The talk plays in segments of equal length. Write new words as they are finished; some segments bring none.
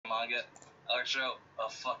manga, or show a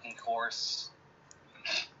fucking course.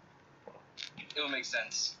 It would make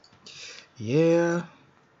sense. Yeah.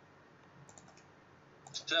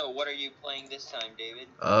 So, what are you playing this time, David?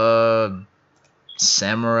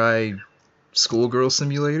 Samurai Schoolgirl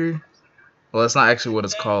Simulator. Well, that's not actually what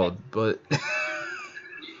it's called, but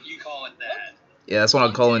You call it that. yeah, that's what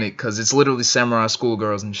I'm calling it, because it's literally samurai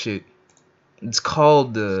schoolgirls and shit. It's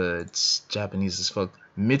called, it's Japanese as fuck.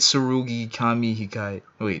 Mitsurugi Kami Hikai.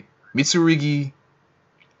 Wait, Mitsurugi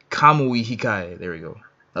Kamui Hikai. There we go.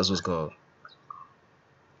 That's what it's called.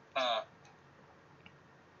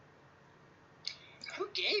 Who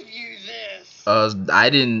gave you this? I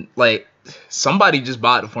didn't, like, somebody just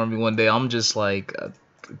bought it for me one day. I'm just like,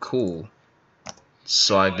 cool.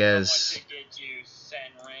 So I guess... To get you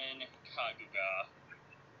Senran Kaguga.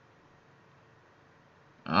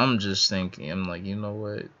 I'm just thinking, I'm like, you know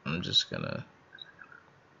what? I'm just gonna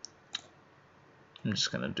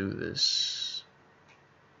do this.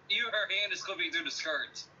 Her hand is clipping through the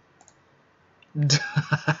skirt.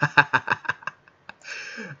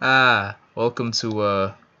 Welcome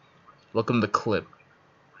to clip.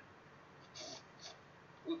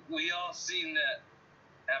 We all seen that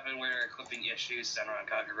happen where they're clipping issues centered on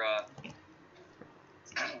Kagura.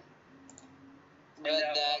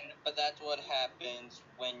 But that's what happens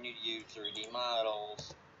when you use 3D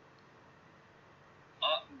models.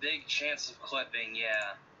 Big chance of clipping,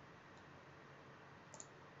 yeah.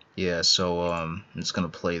 Yeah, so I'm just gonna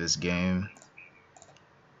play this game.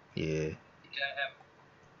 Yeah.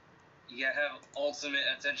 You gotta have ultimate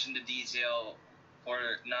attention to detail for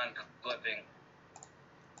non-clipping.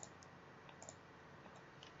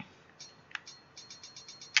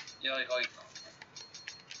 Yeah, like.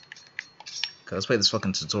 Okay, let's play this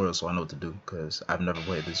fucking tutorial so I know what to do, because I've never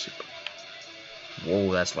played this shit.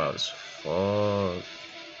 Whoa, that's loud as fuck.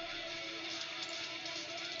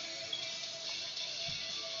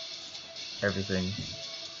 Everything.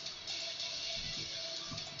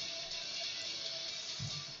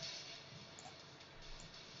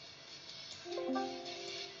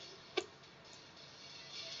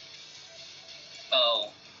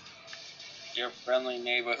 Oh. Your friendly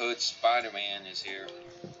neighborhood Spider-Man is here.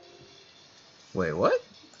 Wait, what?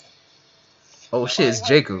 Oh shit, it's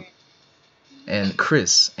Jacob. And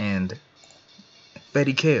Chris and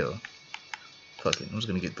Betty Kale. Fuck it, I'm just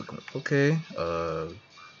gonna get the clip. Okay,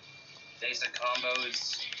 Basic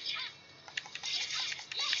combos.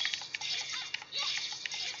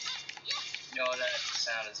 No, that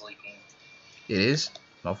sound is leaking. It is?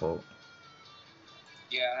 My fault.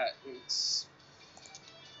 Yeah, it's...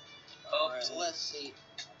 Alright, let's see.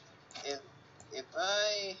 If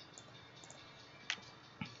I...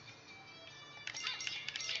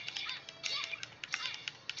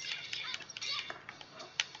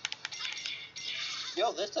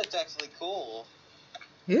 Yo, this looks actually cool.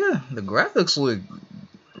 Yeah, the graphics look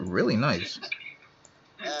really nice.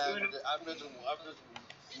 And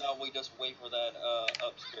now we just wait for that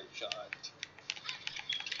upskirt shot.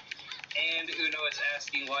 And Uno is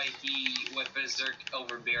asking why he went berserk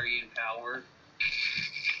over Barry in power.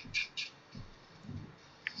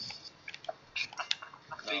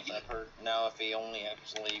 Now if he only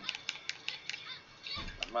actually...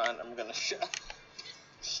 Mind, I'm gonna shut...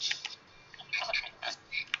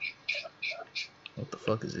 What the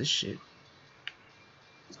fuck is this shit?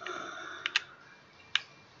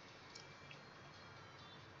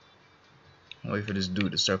 Wait for this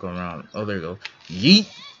dude to circle around. Oh, there you go. Yeet!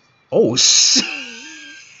 Oh, shit!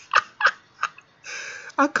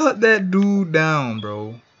 I cut that dude down,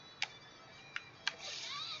 bro.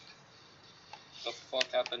 What the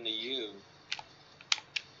fuck happened to you?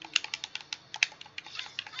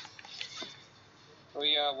 Oh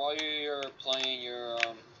yeah, while you're playing your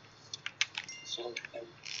sword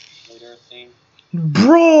later thing.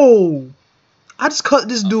 Bro! I just cut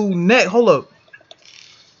this dude neck. Hold up.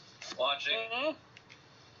 Watching.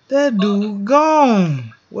 That dude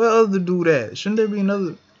gone. Where other dude at? Shouldn't there be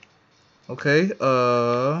another? Okay,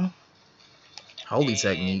 holy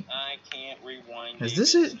technique. I can't rewind. Is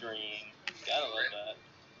this it? Stream. Gotta love that.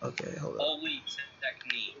 Okay, hold up. Holy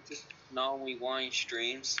technique. Just non-rewind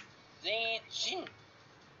streams. Hey,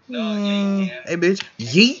 bitch.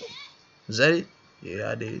 Yeet. Is that it?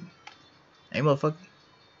 Yeah, I did. Hey, motherfucker.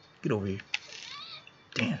 Get over here.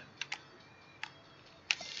 Damn.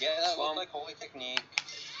 Yeah, that was like holy technique.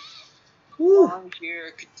 Woo. One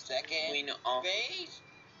here, second on base.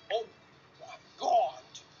 Oh my god.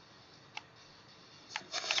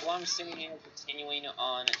 So I'm sitting here continuing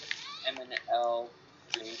on M&L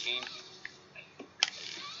Dream Team.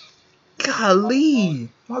 Golly.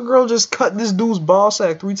 My girl just cut this dude's ball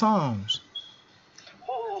sack 3 times.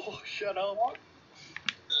 Oh. Oh, shut up.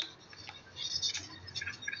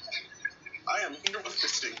 I am here with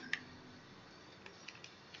fisting.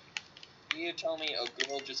 You tell me a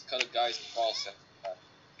girl just cut a guy's balls off.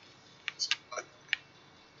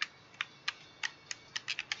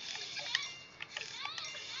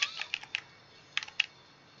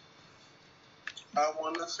 I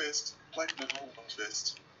want a fist, like no one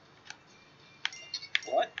fist.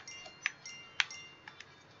 What?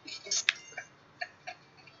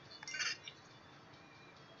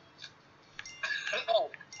 Oh,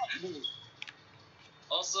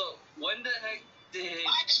 Also, when the heck did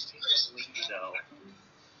though?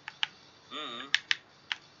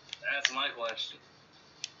 That's my question.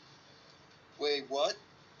 Wait, what?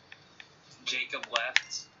 Jacob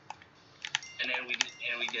left, and then we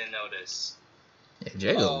didn't notice. Yeah,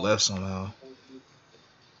 Jacob Oh. left somehow.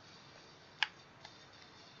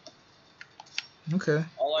 Okay.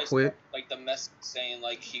 All I saw, Quit. like the message saying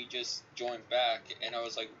like he just joined back, and I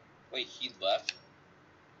was like, wait, he left?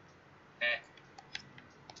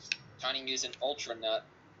 Trying to use an ultra nut.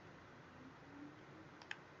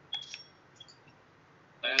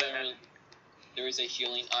 There is a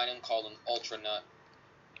healing item called an ultra nut.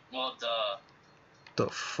 Well, duh. The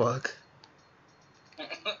fuck?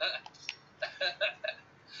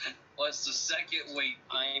 What's the second weight?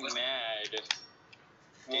 I'm mad.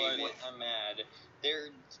 What? David, I'm mad.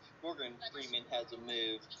 Morgan Freeman has a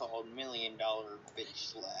move called $1 Million Bitch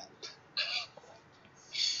Slap.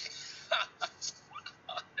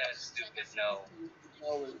 That's stupid. No.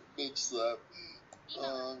 Bitch Slap.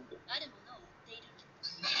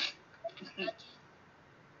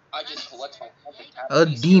 I just collect my A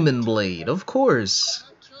demon blade, of course.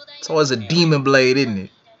 It's always a demon blade, isn't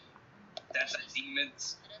it? That's a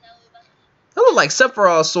demon's. That look like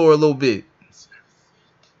Sephiroth's sword a little bit.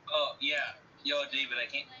 Oh yeah. Yo, David, I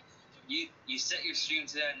can't. You set your stream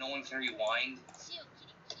to that. No one can rewind.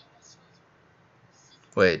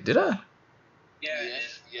 Wait, did I? Yeah.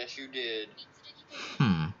 Yes, you did.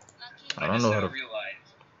 I don't know how to. Realize.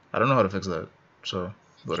 I don't know how to fix that. So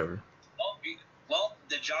whatever. Well,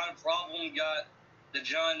 the John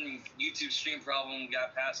YouTube stream problem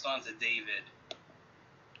got passed on to David.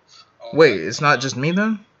 Oh, Wait, it's not just me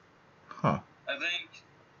then? Huh. I think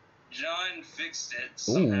John fixed it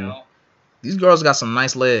somehow. These girls got some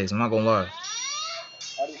nice legs, I'm not gonna lie.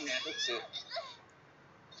 How did he fix it?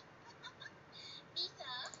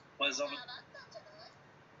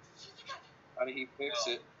 How did he fix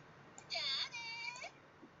it?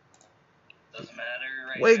 Doesn't matter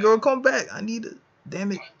right Wait, now. girl, come back. I need it.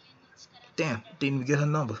 Damn it. Damn, didn't even get her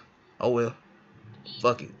number. Oh well.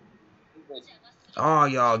 Fuck it. All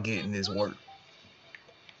y'all getting this work.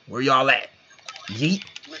 Where y'all at? Yeet.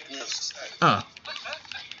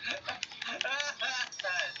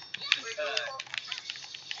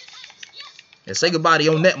 Yeah, say goodbye to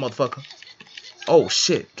your net, motherfucker. Oh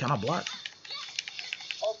shit, can I block?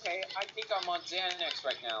 Okay, I think I'm on Xanax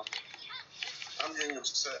right now. I'm getting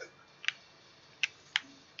upset.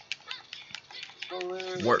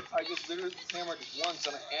 Work. I just literally hammered once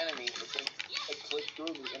on an enemy, but then it clicked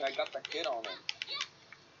through me, and I got the hit on him.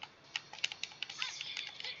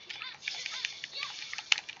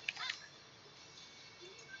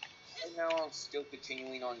 Right now, I'm still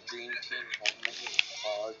continuing on Dream Team.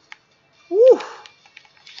 Woo!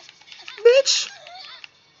 Bitch!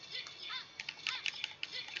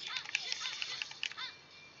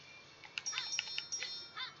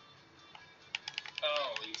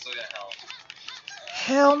 Oh, you still got health.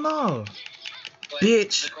 Hell no. But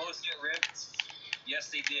Bitch. the clothes get ripped? Yes,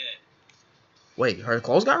 they did. Wait, her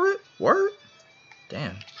clothes got ripped? Word?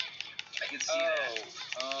 Damn. I can see that.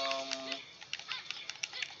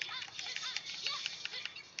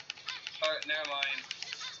 Alright, never mind.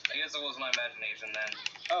 I guess it was my imagination then.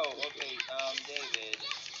 Oh, okay, David.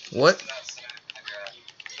 What?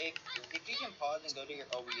 If you can pause and go to your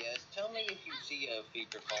OBS, tell me if you see a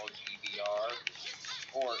feature called DVR,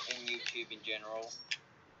 or in YouTube in general.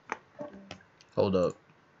 Hold up.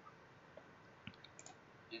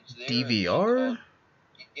 Is there DVR?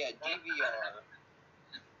 Yeah,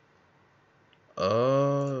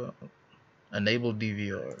 DVR. Enable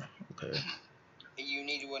DVR. Okay. You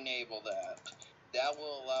need to enable that. That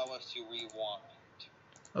will allow us to rewind.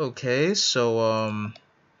 Okay, so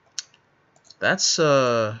that's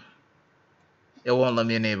it won't let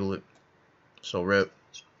me enable it. So rip.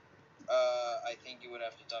 I think you would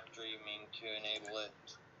have to stop streaming to enable it.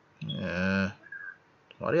 Yeah.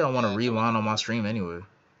 Why do y'all want to rewind on my stream anyway?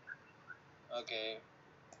 Okay.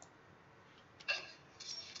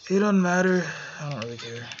 It doesn't matter. I don't really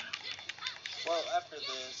care. Well, after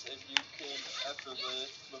this, if you could, after this,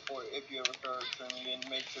 if you ever start streaming again,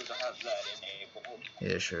 make sure to have that enabled.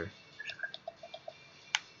 Yeah, sure.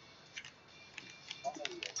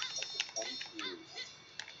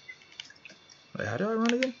 Wait, how do I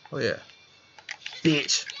run again? Oh yeah.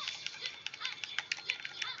 Bitch.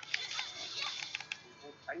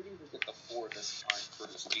 I didn't even get the 4 this time for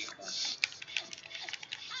this defense.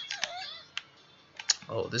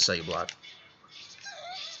 Oh, this is how you block.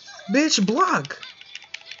 Bitch, block.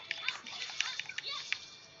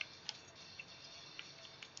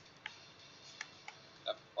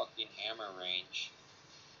 That fucking hammer range.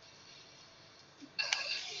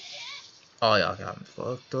 Oh, y'all got me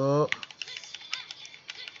fucked up.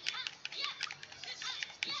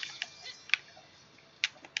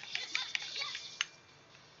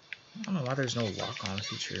 I don't know why there's no lock-on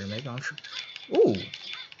feature. Maybe I'm sure. Ooh.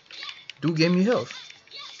 Dude gave me health.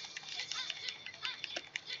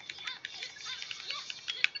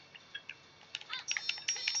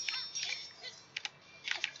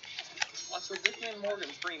 Also, this man Morgan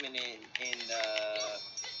Freeman in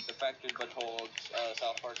the Factory Butthole,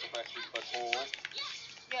 South Park The Factory Butthole,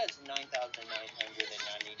 he has 9,999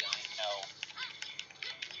 health.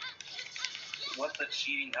 What's the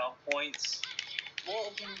cheating health points?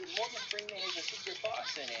 Morgan Freeman has a secret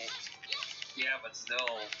box in it. Yeah, but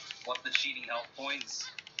still, what's the cheating health points?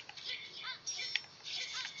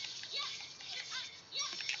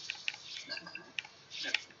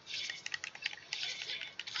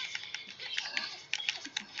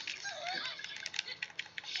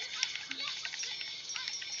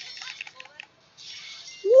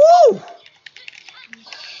 Woo!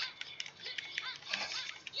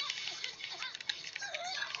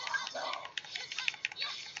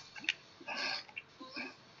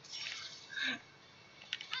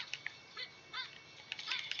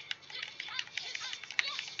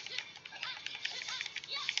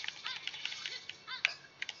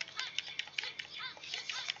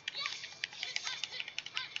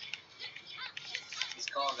 This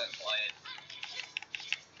call got quiet.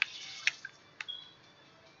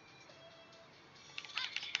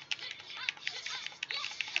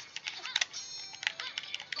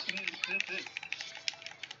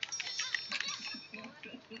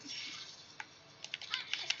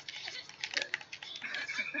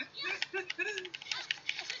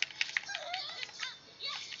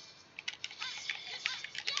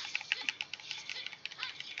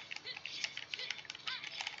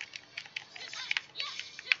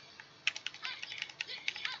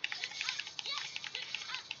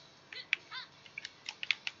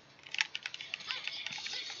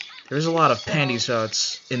 There's a lot of panty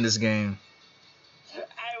shots in this game.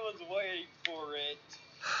 I was waiting for it.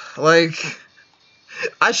 Like,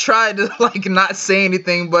 I tried to like not say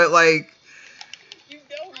anything, but like, You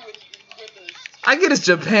know with us. I get it's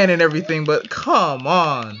Japan and everything, but come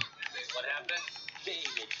on. Wait, what happened?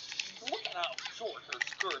 David, look at how short her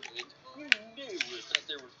skirt is. You knew that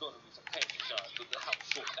there was going to be some panty shots with how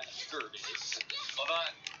short that skirt is. Hold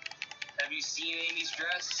on. Have you seen Amy's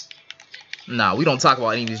dress? Nah, we don't talk about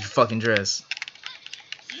any of these fucking dress.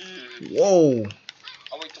 Whoa.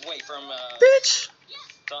 Oh, wait, from, Bitch.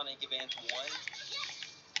 Sonic Advance 1?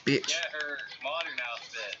 Bitch. Yeah, her modern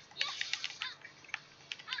outfit.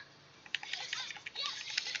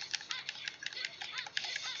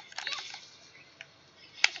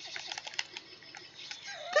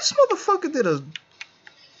 This motherfucker did a.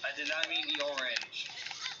 I did not mean the orange.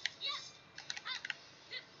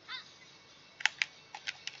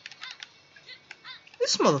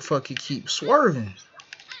 This motherfucker keeps swerving.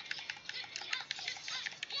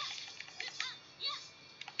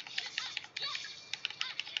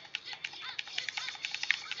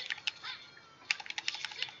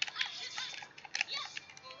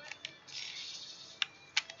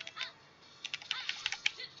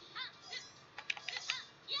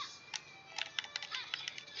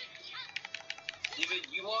 David,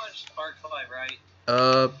 you watched Part 5, right?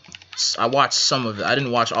 I watched some of it. I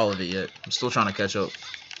didn't watch all of it yet. I'm still trying to catch up.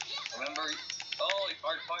 Remember? Oh,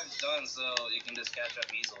 Part 5's done, so you can just catch up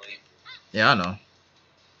easily. Yeah, I know.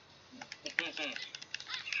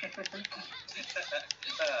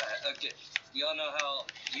 Okay, y'all know how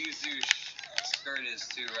Yuzu's skirt is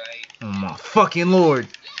too, right? Oh my fucking lord.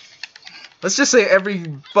 Let's just say every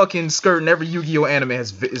fucking skirt in every Yu-Gi-Oh anime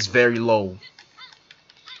is very low.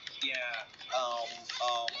 Yeah.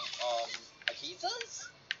 Akiza's?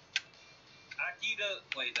 Akita,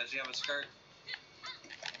 wait, does she have a skirt?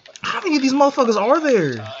 How many of these motherfuckers are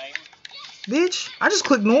there? Time. Bitch, I just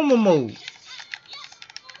clicked normal mode.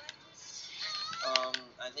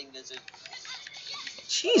 I think this is...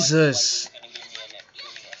 Jesus. Gonna give me a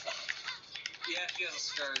Neptunia. Yeah, she has a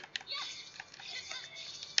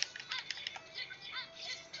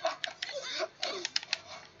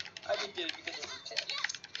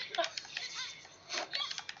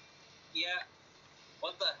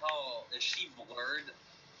Is she blurred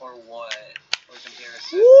or what? For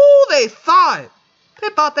comparison. Ooh, they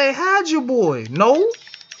thought they had you, boy. No.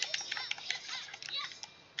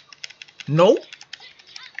 No.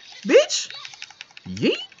 Bitch.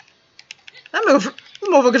 Yeet. That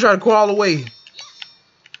motherfucker tried to crawl away.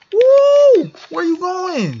 Woo! Where you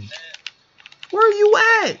going? Where you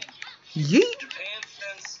at? Yeet.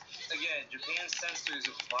 Japan censors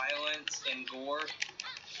violence and gore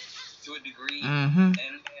to a degree, Mm-hmm. and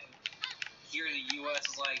here in the U.S.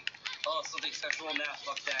 is like, oh, something sexual, nah,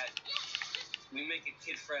 fuck that. We make it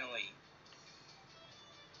kid friendly.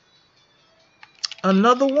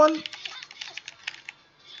 Another one?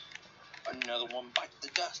 Another one bites the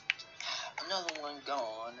dust. Another one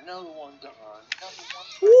gone. Another one gone. Another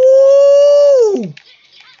one. Ooh!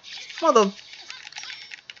 Mother.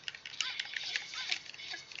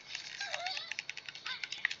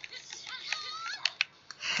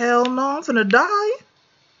 Hell no, I'm finna die.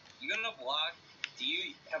 You gonna block? Do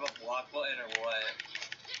you have a block button or what?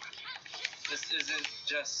 This isn't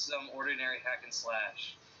just some ordinary hack and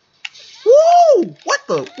slash. Woo! What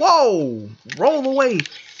the? Whoa! Roll away.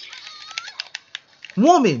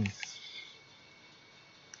 Woman.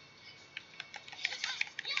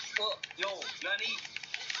 Oh, yo, Nani.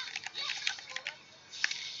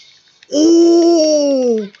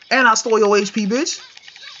 Ooh! And I stole your HP, bitch.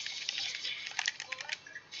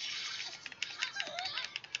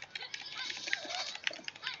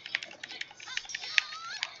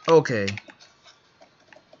 Okay.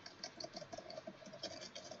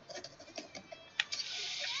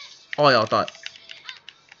 All y'all thought.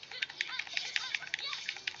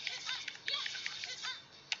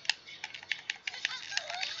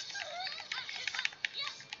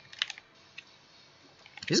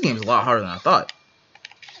 This game's a lot harder than I thought.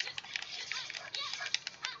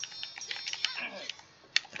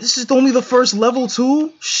 This is only the first level,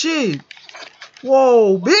 too? Shit.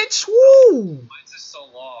 Whoa, bitch. Woo! Why is this so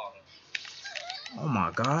long? Oh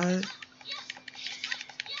my god. You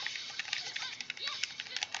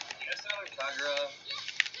guys know Kagura,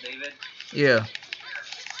 David? Yeah.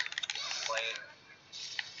 Play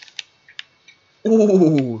it.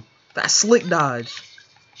 Ooh. That slick dodge.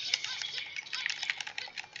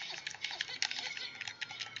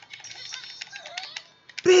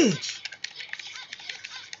 Bitch.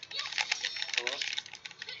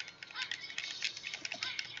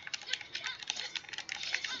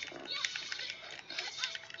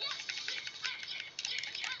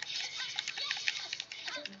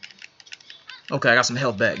 Okay, I got some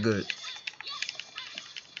health back. Good.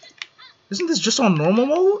 Isn't this just on normal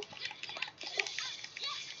mode?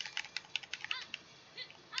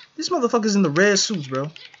 These motherfuckers in the red suits, bro.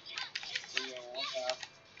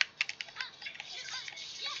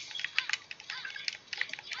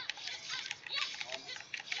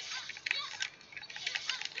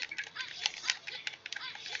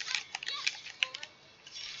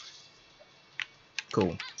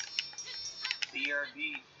 Cool.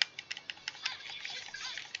 BRB.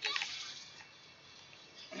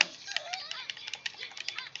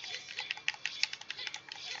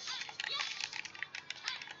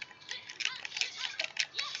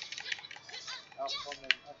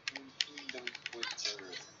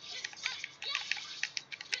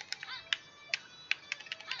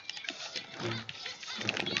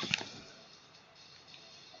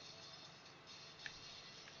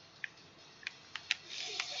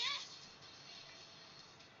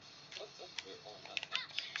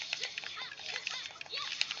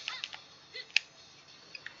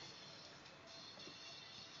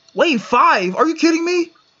 Wait, 5? Are you kidding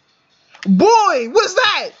me? Boy, what's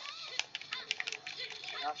that?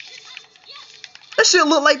 That shit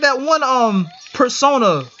look like that one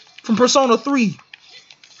Persona from Persona 3.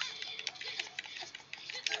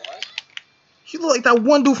 What? He look like that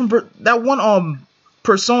one dude from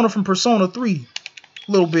Persona from Persona 3.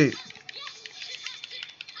 A little bit.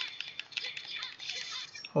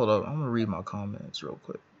 Hold up, I'm gonna read my comments real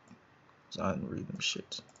quick. Cause I didn't read them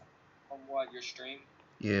shits. On what, your stream?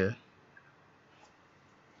 Yeah.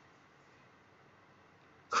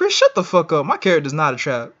 Chris, shut the fuck up. My character's not a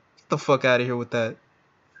trap. Get the fuck out of here with that.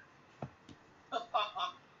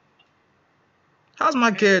 How's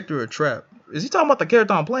my character a trap? Is he talking about the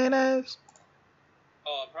character I'm playing as?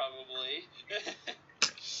 Oh, probably.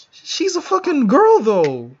 She's a fucking girl,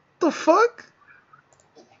 though. The fuck?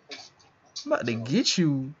 I'm about to get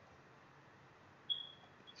you.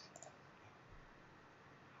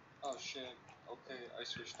 Oh shit. Okay, I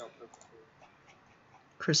switched out perfectly.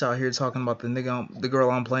 Chris out here talking about the girl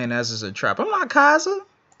I'm playing as is a trap. I'm not Kaiser.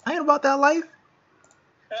 I ain't about that life.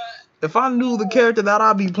 If I knew the character that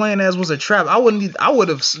I'd be playing as was a trap, I would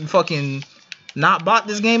have fucking not bought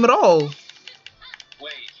this game at all.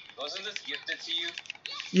 Wait, wasn't this gifted to you?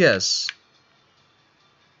 Yes.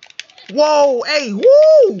 Whoa, hey, woo,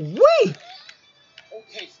 wait.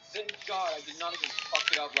 Okay, thank God I did not even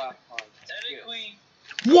fuck it up last time. Technically,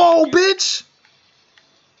 Whoa, bitch.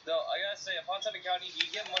 though, I gotta say, upon time accounting, you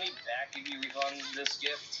get money back if you refund this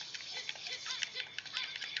gift.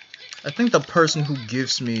 I think the person who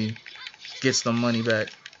gifts me gets the money back.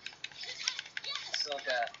 So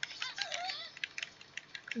that.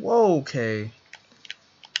 Whoa, okay.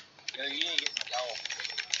 Yo, you didn't get some help.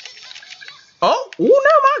 Oh, ooh, never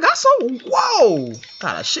mind. I got some. Whoa.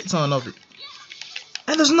 Got a shit ton of it.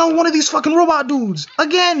 And there's no one of these fucking robot dudes.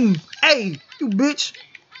 Again. Hey, you bitch.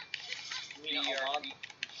 You mean a lot of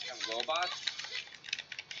robots?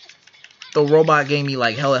 The robot gave me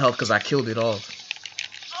like hella health because I killed it off.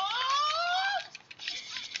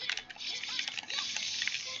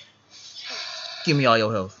 Give me all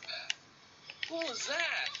your health. What was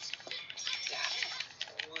that?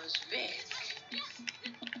 That was Vic.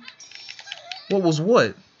 What was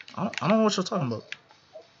what? I don't know what you're talking about.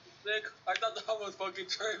 Vic, I thought that was fucking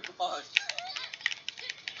Trayvon.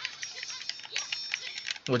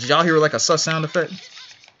 What, did y'all hear like a sus sound effect?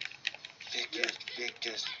 Vic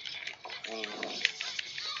just screamed like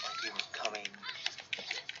he was coming.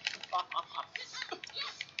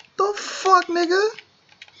 The fuck, nigga?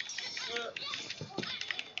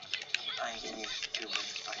 I ain't used to it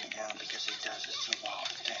by now because he does it so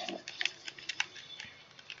often.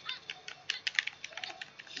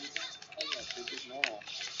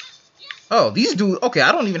 Oh, these dudes. Okay,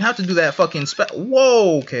 I don't even have to do that fucking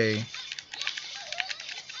Whoa, okay.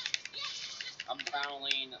 I'm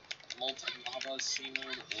battling Molten Lava, Seamoon,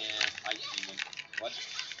 and Ice Demon. What?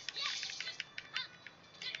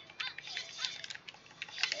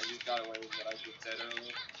 I just got away with what I just said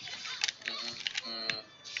earlier.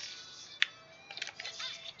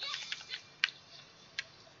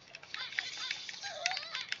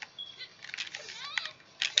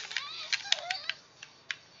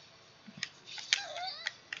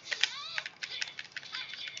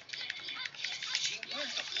 She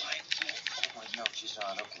wears the blindfold. Oh wait, no, she's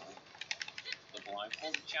not. Okay. The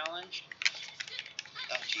blindfold challenge?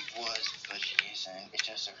 Thought she was, but she isn't. It's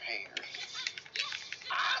just her hair.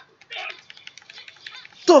 Ah, man.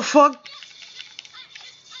 The fuck?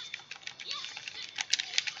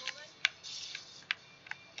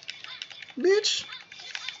 Bitch.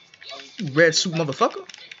 Red suit motherfucker.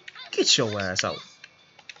 Get your ass out.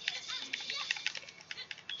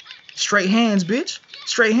 Straight hands, bitch.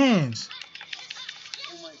 Straight hands.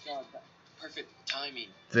 Oh my god, that perfect timing.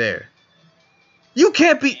 There. You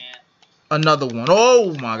can't be. Another one.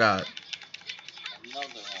 Oh my god. Another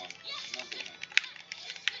one.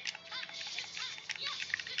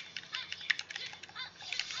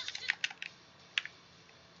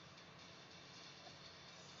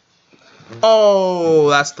 Oh,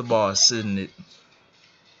 that's the boss, isn't it?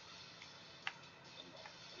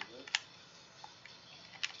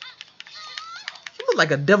 You look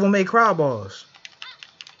like a Devil May Cry boss.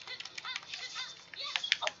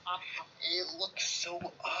 It looks so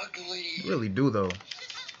ugly. You really do, though.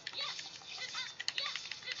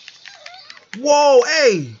 Whoa,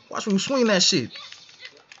 hey! Watch me swing that shit.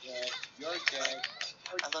 You're dead.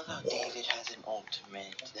 I love how David has an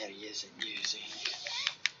ultimate that he isn't using.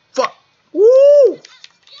 Fuck. Woo!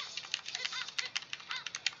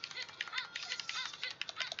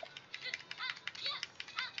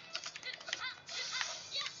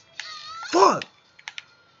 Fuck!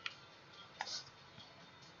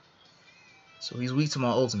 So he's weak to my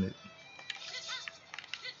ultimate.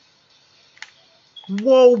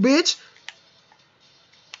 Whoa, bitch!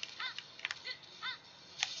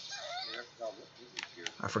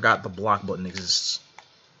 I forgot the block button exists.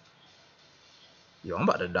 Yo, I'm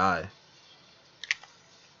about to die.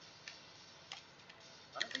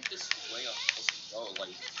 I don't think this is the way I'm supposed to go.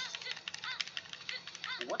 Like,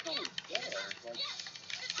 what the was there? Like,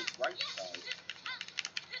 the right side.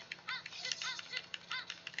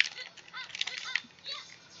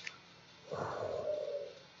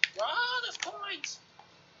 Ah, there's coins!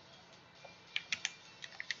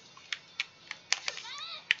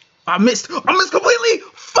 I missed completely!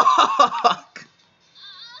 Fuck!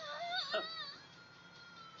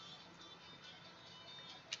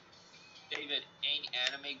 David, ain't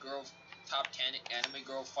anime girl, top 10 anime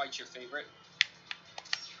girl fights your favorite?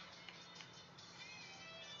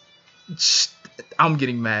 I'm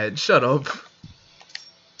getting mad. Shut up.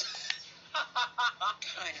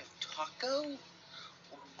 Kind of taco?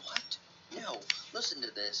 Or what? No, listen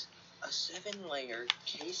to this. a 7-layer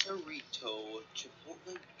quesarito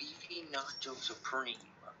chipotle beefy nacho supreme.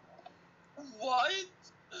 What?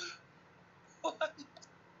 What?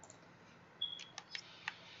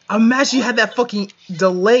 Imagine you had that fucking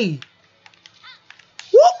delay.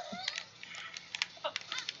 Whoop!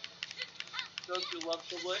 Don't you love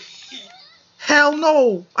the way? Hell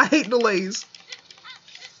no! I hate delays.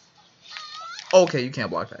 Okay, you can't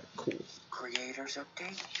block that. Cool. Creators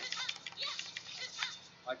update.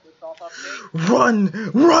 Microsoft update.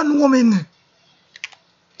 Run! Run, woman!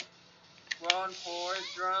 Run,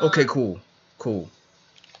 Forrest, run. Okay, cool. Cool.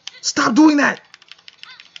 Stop doing that!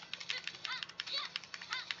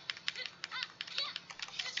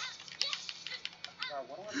 God,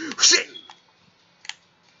 what do I do? Shit!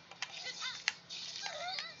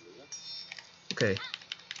 Okay.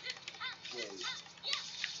 Wait.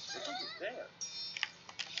 What was there?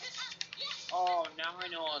 Oh, now I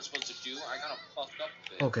know what I'm supposed to do. I got fucked up a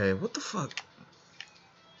bit. Okay, what the fuck?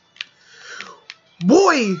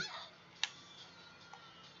 Boy!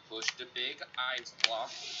 Push the big ice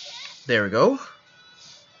block. There we go.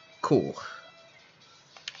 Cool.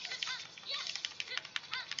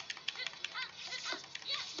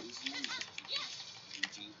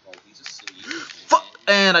 While he's asleep. Fuck!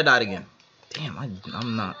 And I died again. Damn,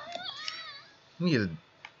 I'm not. I need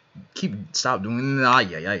to stop doing that.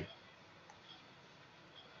 Ay, ay, ay.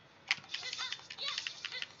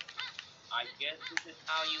 I guess this is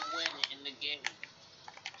how you win in the game.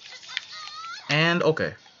 And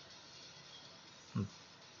okay. I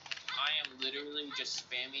am literally just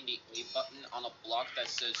spamming the A button on a block that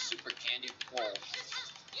says Super Candy Roll.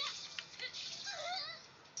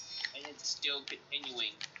 And it's still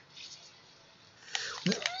continuing.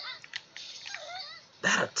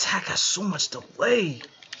 That attack has so much delay.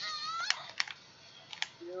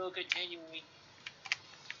 Still continuing.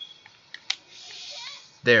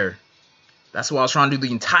 There. That's what I was trying to do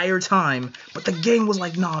the entire time. But the game was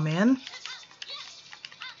like, nah, man.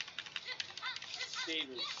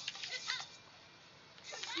 David,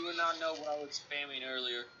 you would not know what I was spamming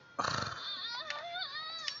earlier.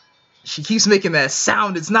 She keeps making that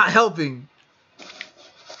sound. It's not helping.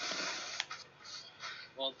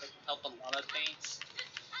 Well, it doesn't help a lot of things.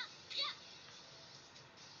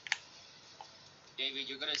 David,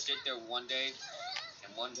 you're gonna sit there one day,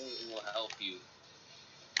 and one day it will help you.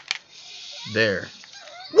 There.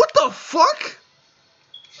 What the fuck?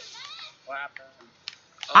 What happened?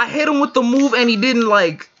 I hit him with the move and he didn't,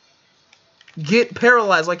 like, get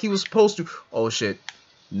paralyzed like he was supposed to. Oh, shit.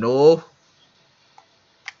 No.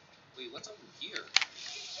 Wait, what's over here?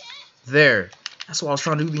 There. That's what I was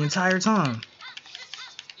trying to do the entire time.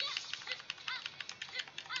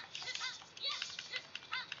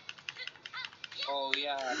 Oh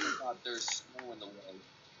yeah, I forgot there's snow in the way.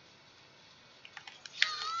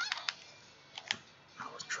 I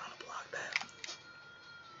was trying to block that.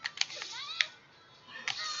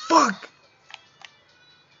 Fuck!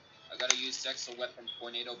 I gotta use Sexual Weapon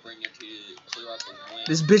Tornado Bringer to clear out the wind.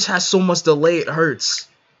 This bitch has so much delay, it hurts.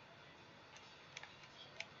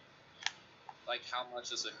 Like, how much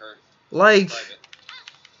does it hurt? Like, Describe it.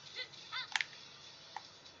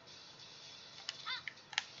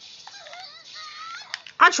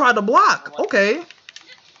 I tried to block. Okay. You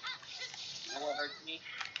know what hurts me?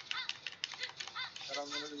 That I'm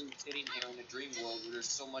literally sitting here in a dream world where there's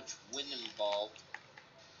so much wind involved.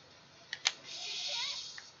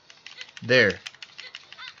 There.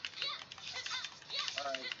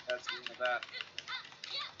 Alright, that's the end of that.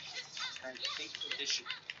 And take the dish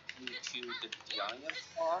to the giant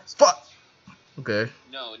boss. Fuck! Okay.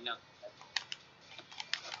 No, no.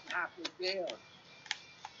 I'm halfway there.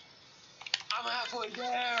 I'm halfway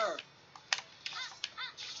there.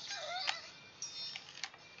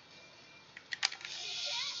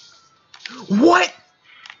 What?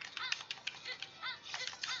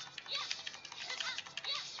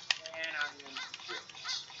 And I'm in script.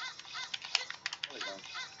 There we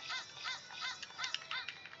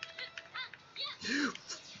go.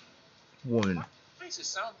 Woman. Makes it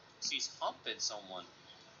sound like she's humping someone.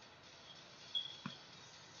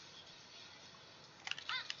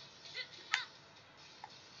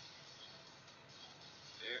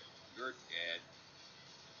 There, you're dead.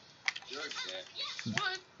 You're dead.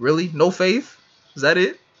 What? Really? No faith? Is that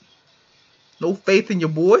it? No faith in your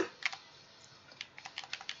boy?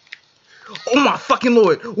 Oh my fucking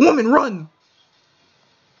lord! Woman, run!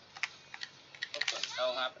 What the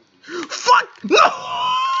hell happened to you? Fuck! No!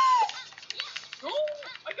 No!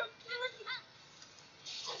 I got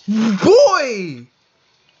through. Boy!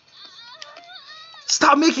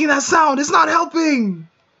 Stop making that sound! It's not helping!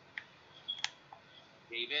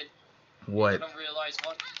 David, What? you don't realize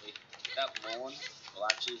what? That Moon will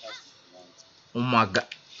actually have some points. Oh my god.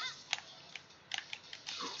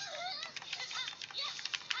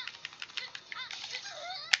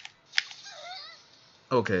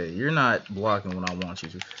 Okay, you're not blocking when I want you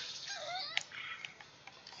to.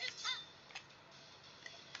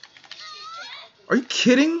 Are you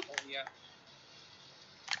kidding? Oh yeah.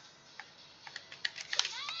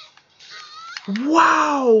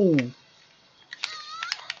 Wow!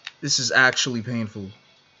 This is actually painful.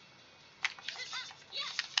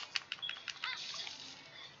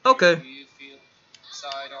 Okay. Do you feel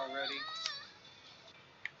side already?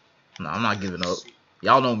 No, I'm not giving up.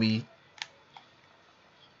 Y'all know me.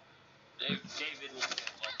 David will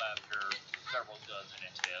give up after several dozen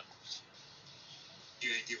attempts. You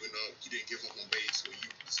ain't giving up. You didn't give up on base, so you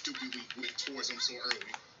stupidly went towards him so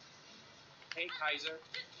early. Hey Kaiser.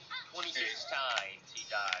 26 times he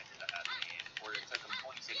died to the hand, or it took him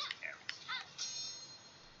 26 attempts.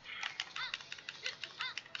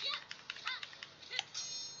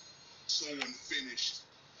 Someone finished.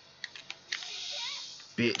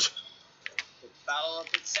 Bitch. The Battle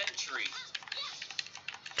of the Century.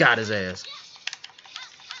 Got his ass.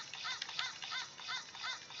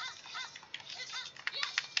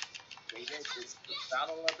 David, it's the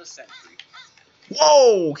Battle of the Century.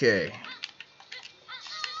 Whoa, okay.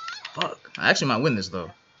 Fuck. I actually might win this, though.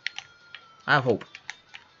 I have hope.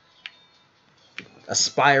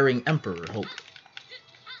 Aspiring Emperor hope.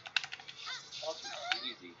 Also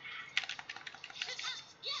easy.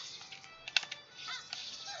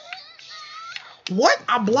 What?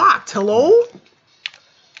 I blocked. Hello?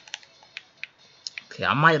 Okay,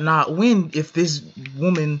 I might not win if this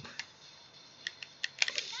woman...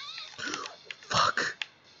 Fuck.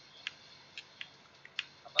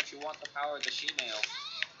 How about you want the power of the she-male?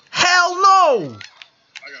 Hell no!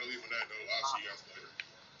 I gotta leave on that note. I'll see you guys later.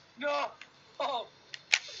 No! Oh!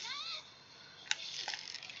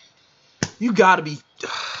 You gotta be...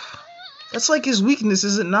 That's like his weakness,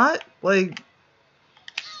 is it not? Like...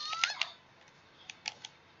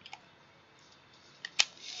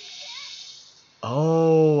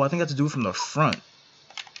 Oh, I think I have to do it from the front.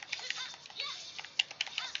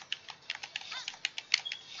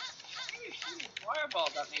 You're shooting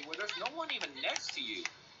fireballs at me where there's no one even next to you.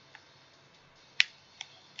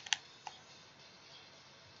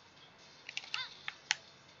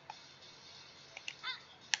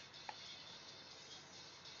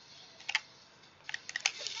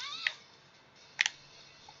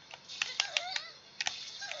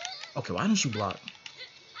 Okay, why didn't you block?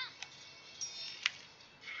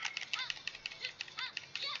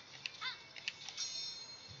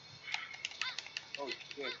 Oh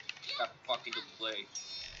shit, that fucking delay.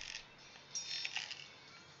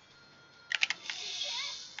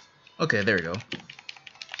 Okay, there we go.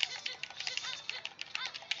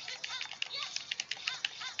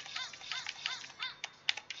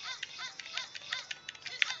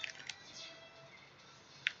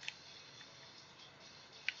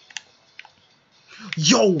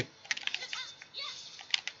 Yo!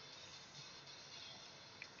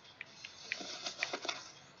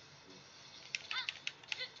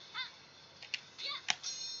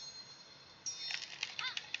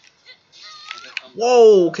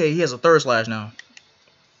 Whoa, okay, he has a third slash now.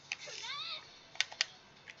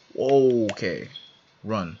 Whoa, okay.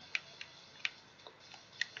 Run.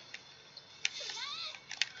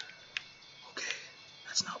 Okay,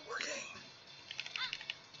 that's not working.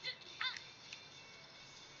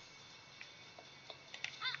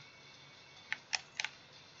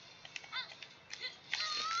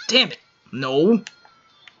 Damn it. No.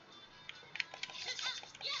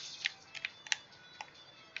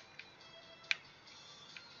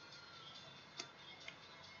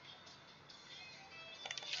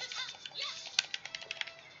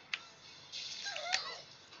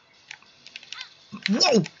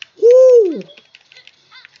 Whoa! Woo!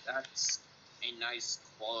 That's a nice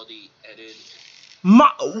quality edit.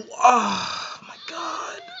 Oh my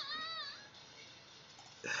god.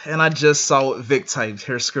 And I just saw what Vic typed.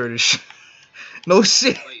 Her skirt is no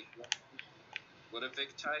shit. Wait, what if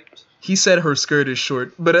Vic typed? He said her skirt is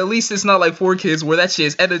short, but at least it's not like 4Kids where that shit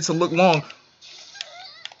is edited to look long.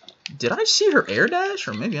 Did I see her air dash?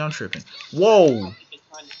 Or maybe I'm tripping. Whoa. No,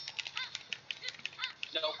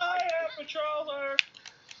 I am patroller.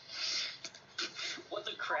 What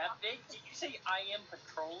the crap, Vic? Did you say I am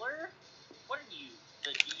patroller? What are you,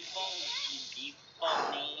 the default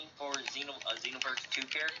name for Xenoverse 2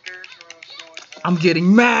 character? I'm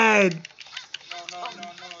getting mad. No,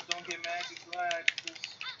 don't get mad, get glad.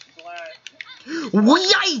 Just glad.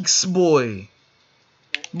 Yikes, boy.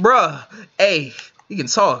 Bruh. Hey, you can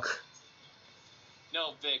talk.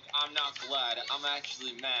 No, Vic, I'm not glad. I'm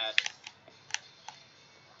actually mad.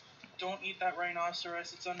 Don't eat that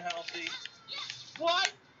rhinoceros. It's unhealthy.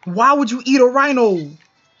 What? Why would you eat a rhino?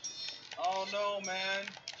 Oh no, man.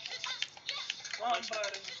 Come on,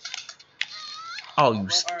 buddy. Oh,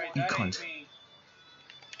 Alright, you that cunt. ain't me.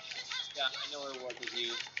 Yeah, I know it wasn't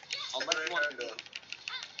you. I'll What let I you want had to done.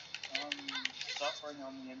 Suffering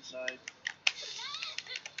on the inside.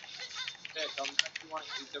 Vic, I'll let you want to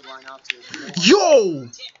eat the rhinoceros. Yo!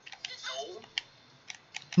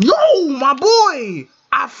 No, my boy!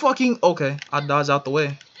 I fucking... Okay, I dodged out the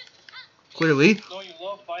way. Clearly. Don't you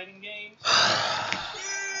love fighting games?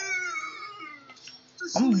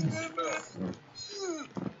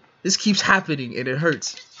 This keeps happening and it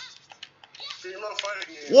hurts. You love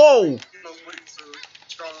fighting games. Whoa! You know, ways to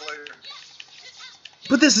strong later.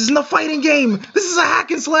 But this isn't a fighting game. This is a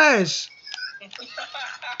hack and slash.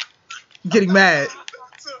 I'm getting mad.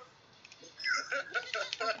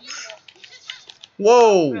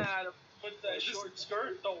 Whoa. Mad. With that short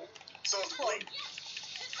skirt, though. So it's like,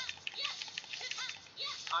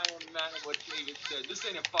 I am mad at what David said. This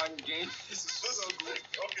ain't a fighting game. this is so good.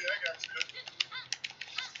 Okay, I got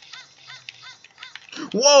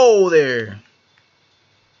you. Whoa there.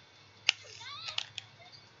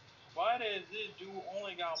 Why does this dude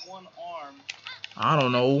only got one arm? I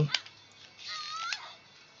don't know.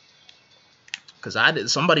 Cause I did.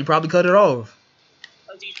 Somebody probably cut it off.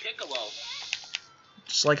 Cause he's Piccolo.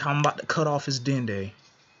 Just like how I'm about to cut off his dende.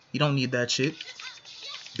 You don't need that shit,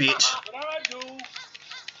 bitch. What I do?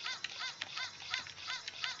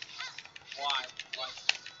 Why?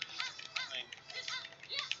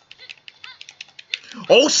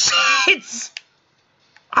 Oh shit!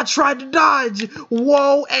 I tried to dodge.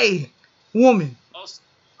 Whoa, hey, woman. Oh,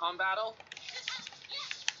 on battle?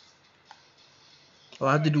 All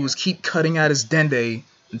I have to do is keep cutting at his dende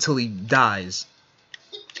until he dies.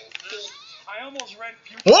 I almost read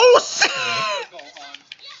future. Oh shit! Gohan.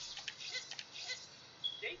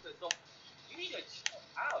 David, you need to chill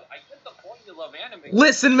out. I get the point you love anime.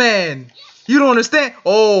 Listen, man, you don't understand.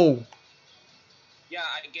 Oh, Yeah,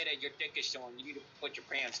 I get it. Your dick is showing. You need to put your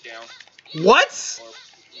pants down. what?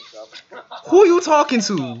 Or Who are you talking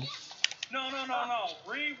to? No.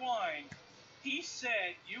 Rewind. He said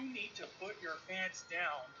you need to put your pants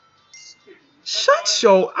down. Shut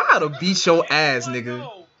your. I ought to beat your ass, I nigga.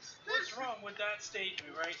 know. What's wrong with that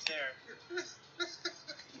statement right there?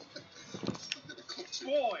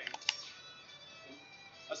 Boy.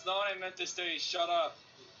 That's not what I meant to say. Shut up.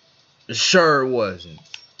 Sure wasn't.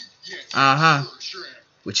 Yeah, Uh-huh. Sure.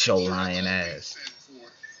 With your lying ass.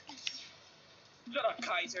 Shut up,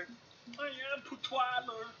 Kaiser. I am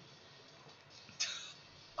Putwaler.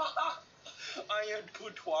 I am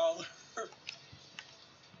Putwaler.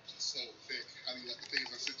 So, Vic, how do you like the things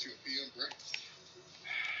I sent you a PM, bro?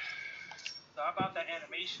 So how about that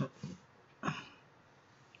animation?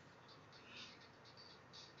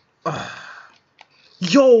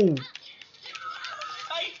 Yo,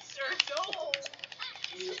 Kaiser,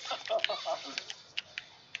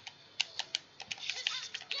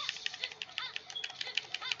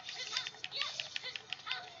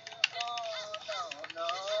 no!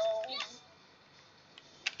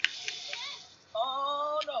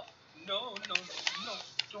 Oh no! No!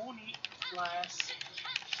 Don't eat glass.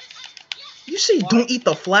 you say don't eat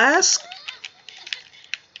the flask?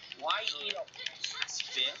 Why eat a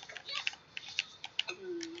spit?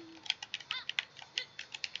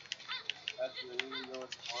 That's really your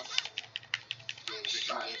response. Yo,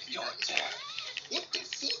 Vic, you low-key hot as fuck. What the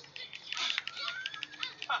fuck?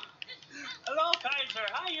 Hello, Kaiser.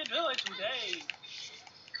 How you doing today?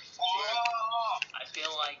 I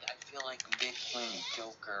feel like Vic playing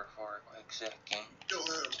Joker for a quick second. Yo,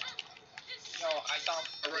 No, I thought.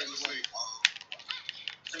 alright, let's see.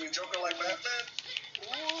 You mean Joker like Batman?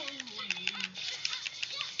 Boy,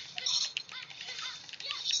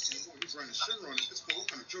 he's running shit on it. This what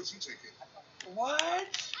kind of drugs you taking? What?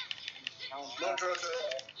 No drugs at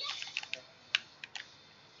all.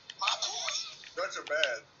 Drugs are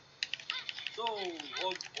bad. So, I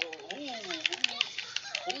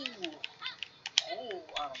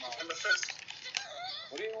don't know. And the fist.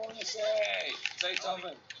 What do you want to say? Say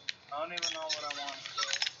something. I don't even know what I want to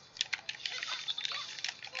say.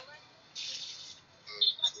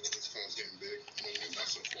 This phone's getting big. I'm gonna leave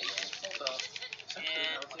myself for a while. Hold up.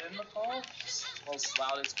 Was it in the call? Most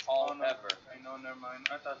loudest call no. ever. I know, never mind.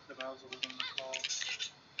 I thought the Bowser was in the call.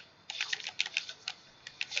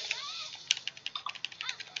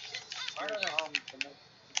 I don't know.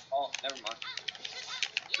 Oh, never mind.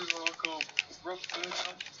 You're welcome. Rough good.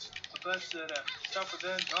 The best at it. Tougher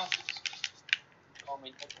than drums. Call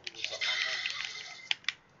me.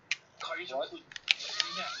 Kaiser, What? please.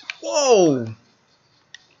 No. Whoa! You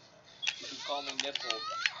can call me nipple.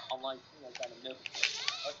 Unlike me, I got a nipple.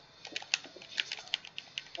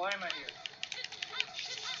 Why am I here?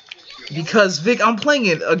 Because Vic, I'm playing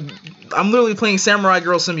it. I'm literally playing Samurai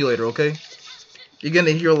Girl Simulator. Okay, you're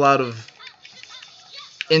gonna hear a lot of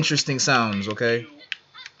interesting sounds. Okay,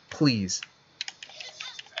 please.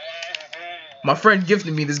 My friend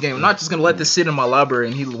gifted me this game. I'm not just gonna let this sit in my library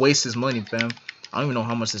and he waste his money, fam. I don't even know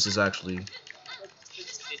how much this is actually.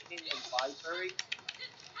 It's in the library.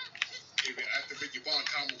 Hey, man, activate your bond,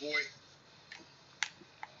 common boy.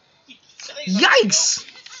 Yikes!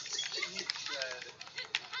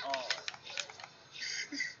 Oh,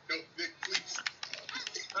 No, Nick, please.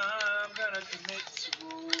 I'm gonna commit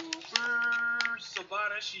Super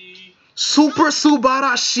Sabarashi. Super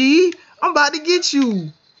Subarashi! I'm about to get you.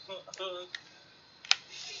 That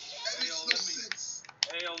makes no sense.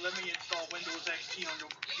 Hey, yo, let me install Windows XP on your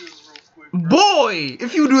computer real quick. Boy,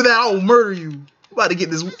 if you do that, I will murder you. I'm about to get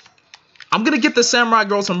this. I'm gonna get the Samurai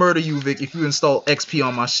Girl to murder you, Vic, if you install XP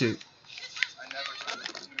on my shit. I never thought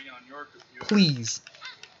it was gonna be on your computer. Please.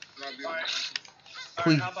 Alright,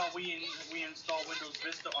 Please. how about we install Windows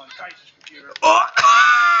Vista on Kaiser's computer? Oh,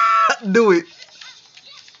 do it.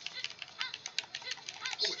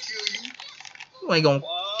 I'm gonna kill you. You ain't gonna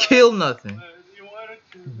kill nothing. You wanted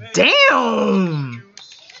to make Damn. juice.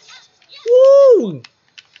 Woo.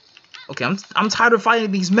 Okay, I'm tired of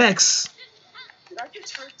fighting these mechs. Did I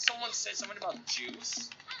just heard someone say something about juice?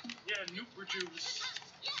 Yeah, Nuper juice.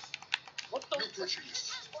 What the? No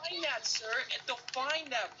purchase. Define that, sir. And define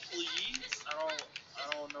that, please. I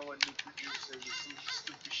don't know what Nuper juice is. It's some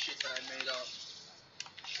stupid shit that I made up.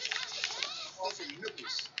 All from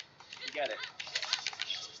nipples. Forget it.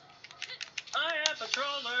 I am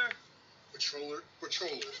Patroller. Patroller.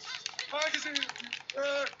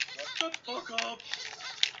 Shut the fuck up.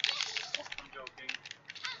 I'm joking.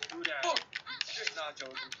 Do that. Fuck. You're not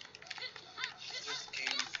joking. This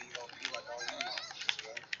game is the OP like all you monsters,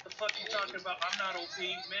 bro. What the fuck you talking about? I'm not OP,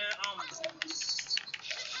 man. I'm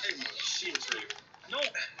Hey, man. shit here. No,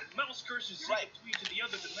 mouse curses You're right. me to the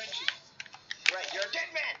other dimension. Right, you're a dead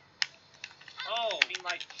man. Oh, I mean,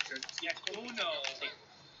 like, yeah, Uno.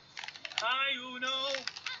 Hi, Uno.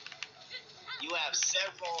 You have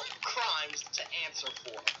several crimes to answer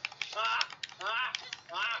for.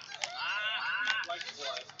 Like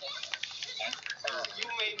what? You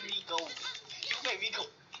made me go.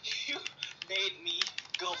 You made me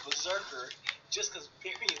go berserker just because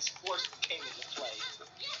Variance Force came into play.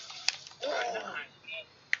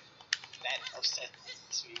 That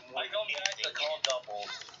upsets me more. I go back to call double.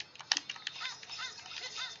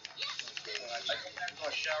 I go back to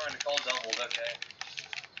a shower and call doubles, okay?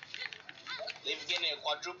 They begin a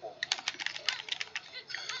quadruple.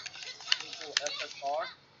 FFR.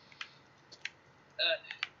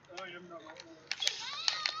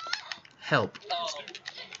 Help. Oh,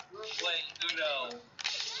 wait, Uno.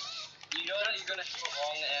 You know that you're gonna do a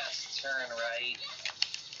long ass turn, right?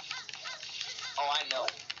 Oh, I know.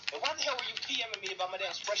 And why the hell were you PMing me about my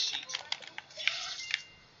damn spreadsheet?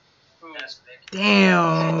 That's big.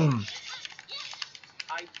 Damn.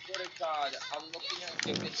 I swear to God, I'm looking at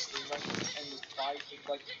if it's the right and the buy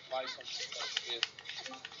something like this.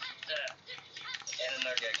 And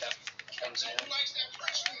another guy comes in. Who likes that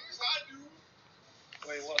freshman? Because I do.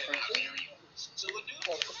 Wait, what? So what do?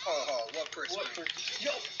 What freshman?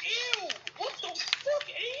 Yo, ew! What the fuck?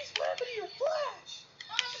 Ace, what happened to your flash?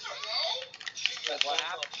 I don't know. What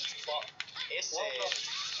happened? It said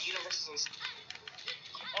universes.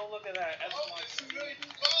 Oh, look at that. Oh, it's a really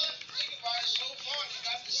good ball. Think about it. So far, you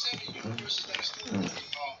got the 7 universes that are still moving.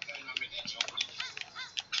 Oh, man, I made that joke.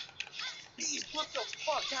 Ace, what the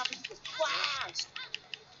fuck happened to the flash?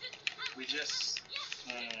 We just.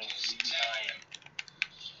 Time.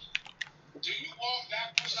 Do you walk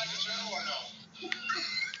backwards like a turtle or no?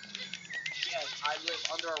 Yes, I live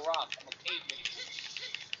under a rock. I'm a caveman.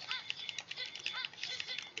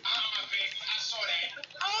 Vic, I saw that.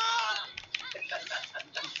 Ah!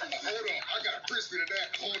 Hold on, I got a crispy to that.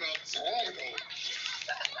 Hold up, it's wrong though.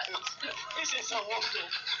 This is so long.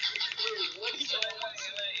 What is that?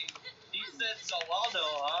 He said Solano,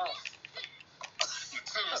 huh?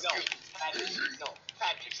 No,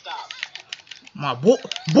 Patrick, stop. My boy.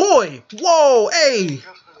 Whoa. Hey.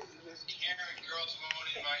 Aaron girls moan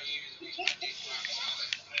in my ears. Makes my dick rock.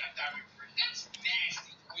 That's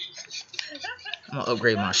nasty. I'm gonna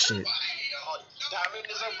upgrade my shit. Oh, Diamond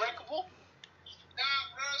is unbreakable? Nah,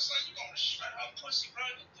 bro, son, you gonna shred up pussy, bro.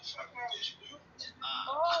 What the fuck wrong with you, dude?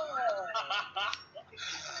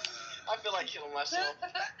 I feel like killing myself.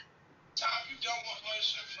 Tom, you don't want my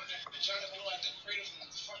shit fucking trying to be like the creator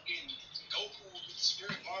from fucking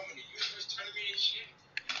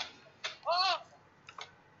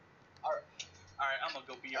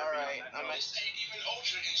This ain't even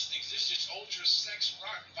Ultra Instincts. This is Ultra Sex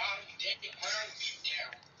Rock Bottom Dead Ground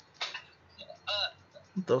Beatdown.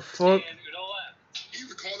 What the fuck? And to the left. You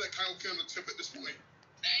recall that Kyle Kim on the tip at this point?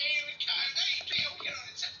 Hey, Kyle Kim on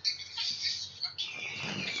the tip.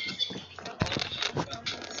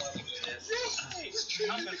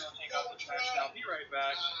 I'm gonna go take out the trash now. Be right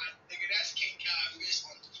back. Nigga, that's King Kyle Fish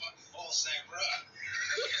on the fucking ball sack, bro.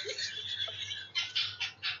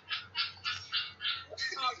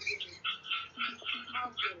 I'm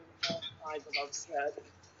getting all kinds of upset.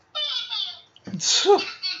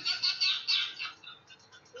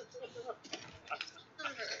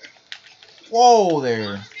 Whoa there.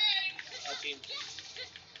 I mean,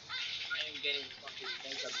 I am getting fucking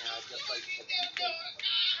mega mad just like the people.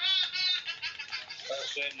 Oh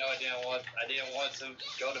shit! No, I didn't want to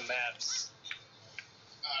go to maps.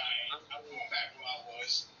 Alright, I'm going back where I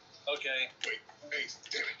was. Okay. Wait, hey,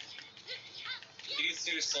 damn it. He's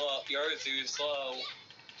too slow. You're too slow.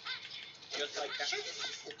 Just like that. The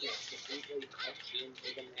people being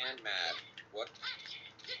mega mad. What?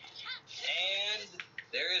 And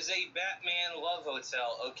there is a Batman Love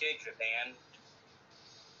Hotel. Okay, Japan.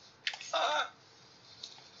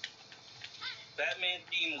 Batman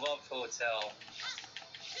themed Love Hotel.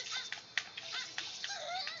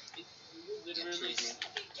 Literally,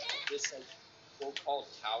 this like so-called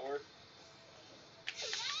tower.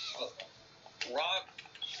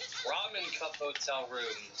 Ramen Cup Hotel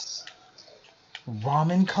rooms.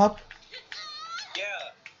 Ramen cup?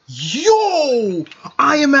 Yeah. Yo!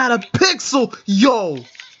 I am at a pixel! Yo!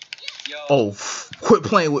 Yo. Oh, quit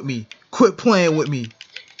playing with me. Quit playing with me.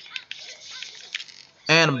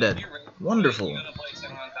 And I'm dead. Wonderful. You gonna play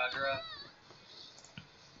Senran Kagura?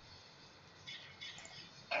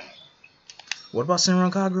 What about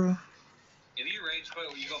Senran Kagura? If you rage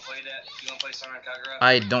quit, you gonna play that? You gonna play Senran Kagura?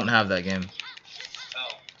 I don't have that game.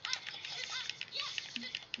 Oh.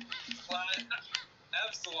 Well,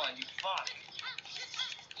 Epsilon, you fuck.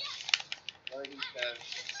 What he said.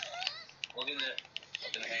 Look in the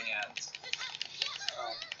hangouts.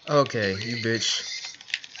 Okay, you bitch.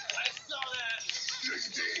 I saw that.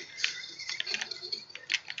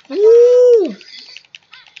 Woo!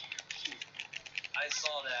 I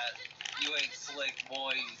saw that. You ain't slick,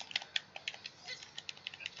 boy.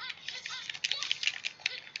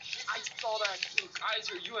 I saw that too.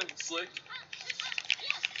 Kaiser, you ain't slick.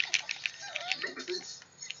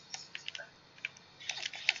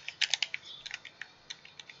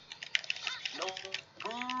 No proof.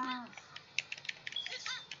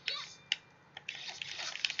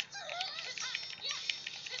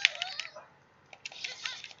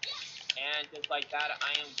 And just like that,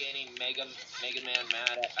 I am getting Mega Man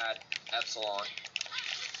mad at Epsilon.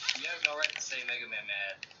 You have no right to say Mega Man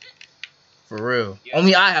mad. For real. Yeah.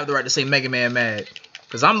 Only I have the right to say Mega Man mad.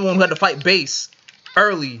 Because I'm the one who had to fight base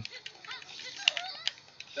early.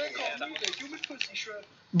 They call Yeah, me the human pussy shred.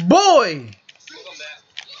 Boy! Welcome back.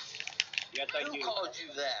 Yes, I Who do. called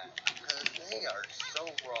you that? Because they are so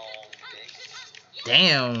wrong, Dick.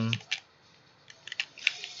 Damn.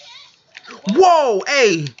 Whoa!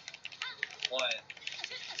 Hey! What?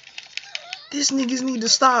 These niggas need to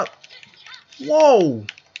stop. Whoa! Woo!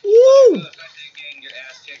 The fact that you're getting your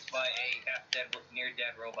ass kicked by a half-dead,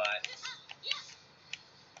 near-dead robot.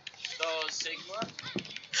 So, Sigma?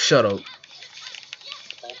 Shut up.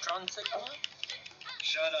 Ultron Sigma?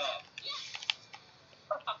 Shut up.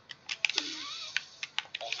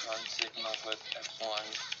 Ultron Sigma with Epsilon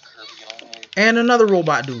Kirby on his And another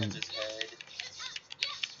robot dude. head.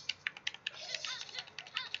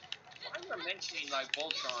 Why are you mentioning like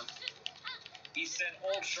Voltron? He said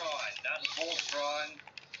Ultron, not Voltron.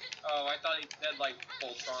 Oh, I thought he said like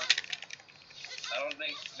Voltron. I don't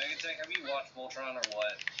think... Megatech, have you watched Voltron or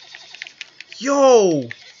what? Yo!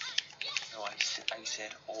 No, I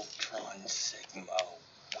said Ultron Sigma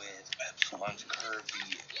with Epsilon's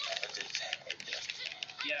Kirby as its head.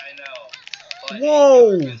 Yeah, I know. But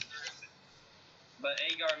Whoa!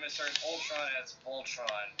 Agar misheard Ultron as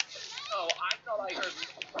Voltron. Oh, I thought I heard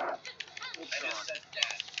I Voltron. just said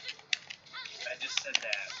that. I just said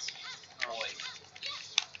that. Boy.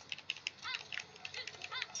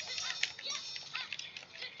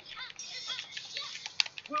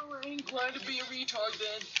 Well, I ain't glad to be a retard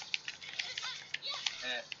then.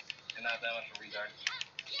 You're not that much of a retard.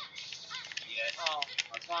 Yet. Oh,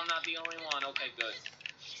 so I'm not the only one. Okay, good.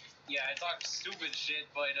 Yeah, I talk stupid shit,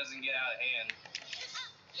 but it doesn't get out of hand.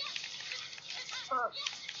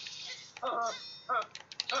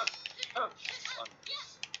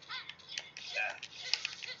 Yeah.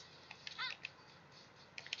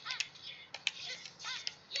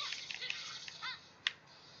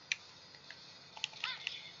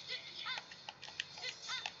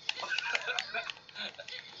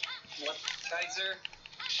 What, Kaiser?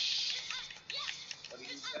 What did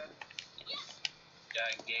you say?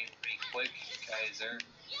 Yeah, game pretty quick, Kaiser.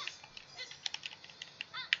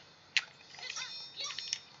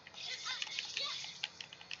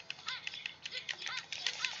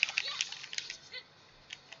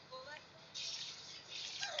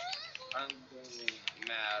 I'm getting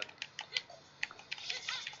mad.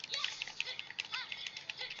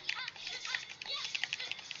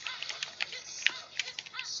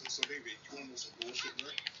 So David, you want to know some bullshit, bro?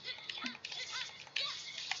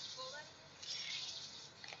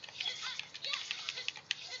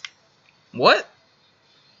 What?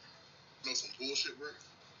 Know some bullshit, bro?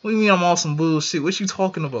 What do you mean I'm on some bullshit? What you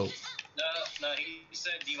talking about? No, he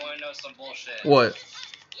said, do you want to know some bullshit? What?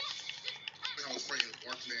 I was fighting Darkman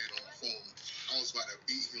on my phone. I was about to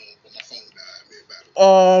beat him, but my phone died mid-battle.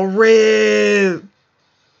 Oh, rip!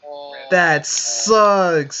 Oh, That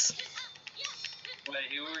sucks. Wait,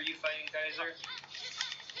 who were you fighting, Kaiser?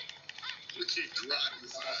 The kid dropped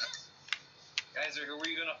his side. Kaiser, who were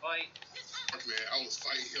you gonna fight? Darkman, I was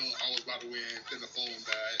fighting him. I was about to win. Then the phone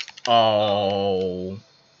died. Oh.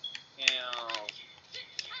 damn.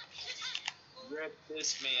 Rip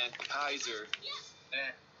this man, Kaiser.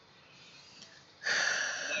 Eh.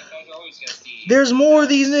 Kaiser always gets the. There's more of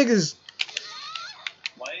these niggas.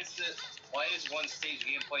 Why is one stage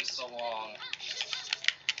gameplay so long?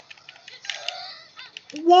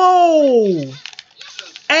 Whoa!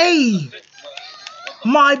 Hey!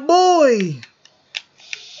 My boy!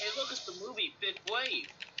 Hey, look, it's the movie Fifth Wave.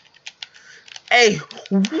 Hey!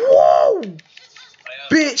 Whoa!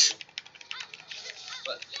 Bitch!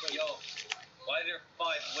 But, yo, why are there 5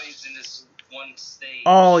 waves in this one stage?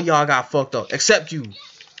 All y'all got fucked up. Except you.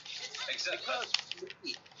 Except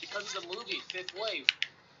Because of the movie Fifth Wave.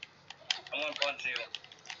 I want to punch you.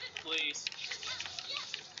 Please.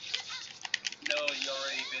 No, you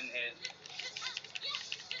already been hit.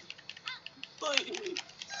 Please.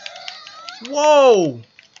 Whoa!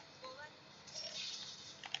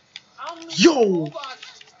 How many Yo!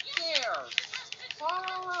 robots there?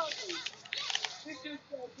 Why? This is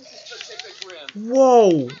a specific rim.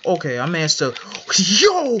 Whoa! Okay, I managed to.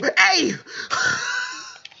 Yo! Hey!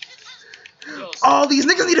 Yo, All these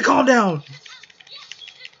niggas need to calm down.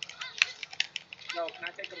 no, can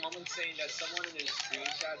I take a moment saying that someone in his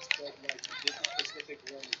screenshots said like this is Pacific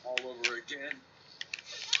Rim all over again?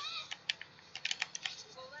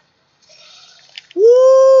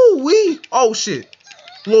 Woo! Wee! Oh shit!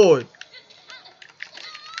 Lord!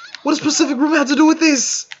 What does Pacific Rim have to do with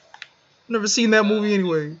this? Never seen that movie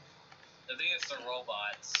anyway. I think it's the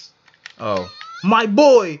robots. Oh. My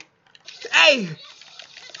boy! Hey!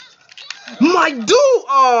 My dude!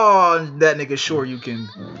 Oh, that nigga sure you can.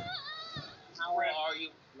 How are you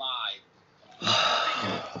live?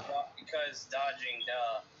 Because dodging,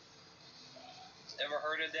 duh. Ever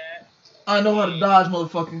heard of that? I know how to dodge,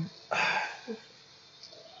 motherfucker.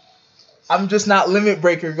 I'm just not Limit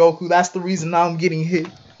Breaker, Goku. That's the reason now I'm getting hit.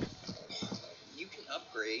 You can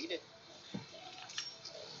upgrade.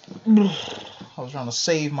 I was trying to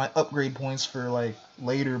save my upgrade points for like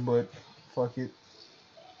later, but fuck it.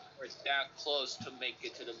 We're that close to make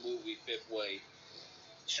it to the movie Fifth Wave.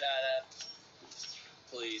 Shut up.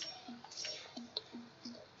 Please.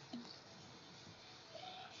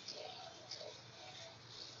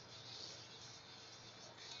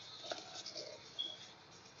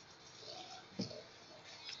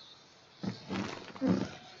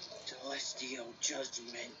 Celestial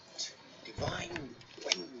judgment. Divine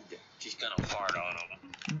wind. She's gonna fart on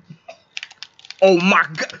him. Oh my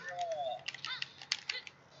god!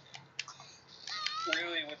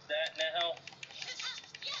 Really, with that now?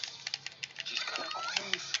 She's got a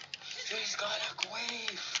queef. She's got a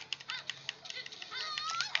queef.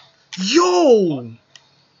 Yo!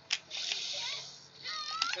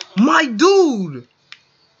 My dude!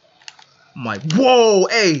 My whoa!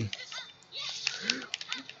 Hey!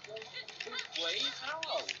 Wave? How?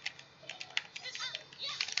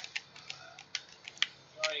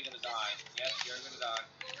 You're already gonna die. Yes, you're gonna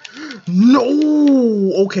die.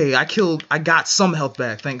 No! Okay, I got some health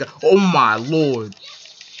back, thank god. Oh my lord.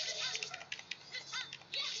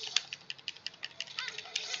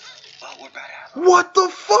 Oh, we're bad. What the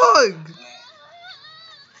fuck?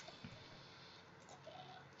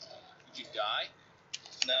 Did you die?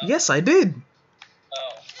 No. Yes, I did.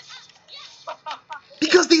 Oh.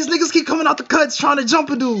 Because these niggas keep coming out the cuts trying to jump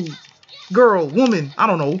a dude. Girl, woman, I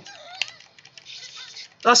don't know.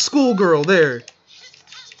 A schoolgirl there.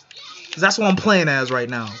 'Cause that's what I'm playing as right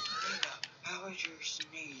now. How is your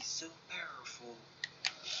sneeze so powerful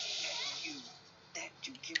that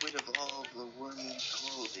you get rid of all the wormy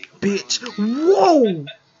clothing? Bitch. Whoa!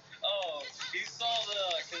 Oh,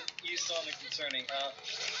 Persona concerning, huh?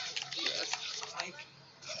 Yes, like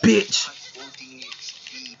Bitch. high school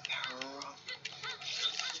DHD power up.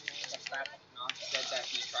 The fact that Not said that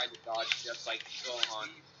he tried to dodge just like Gohan.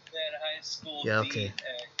 That high school Yeah, okay.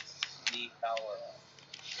 DXD power up.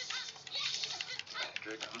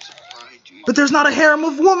 Patrick, I'm surprised you. But there's not a harem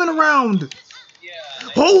of women around. Yeah.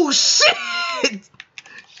 Oh shit!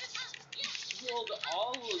 Killed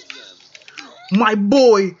all of them. My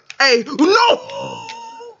boy. Hey, no!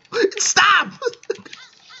 Stop!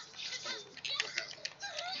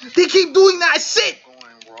 They keep doing that shit. Going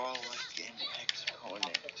raw like an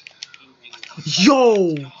exponent.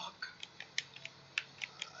 Yo.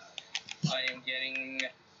 I am getting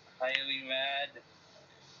highly mad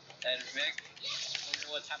at Vic. You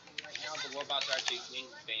know what's happening right now? The robots are actually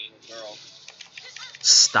banging a girl.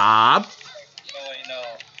 Stop. Oh wait, no.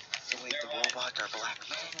 So wait, the robots are black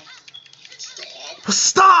men?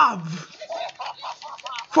 Stop.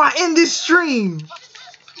 Before I end this stream.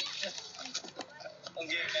 I'm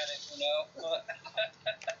getting at it, you know?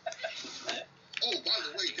 Oh, by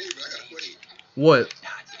the way, David, I got a question. What?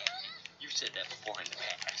 Not yet. You said that before in the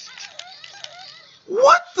past.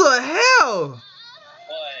 What the hell?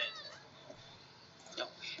 What? No,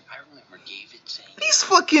 I remember David saying These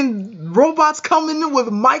fucking robots coming in with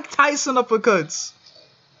Mike Tyson uppercuts.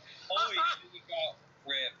 Holy shit, we got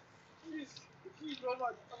ripped.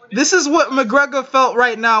 This is what McGregor felt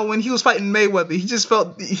right now when he was fighting Mayweather. He just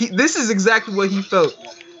felt, this is exactly what he felt. Why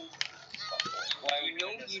are we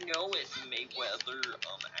doing this? You know if Mayweather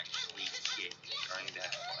actually get during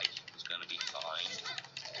that fight, he was gonna be fined.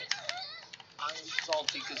 I'm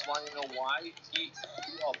salty because why? You know why? He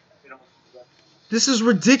you know. This is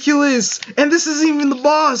ridiculous. And this isn't even the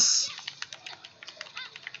boss.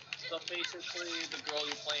 So basically, the girl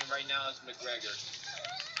you're playing right now is McGregor.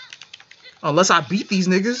 Unless I beat these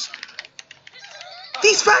niggas.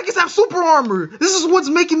 These faggots have super armor. This is what's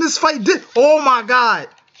making this fight oh my god.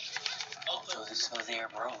 So they're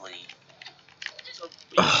Broly. So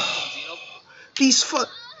These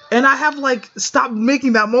and I have like, stop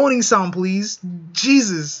making that moaning sound, please.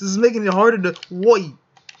 Jesus, this is making it harder to wait.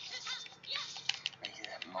 Make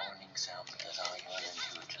that moaning sound because all you want to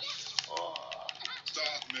do is just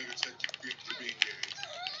Stop, nigga, take the big to be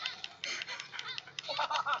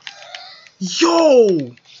Yo!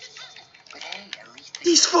 But hey, at least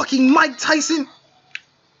These fucking Mike Tyson.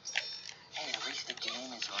 Hey, at least the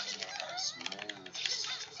game is running at a smooth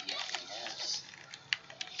 60 FPS.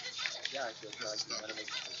 Yeah, I feel like you gotta make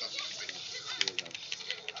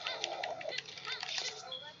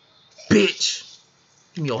Bitch.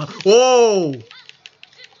 Give me your. Whoa!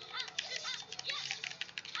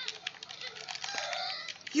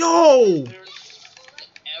 Yo!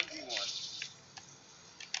 everyone.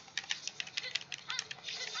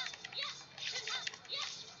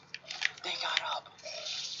 They got up.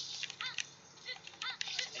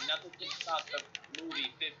 And nothing can stop the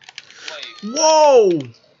movie 50 way. Whoa!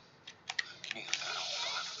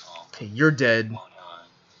 Okay, you're dead. How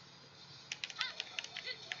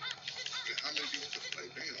many people could play?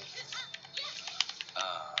 Damn.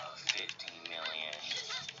 15 million.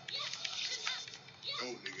 No,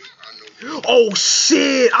 nigga, I know you. Oh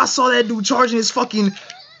shit! I saw that dude charging his fucking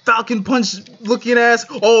Falcon Punch looking ass.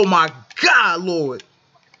 Oh my god, Lord.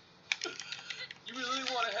 You really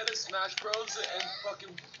want to head to Smash Bros. And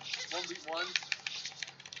fucking 1v1?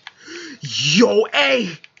 Yo,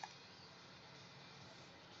 hey!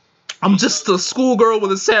 I'm just a schoolgirl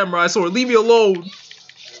with a samurai sword. Leave me alone.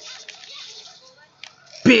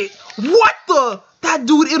 Bitch. What the? That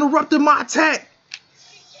dude interrupted my attack.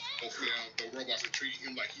 Hopefully, the robots are treating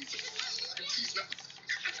him like he's not.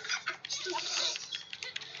 Alright.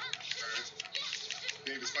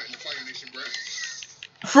 David's fighting the Fire Nation, bro.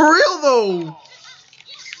 For real, though.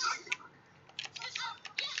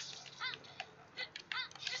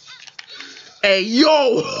 Hey,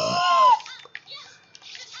 yo.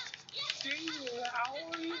 How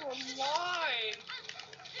are you alive?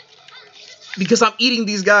 Because I'm eating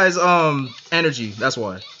these guys, energy. That's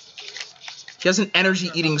why. He has an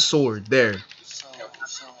energy-eating sword. There. So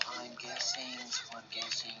I'm guessing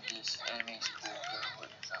this anime schoolgirl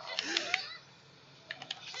is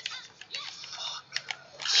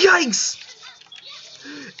Yikes!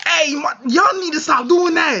 Hey, y'all need to stop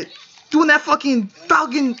doing that. Doing that fucking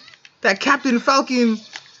Falcon, that Captain Falcon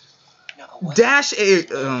dash. What's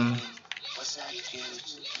that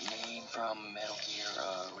dude's name from Metal Gear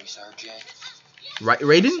Resurgent? Right,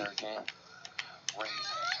 Raiden? Resurgent. Wait,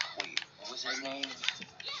 what was his name?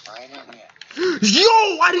 Raiden? Yeah.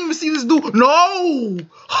 Yo, I didn't even see this dude. No.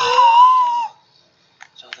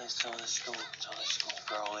 So this So the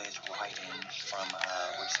schoolgirl is writing from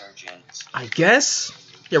Resurgence. I guess?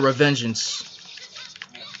 Yeah, Revengeance.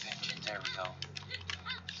 Yeah, Revengeance, there we go.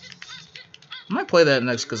 I might play that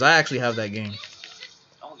next because I actually have that game.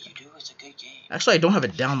 Oh, you do? It's a good game. Actually, I don't have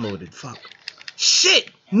it downloaded. Fuck.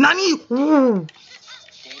 Shit! Nani? Ooh. David,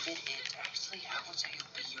 it actually, I would say it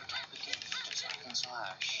would be your type of game. Just hack and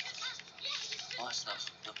slash. Plus the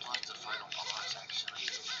final boss, actually.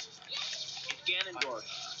 It's Ganondorf.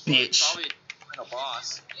 Bitch. Probably the final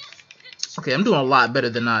boss. Okay, I'm doing a lot better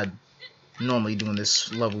than I normally do in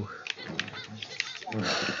this level.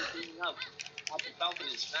 Cleaning up Alpha Falcon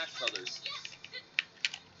and Smash Brothers.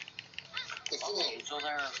 Okay, so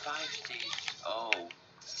there are 5 stages. Oh,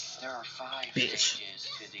 there are 5 Bitch. stages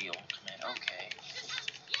to the ultimate. Okay.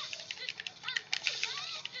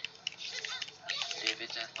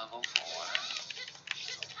 David's at level 4.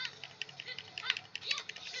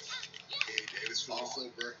 Hey, David's full of flow,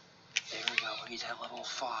 bro. There we go. He's at level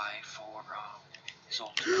 5 for his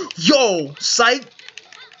ultimate. Yo! Psych!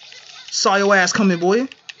 Saw your ass coming, boy.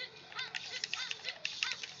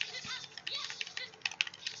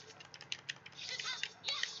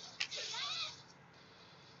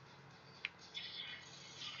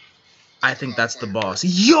 I think that's the boss.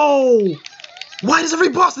 Yo! Why does every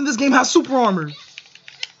boss in this game have super armor?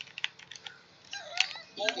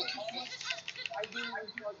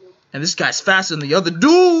 And this guy's faster than the other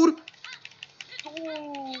dude. Dude!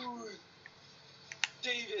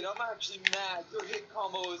 David, I'm actually mad. Your hit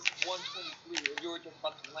combo is 123 and you were just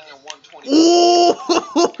about to land 120.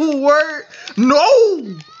 Ooh, word.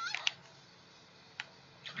 No!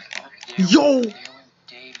 Yo!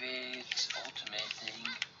 David's ultimate thing.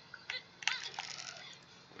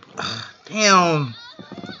 Damn.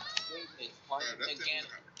 David,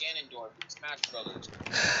 Ganondorf, Smash Brothers.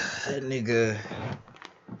 That nigga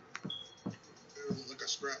Like a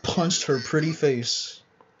scrap. punched her pretty face.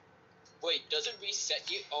 Wait, does it reset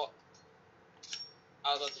you? Oh.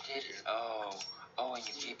 I was about to Did it? Oh, and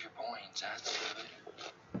you keep your points. That's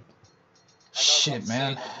good. Shit,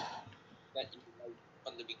 man. That you like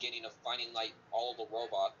from the beginning of finding like all the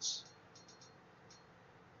robots.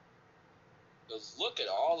 Because look at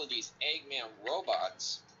all of these Eggman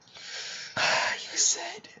robots. You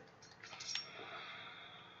said.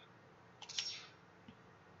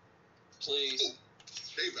 Please.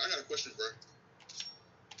 David, I got a question, bro.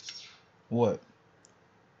 What?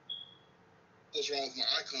 What's wrong with my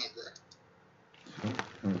icon,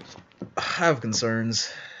 bro? I have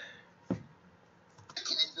concerns. Icon,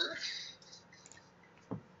 bro.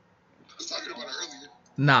 I was talking about it earlier.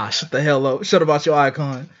 Nah, shut the hell up. Shut about your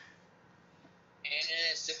icon. And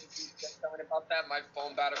if you keep telling about that, my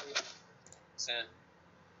phone battery. Send.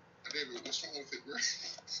 David, what's wrong with it, bro?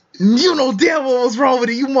 You know damn well what's wrong with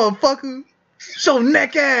it, you motherfucker. Show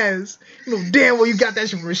neck ass. You know damn well you got that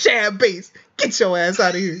shit from Shad Base. Get your ass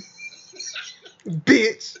out of here.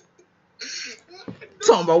 Bitch.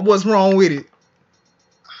 Talking about what's wrong with it. I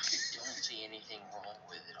don't see anything wrong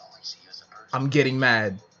with it. All I see is a person. I'm getting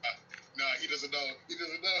mad. Nah, he doesn't know. He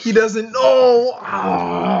doesn't know. He doesn't know.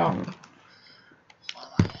 Ah.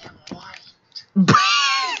 Well, I am white.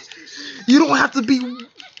 You don't have to be. White and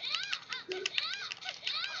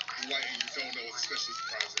you don't know it's especially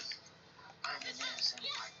surprising. I'm an innocent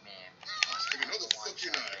white man. Plus, Nigga, no I the never fuck won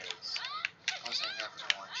you're Shad not. Base. Plus, I never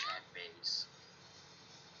won Shad Base.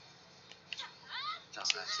 So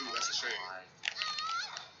That's a shame.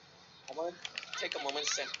 I want to take a moment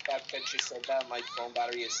since that you said that my phone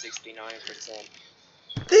battery is 69%.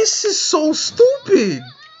 This is so stupid.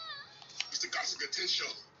 It's the Gossip Good 10 show.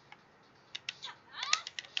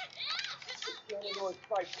 Nah,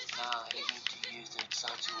 you need to use the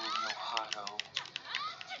Satsu no Hado.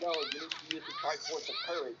 No, you need to use the Triforce of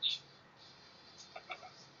Courage.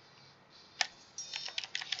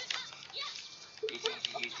 You need to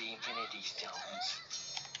use the Infinity Stones.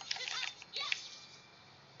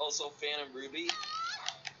 Also, Phantom Ruby.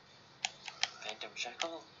 Phantom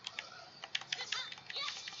Shekel?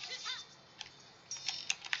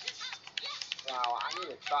 Wow, I need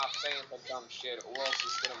to stop saying some dumb shit, or else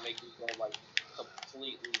it's gonna make me go like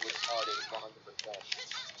completely retarded 100%.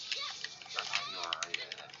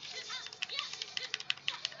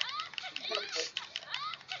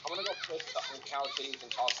 I'm gonna go piss the cow titties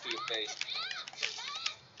and toss to your face.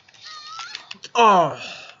 Oh,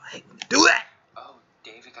 I hate when you do that. Oh,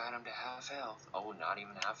 David got him to half health. Oh, not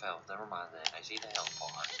even half health. Never mind then. I see the health bar.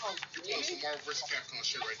 Oh, Yeah, some Marvel vs. Capcom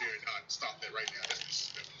shit right there. Nah, stop that right now. That's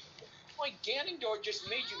disrespectful. my Ganondorf just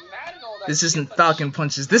made you mad and all that. This shit, isn't but Falcon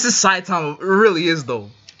Punches. This is Saitama. It really is though.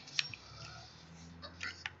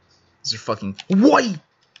 This is fucking white.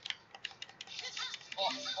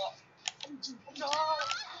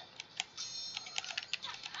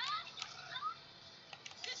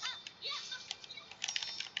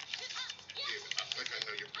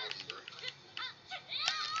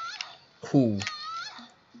 Who? Or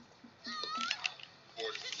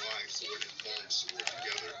flying sword and long sword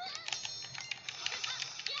together.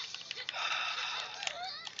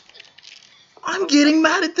 I'm getting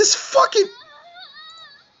mad at this fucking.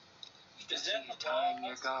 Is that the Time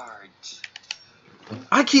your boss? guards.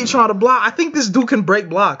 I keep trying to block. I think this dude can break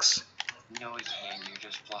blocks. No, you can't. You're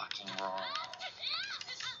just blocking wrong.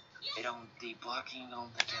 The blocking on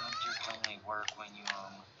the counter can only work when you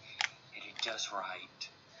hit it just right.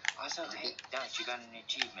 Also, hey, nice, you got an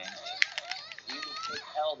achievement. You can take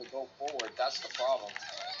L to go forward. That's the problem.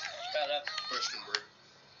 Shut up. Question, bro.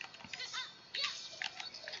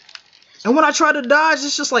 And when I try to dodge,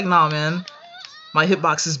 it's just like, nah, man. My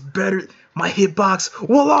hitbox is better. My hitbox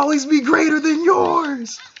will always be greater than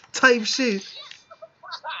yours. Type shit.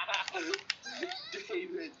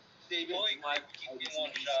 David, Boy, Mike, keep me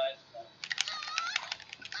one shot.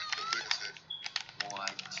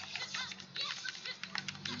 What?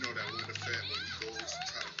 You know that one of the fat when he goes to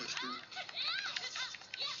try to push through?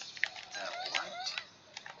 What?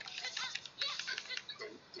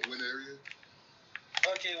 The win area?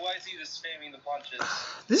 Okay, why is he just spamming the punches?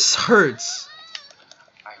 This hurts.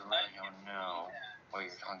 I really don't know what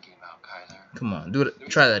you're talking about, Kyler. Come on, do it.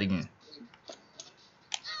 Try that again. The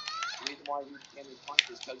reason why he's getting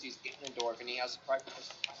punches is because he's Ganondorf and he has practice.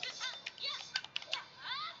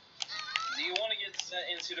 Do you want to get sent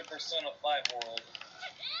into the Persona 5 world?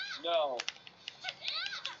 No.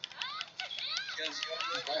 Because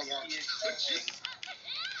you're going to see it.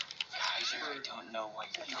 Kaiser, I don't know what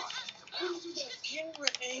you're talking about. Camera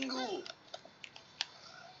angle.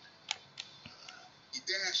 He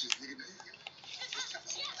dashes, nigga.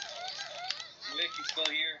 Vic, you still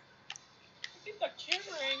here? I think the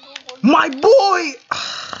camera angle was... My boy!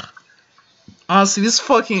 Honestly, this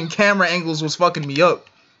fucking camera angles was fucking me up.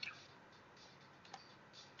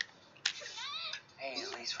 Hey,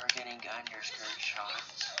 at least we're getting underskirt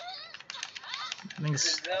shots.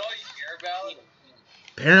 Is that all you care about?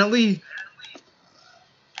 Apparently,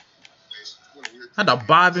 I had to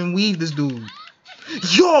bob and weave this dude.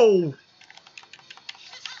 Yo!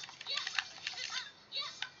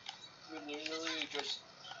 We literally just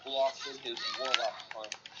blocked in his warlock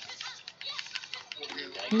punch.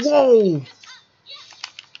 Whoa!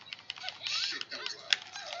 Shit, that was loud.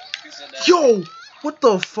 Who said that? Yo! What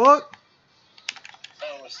the fuck?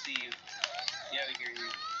 Oh, Steve. Yeah, I hear you.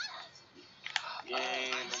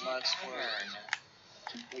 Game, not swearing.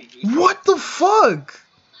 What the fuck?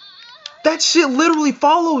 That shit literally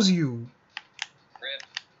follows you. Rip.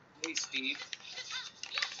 Hey, Steve.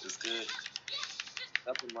 It's good.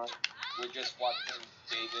 Nothing much. We're just watching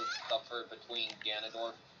David suffer between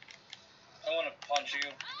Ganondorf. I want to punch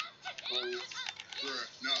you. Blue. Bruh,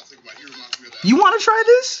 now I think about it, he reminds me of that. You want to try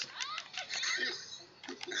this?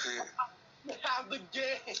 Have the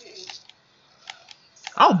game!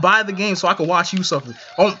 I'll buy the game so I can watch you suffer.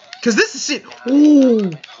 Oh, cause this is shit. Ooh, Let me go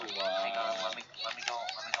on Pirate Bay.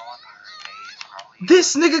 It's probably...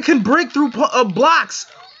 this nigga can break through blocks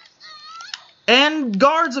and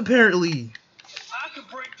guards apparently. I could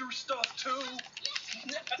break through stuff too.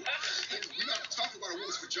 We're not talking about a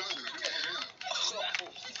woman's vagina. We're talking about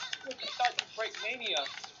I thought you break Mania.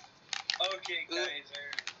 Okay, Kaiser.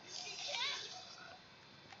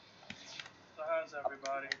 So how's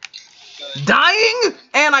everybody? Good. Dying?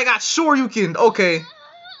 And I got Shoryuken. Okay. Rip.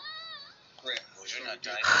 Well, you're not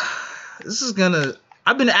dying. This is gonna...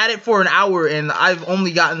 I've been at it for an hour and I've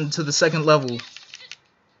only gotten to the second level.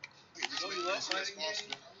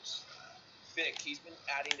 Vic, he's been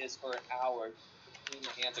adding this for an hour between the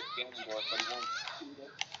hands of Ganondorf, but he won't do it.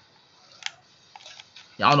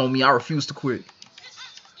 Y'all know me, I refuse to quit.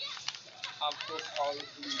 I'm so sorry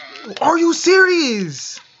for you, Vic. Are you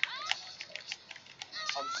serious?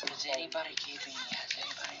 I'm so Has sorry. anybody been keeping the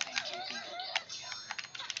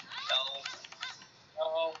No. No,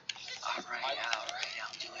 Alright, I'll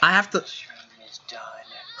do it. I have to... The stream is done.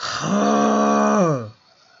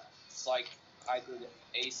 it's like I did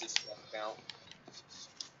Ace's stuff count.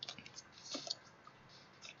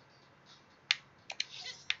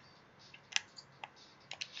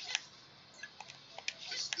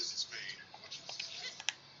 this is pain.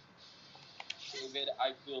 David,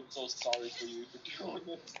 I feel so sorry for you for doing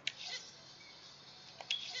this.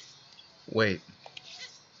 Wait.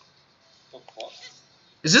 The fuck?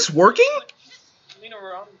 Is this working? Spinning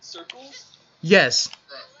around in circles? Yes.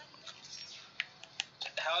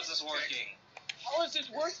 How is this working? How is this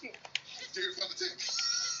working? Dude, fuck the tick.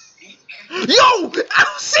 Yo!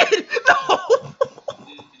 Oh shit! No!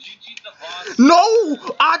 Did you cheat the boss? No!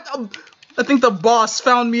 I think the boss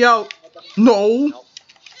found me out. No.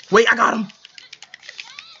 Wait, I got him.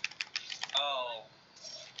 Oh.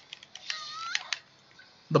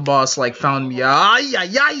 The boss like found me. Ay, ay,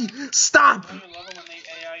 ay! Stop! Don't you love it when the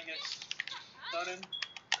AI gets sudden?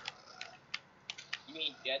 You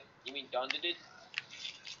mean dead? You mean done did it?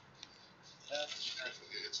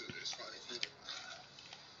 It's fine.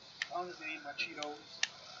 I don't just eat my Cheetos.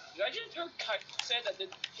 Did I just hear Kite say that this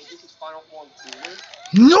is Final Form cooler?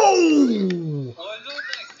 No! What is with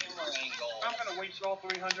that camera angle? I'm gonna waste all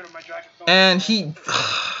 300 of my jacket. And he. No,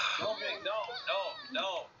 Vic, no.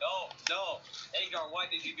 Agar, why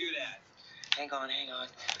did you do that? Hang on.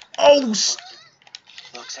 Oh!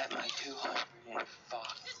 Looks at my 205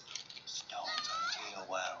 stones on your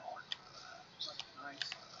well. Nice.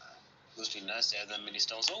 Must be nice to have that many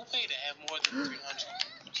stones. Okay to have more than 300. You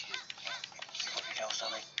want to know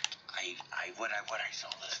something? When I saw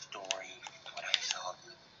the story, when I saw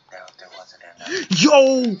there wasn't enough,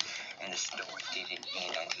 Yo! and the story didn't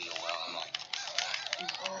end until your well, I'm like,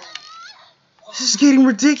 This is getting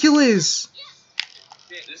ridiculous.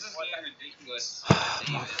 This is getting ridiculous.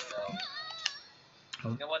 David,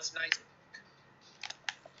 bro. You know what's nice?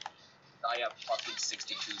 I have fucking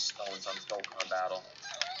 62 stones on Dokkan Battle.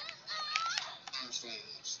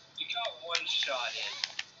 You got one shot in.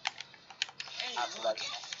 hey, look,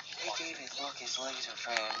 hey David, look, his laser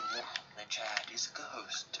friend in the chat is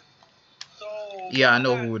Ghost. So. Yeah, I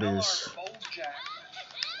know that who it LR is. Bojack.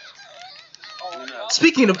 Oh, no.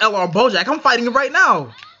 Speaking of LR Bojack, I'm fighting him right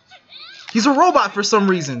now. He's a robot for some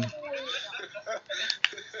reason.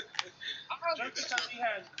 Just because he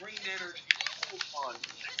has green energy. Fun.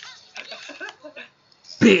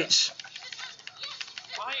 Bitch.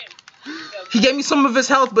 I am. He gave me some of his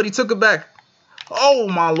health, but he took it back. Oh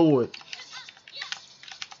my lord.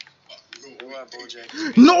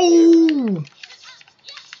 No! And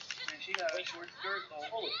she got a short skirt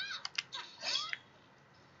though.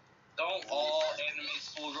 Don't all anime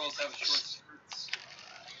schoolgirls have short skirts?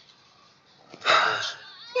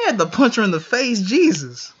 He had to punch her in the face,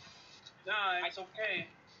 Jesus. Nah, it's okay.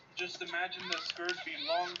 Just imagine the skirt being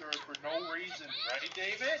longer for no reason, right,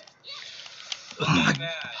 David? Oh Get my,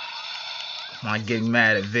 mad. I'm getting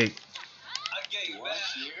mad at Vic. I'm getting Do mad.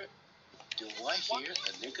 I hear a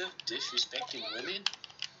nigga disrespecting women?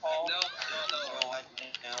 Oh, No. You know what?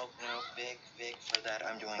 No, Vic, for that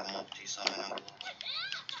I'm doing a multi-summon.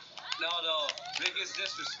 No. Vic is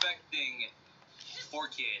disrespecting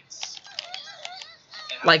 4Kids.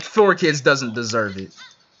 And Like, 4Kids doesn't deserve it.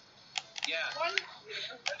 Yeah.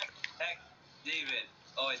 Heck, David.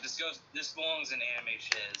 Oh wait, this belongs in anime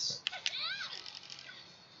shiz.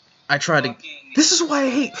 I try to. Fucking, This is why I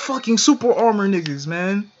hate fucking super armor niggas,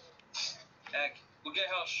 man. heck, look at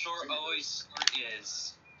how short Aloy's skirt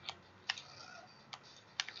is.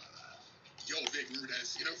 Yo, Vic, remember that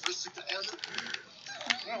scene for Super Armor?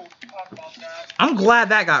 we don't talk about that. I'm glad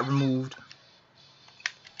that got removed.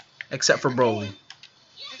 Except for Broly.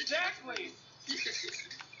 Exactly.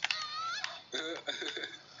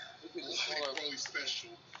 Broly special.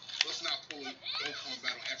 Let's not pull Dokkan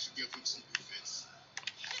Battle actually give him some defense.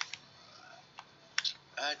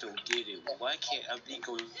 I don't get it. Why can't I be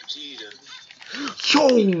Gogeta? Yo!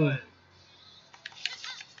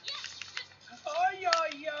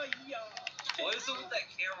 What is it with that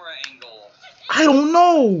camera angle? I don't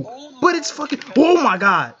know. But it's fucking. Oh my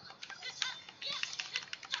god.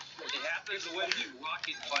 It happens when you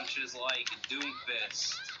rocket punches like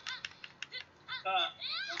Doomfist.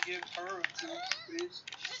 Give her a good fist.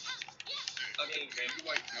 Okay, You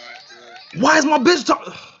like not, Why is my bitch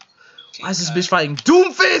talking? Why is this bitch fighting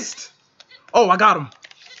Doomfist? Oh, I got him.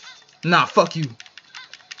 Nah, fuck you.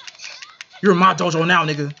 You're in my dojo now,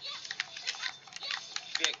 nigga.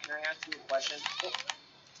 Vic, can I ask you a question?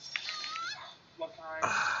 What kind?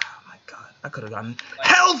 Oh my god. I could have gotten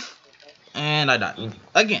health! And I died.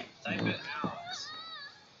 Again. Type it out.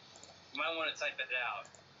 You might want to type it out.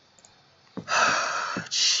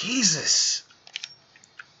 Jesus.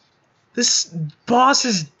 This boss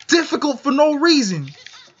is difficult for no reason.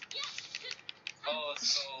 Oh,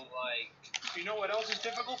 so like. You know what else is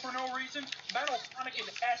difficult for no reason? Battle Sonic and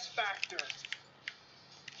S Factor.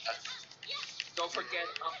 Don't forget,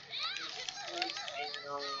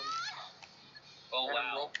 Oh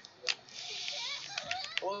wow.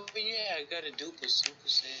 Oh yeah, I got a duper Super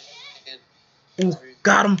Saiyan. Ooh,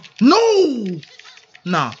 got him. No!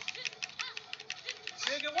 Nah.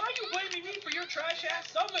 Nigga, why are you blaming me for your trash ass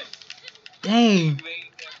summon? Dang. You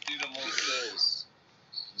made them do the most. Because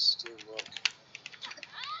he's still working.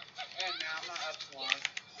 And now I'm not Epsilon. I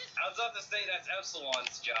was about to say that's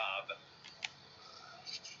Epsilon's job.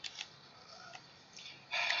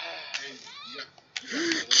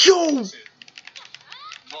 Yo!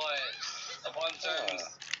 But upon terms,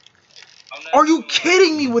 I'm not Are you doing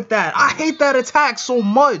kidding me with that? I hate that attack so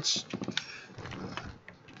much.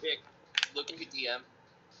 Vic, look at your DM.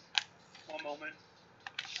 One moment.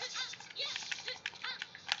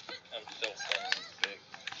 I'm so funny, Vic.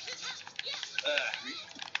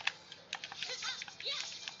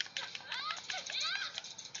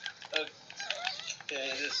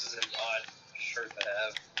 Okay, this is an odd shirt to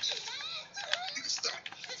have. You can stop.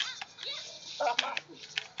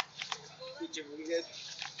 Did you read it?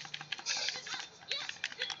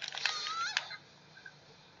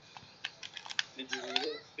 Did you read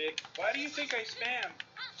it, Vic? Why do you think I spam?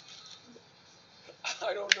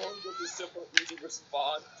 I don't know, but the simple, easy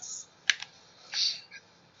response.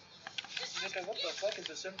 Nigga, what the fuck is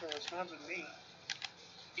a simple response with me?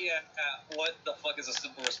 Yeah, what the fuck is a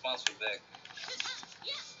simple response for Vic?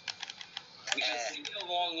 We should see a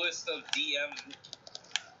long list of DM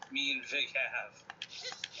me and Vic have.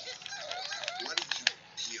 Why did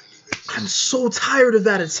you DM me this? I'm so tired of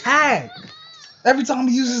that attack. Every time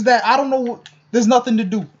he uses that, I don't know what. There's nothing to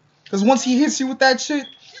do. Because once he hits you with that shit,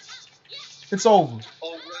 it's over.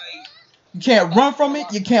 Oh, right. You can't run from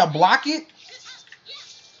it. You can't block it.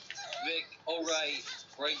 Vic, alright.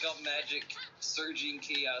 Rank up magic, surging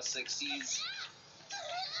chaos 60s.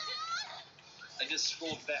 I just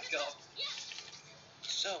scrolled back up.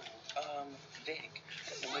 So, Vic,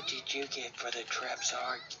 what did you get for the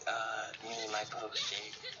Trapsar meme I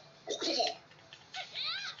posted? Oh, come on.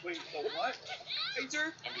 Wait, the what?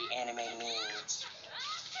 Pager? And the anime memes.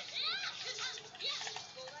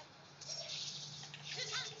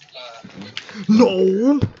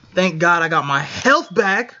 No. Thank God I got my health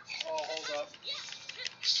back. Oh, hold up.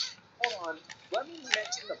 Hold on. Let me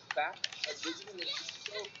mention the fact that originally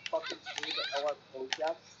so fucking made the LR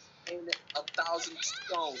Bojack in 1,000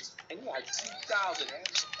 stones, and he had 2,000.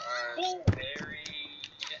 Bull. Very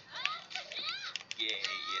gay.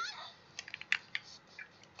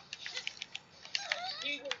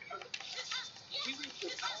 He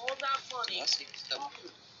wasted all that money.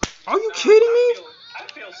 Are you kidding me? I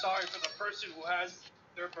feel sorry for the person who has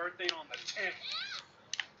their birthday on the 10th.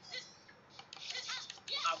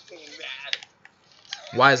 I'm getting mad.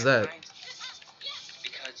 Why is that?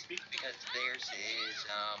 Because theirs is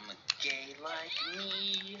gay like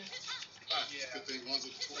me. Yeah. Good thing one's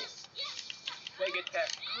at 12. Make it that,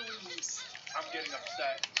 please. I'm getting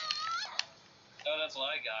upset. Oh, that's what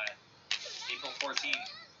I got. April 14th.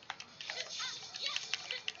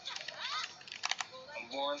 I'm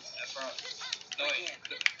born from. No, wait.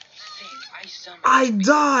 I summoned I it because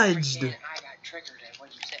dodged. freaking I got triggered at what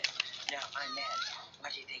you said. Now I'm mad. Why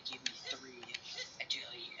did they give me 3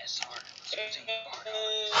 agility SR?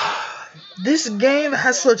 This game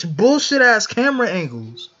has such bullshit ass camera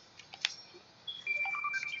angles.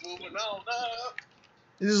 Moving on up.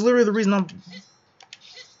 This is literally the reason I'm. This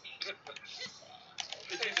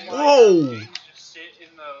is why Whoa. games just sit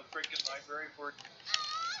in the freaking library for.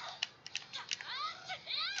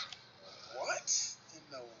 What?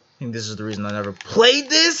 No. I think this is the reason I never played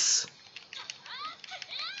this.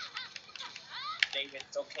 David,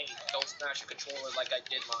 it's okay. Don't smash a controller like I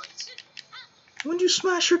did mine When did you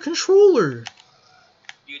smash your controller? a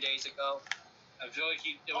few days ago. I feel like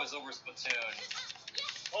it was over Splatoon.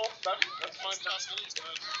 Oh, that's my password.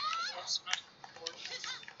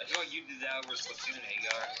 I feel like you did that over Splatoon,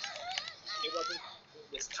 Hagar. It wasn't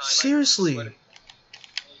this time. Seriously. It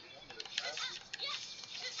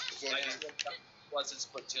wasn't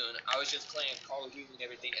Splatoon. I was just playing Call of Duty and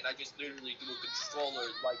everything, and I just literally do a controller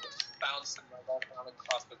like bouncing my left arm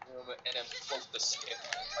across the room and then broke the stick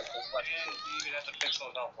like the left. And you even have the pixel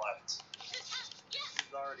of health left.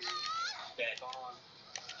 He's already Dead. gone.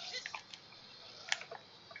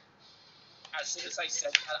 As soon as I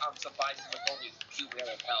said that, I'm surviving with only 2 bar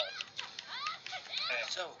of health.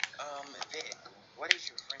 So, Vic, what is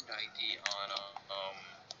your friend ID on,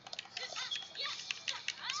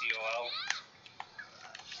 COL.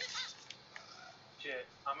 Shit,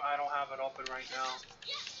 I don't have it open right now.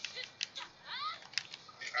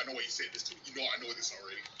 I know why you said this to me. You know I know this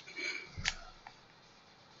already.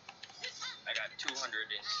 I got 207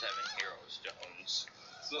 hero stones.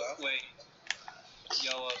 So, wait.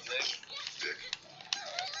 Yellow Vic. Dick.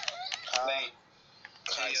 Wait.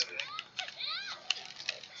 Kaiser. Vic.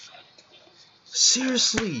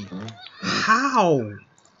 Seriously. How?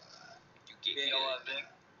 Yellow Vic.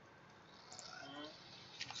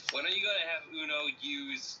 When are you gonna have Uno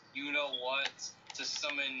use you know what to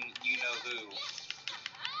summon you know who?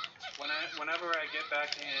 Whenever I get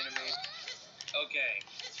back to anime, Okay.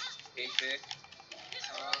 Hey Vic,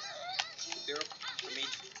 there for me,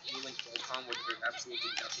 you and Dokkan with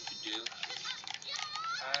absolutely nothing to do.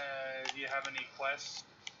 do you have any quests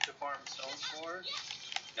to to farm stones for?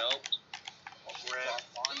 Nope. Red.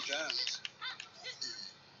 On gems.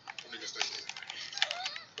 Niggas stay safe.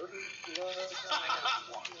 I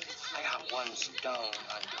got one stone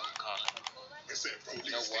on Dokkan. I said, bro, You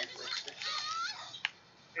know niggas what? stay broke.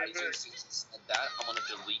 I just said that. I'm gonna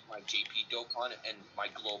delete my JP Dokkan and my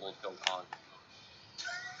global Dokkan.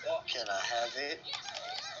 Can I have it?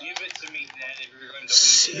 Give it to me then if you're going to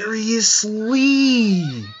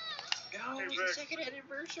Seriously? Yo, Vic. second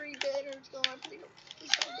anniversary banners going on. Please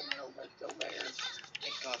tell the medals are still there.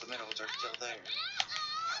 Thank God the medals are still there.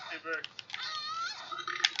 Hey, Vic.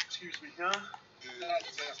 Excuse me, huh? God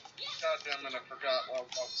damn it, I forgot what I was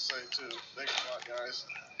about to say, too. Thanks a lot, guys.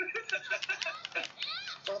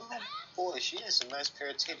 Oh boy, she has some nice pair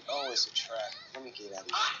of titties. Oh, it's a trap. Let me get out of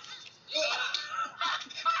here.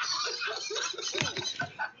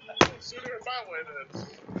 Send her my way, then.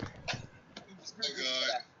 My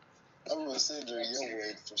God. I'm gonna send her your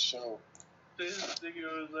way for sure. This nigga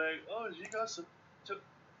was like, oh, she got some.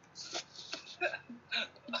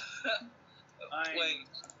 Wait,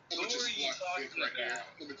 who Let me are just you block talking Vic right here. about?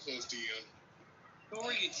 Let me close DM. Who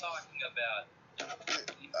are you talking about?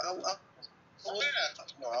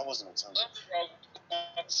 No, I wasn't on Tumblr. That's what I was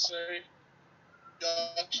about to say. I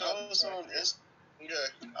was on Okay.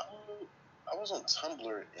 I was on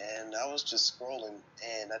Tumblr and I was just scrolling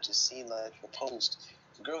and I just seen like the post.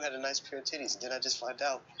 The girl had a nice pair of titties and then I just find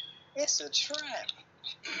out it's a trap.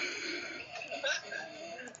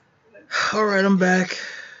 Alright, I'm back.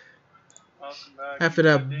 Welcome back. After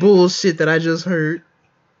that bullshit that I just heard.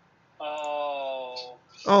 Oh.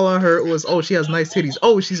 All I heard was, oh, she has nice titties.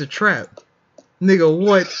 Oh, she's a trap. Nigga,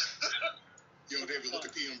 what? Yo, David, look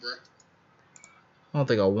at PM, bro. I don't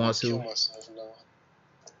think I want Kill to. myself now.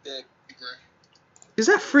 Dick. Bro. Is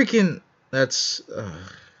that freaking... That's...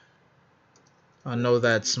 I know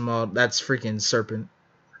that's small. That's freaking Serpent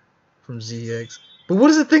from ZX. But what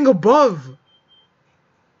is the thing above?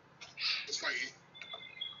 It's fighting.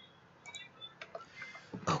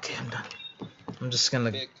 Okay, I'm done. I'm just gonna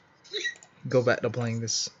Dick. go back to playing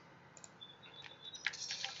this.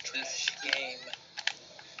 This game.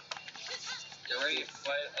 You're ready to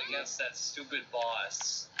fight against that stupid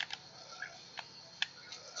boss.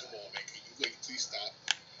 Come on, man. Can you wait till you stop?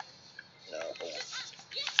 No.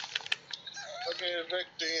 Okay, Vic,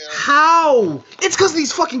 DM. How? It's because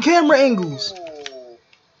these fucking camera angles. Oh.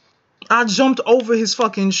 I jumped over his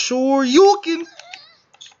fucking shore. You can.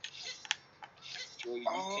 Joy, you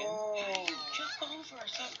Oh. can. Jump over. So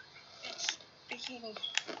it's being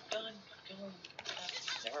done.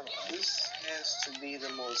 Never mind. This has to be the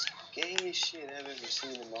most gayest shit I've ever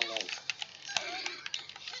seen in my life.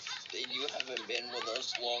 Then you haven't been with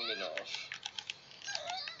us long enough.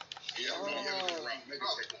 Yeah, we haven't been around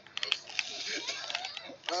niggas.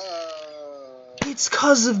 It's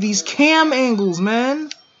because of these cam angles, man.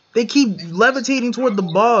 They keep levitating toward the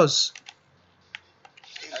boss.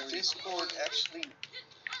 If Discord actually...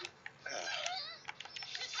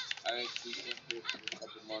 I actually been here for a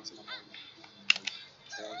couple months and I'm already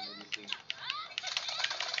doing everything.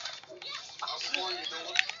 I'm sorry, you know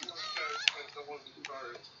what? Because I wasn't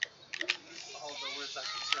started. Hold on, where's that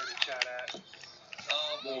concerted chat at?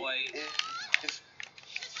 Oh boy.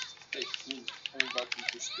 I'm about to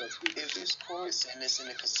discuss with If Discord send this in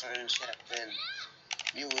the concern chat, then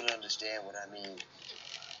you would understand what I mean.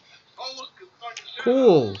 Oh, look, it's fucking shit.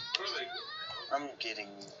 Cool. What are they? I'm getting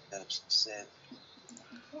upset.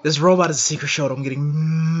 This robot is a secret showed. I'm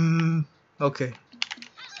getting. Okay. I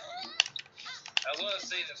was gonna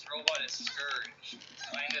say this robot is Scourge,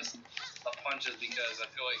 minus the punches because I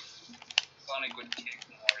feel like Sonic would kick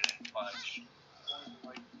more than punch.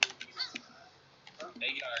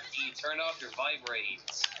 Hey, Garky, turn off your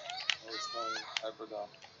vibrates. Oh, sorry, I forgot.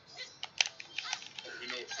 You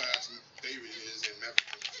know what fast David is in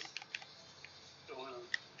Memphis. You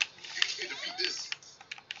can't defeat this.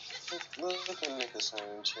 Look in the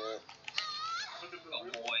concern chat. Oh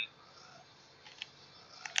boy.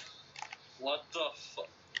 What the fuck?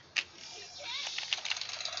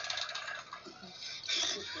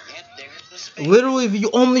 Yep, there's the space. Literally, the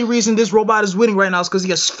only reason this robot is winning right now is because he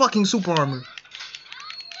has fucking super armor.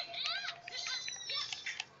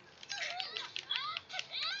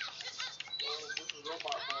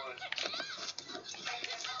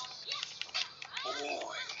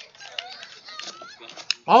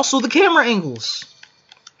 Also, the camera angles.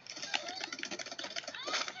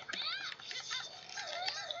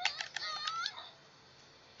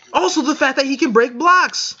 Also, the fact that he can break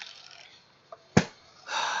blocks. My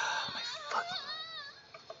fucking...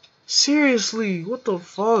 Seriously, what the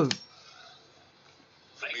fuck?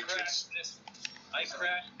 I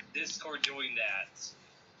crashed Discord doing that.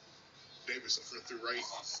 David suffering through, right?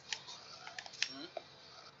 Hmm?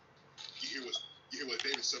 You hear what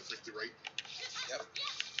David suffering through, right? Yep.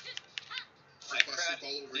 I If I sleep crashed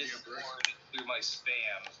all over again, bro. Discord through my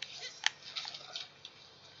spam.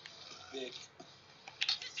 Vic.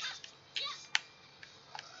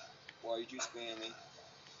 Why did you spam me?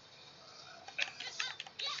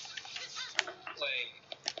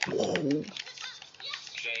 Play Whoa.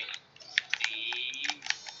 Jake,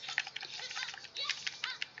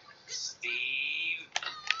 Steve.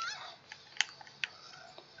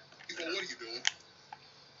 What are you doing?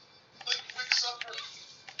 Quick supper.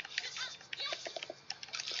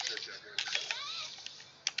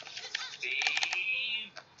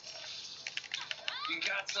 Steve, you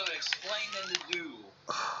got some explaining to do.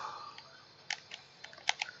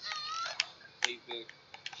 Hey, Vic.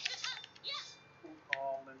 Who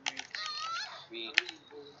calling me? Me. On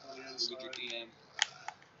the Look inside. at your DM.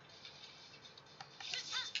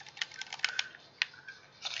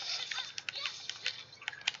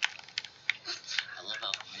 I love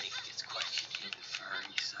how Nick gets questioned in the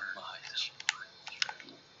furry so much.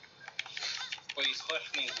 But he's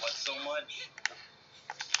questioning what so much?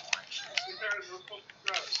 There's a supposed to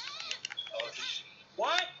dress. Oh, sh-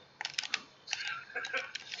 What?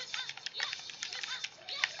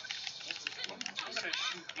 I'm gonna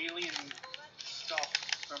shoot alien stuff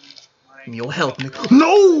from my. Yo, help me.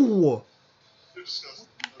 No! You're disgusting.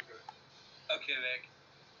 Okay. okay, Vic.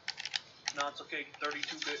 No, it's okay.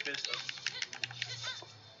 32-bit Vista.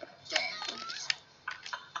 Stop.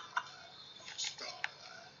 Stop.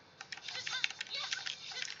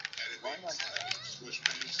 Why not? Switch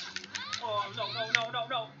panes. Oh no!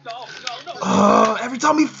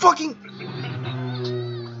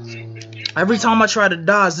 Every time I try to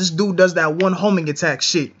dodge, this dude does that one homing attack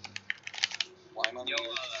shit. Why am I Yo,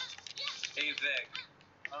 weird? hey, Vic.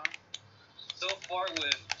 So far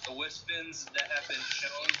with the Wispins that have been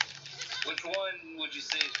shown, which one would you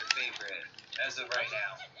say is your favorite as of right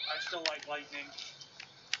now? I still like lightning.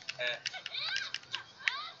 Eh.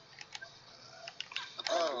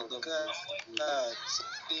 Oh, God.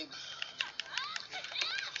 Big.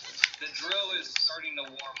 The drill is starting to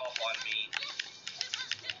warm up on me.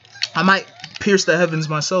 I might pierce the heavens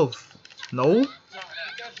myself. No? No,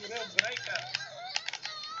 that's what else, breaker.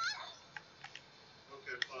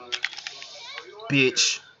 Okay, fine.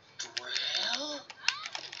 Bitch. Well,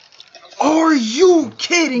 Are you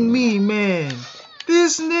kidding me, man?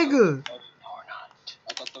 This nigga. or not.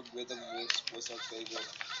 I thought the rhythm wisp was our favorite.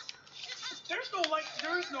 There's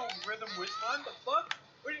no rhythm whistle. The fuck?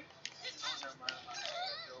 What are you? Oh, never mind.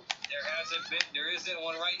 There isn't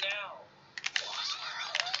one right now.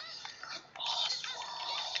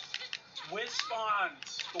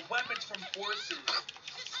 Wispons, the weapons from horses.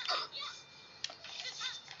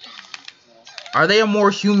 Are they a more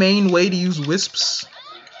humane way to use wisps?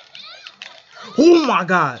 Oh my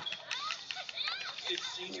god. It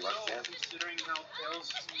seems so, considering how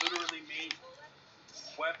Tails literally made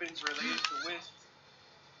weapons related to wisps.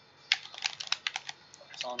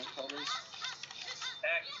 Sonic colors.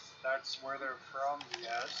 Heck, That's where they're from,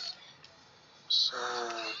 yes. So,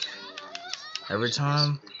 Every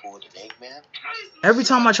time pulled an Eggman? Every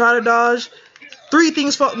time I try to dodge, three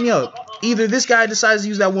things fuck me up. Either this guy decides to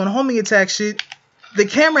use that one homing attack shit, the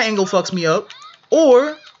camera angle fucks me up,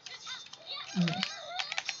 or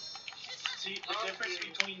See, the difference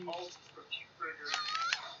between... Never mind.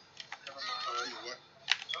 What?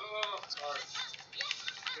 Sorry.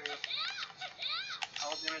 I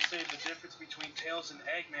was gonna say the difference between Tails and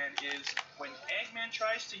Eggman is when Eggman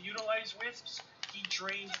tries to utilize wisps, he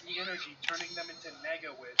drains the energy, turning them into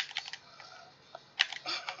Mega Wisps.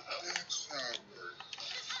 That's how it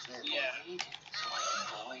works. yeah.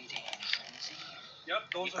 Void and Frenzy. Yep,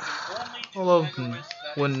 those are the only two Hello, Mega Wisps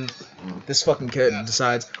that when exist. this fucking kid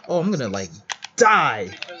decides, oh, I'm gonna like die.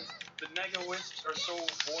 Because the Mega Wisps are so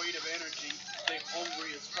void of energy, they're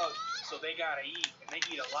hungry as fuck, so they gotta eat, and they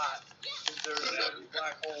eat a lot. Because they're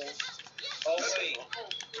black holes. Oh, wait.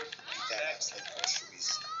 That's like groceries.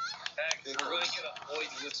 Heck, we're going to get a Void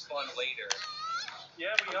Wisp-on later.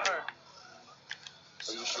 Yeah, we are.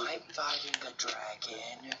 So I'm fighting the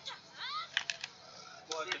dragon.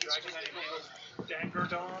 What, the dragon that named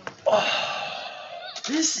Dankerdon?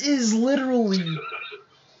 This is literally.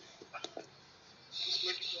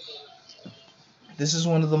 This is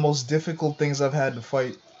one of the most difficult things I've had to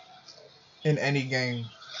fight in any game.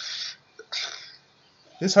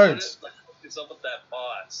 This hurts. What is up with that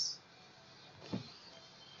boss?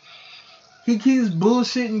 He keeps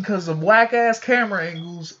bullshitting because of whack ass camera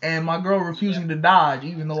angles and my girl refusing to dodge,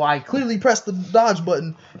 even though I clearly pressed the dodge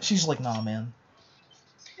button. She's like, nah, man.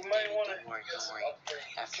 You might want to Don't worry.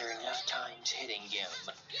 After After enough times hitting him,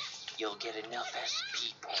 you'll get enough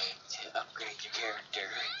SP points to upgrade your character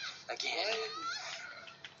again.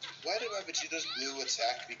 Why did my Vegeta's blue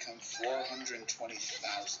attack become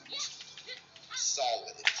 420,000?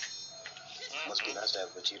 Solid. Must be nice to have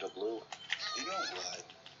Vegeta Blue. You know what?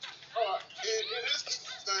 It is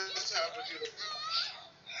nice to have Vegeta blue.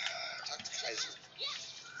 Talk to Kaiser.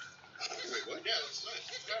 Wait, what? Yeah, it's nice.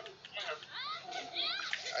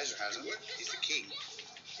 Kaiser has him. He's the king.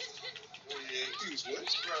 Oh, yeah. He was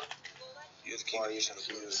what? You're the king. Why are of you Vegeta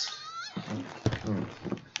confused?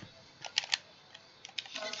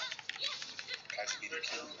 Kaiser be the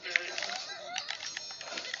king.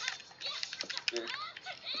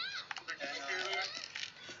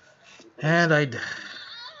 And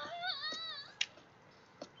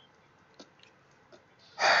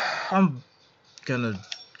I'm gonna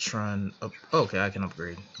try and up. Okay, I can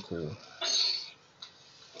upgrade. Cool.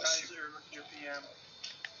 Kaiser, look at your PM.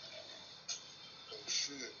 Oh,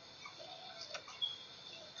 shit.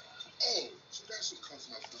 Oh, so that's what comes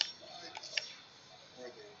out from where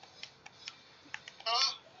they...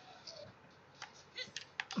 Huh?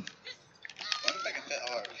 I wonder if I can fit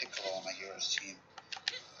Piccolo on my heroes team.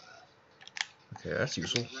 Okay, that's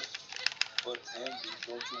useful. But Andy,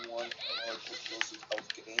 don't you want our Piccolo's health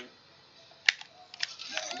gain?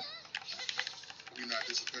 No. We're not.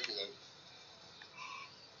 This is Piccolo.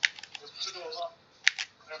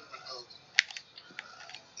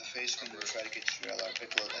 The face when you try to get your LR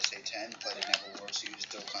Piccolo at SA10, but it never works, so you just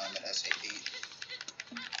don't climb at SA8.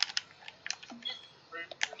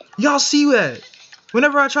 Y'all see that?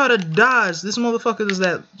 Whenever I try to dodge, this motherfucker does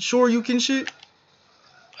that Shoryuken shit.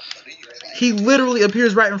 What are you playing? He literally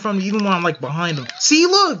appears right in front of me, even when I'm like behind him. See,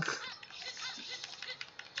 look!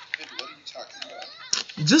 What are you talking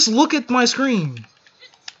about? Just look at my screen.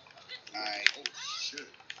 Oh shit.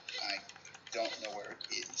 I don't know where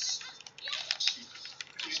it is.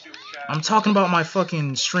 I'm talking about my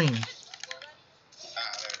fucking stream. Ah,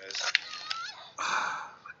 there it is.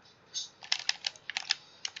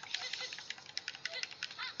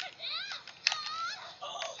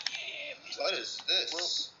 Oh yeah. What is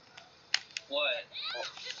this? What?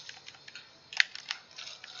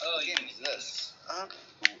 Oh, What you game is this?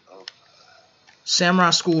 Oh. Samurai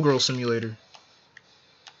Schoolgirl Simulator.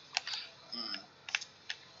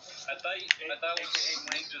 I thought it was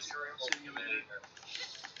Ninja Scroll Simulator.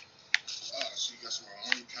 So you got some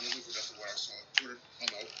army kind of look that's what I saw on Twitter.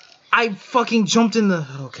 Hello. I fucking jumped in the.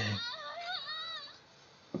 Okay.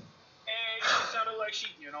 Hey, it sounded like she.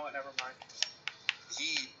 You know what? Never mind.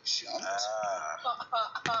 He jumped?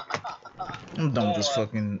 I'm done with this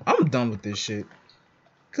fucking. I'm done with this shit.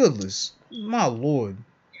 Goodness. My lord.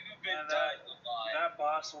 You've been Yeah, died a lot. that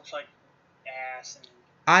boss looks like ass. And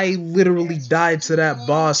I literally died to that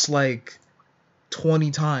boss like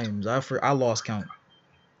 20 times. I lost count.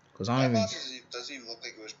 Cause I My don't even. boss doesn't even look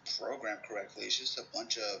like it was programmed correctly. It's just a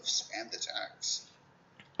bunch of spammed attacks.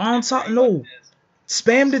 On top, no.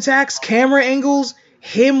 Spammed attacks, camera angles,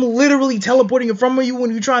 him literally teleporting in front of you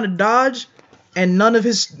when you're trying to dodge, and none of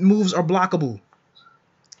his moves are blockable.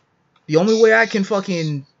 The only way I can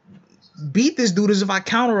fucking beat this dude is if I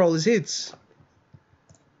counter all his hits.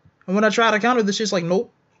 And when I try to counter this shit's like,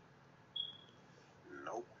 nope.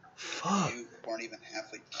 Nope. Fuck. You weren't even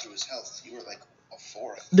halfway through his health. You were like a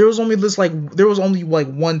fourth. There was only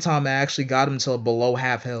one time I actually got him to below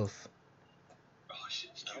half health. oh shit,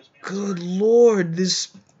 excuse me. Good lord, this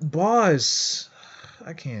boss.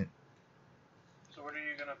 I can't. So what are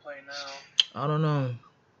you gonna play now? I don't know.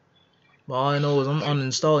 All I know is I'm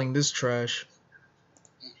uninstalling this trash.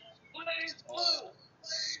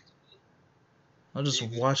 I'll just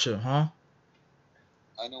watch it, huh?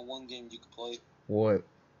 I know one game you could play. What?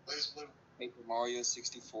 Paper Mario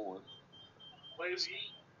 64.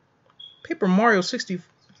 Paper Mario 60.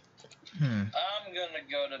 I'm gonna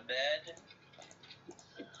go to bed.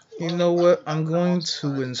 You know what? I'm going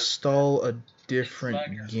to install a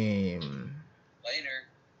different game. Later.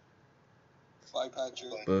 Bye,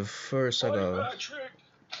 Patrick. But first I gotta. Patrick!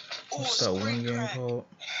 What's that one game called?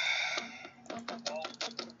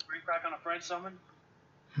 Free crack on a friend summon?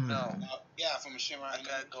 No. Yeah, from a Shimmer. I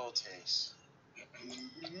got gold taste.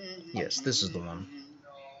 Yes, this is the one.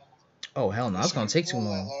 Oh hell no, that's gonna take too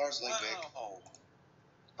long. Wow.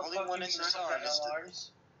 Only one SSR.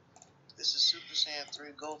 This is Super Saiyan 3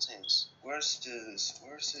 Gold Tanks. Where's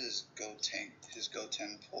his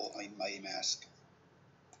Goten pull? I mean, Mighty Mask.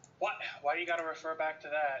 What? Why you gotta refer back to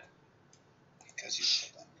that? Because you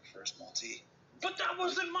put on your first multi. But that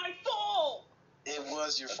wasn't my fault! It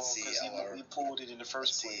was your Let's fault see, because LR. we pulled it in the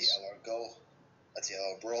first Let's see, place.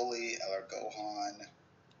 LR Broly, LR Gohan.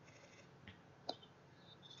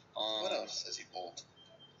 What else has he pulled?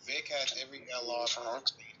 Vic has every LR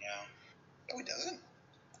Trunks now. No, he doesn't.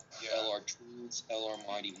 Yeah. LR Trunks, LR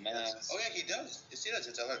Mighty Mass. Oh, yeah, he does. Yes, he does.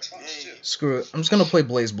 It's LR Trunks, too. Screw it. I'm just gonna play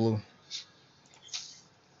Blaze Blue.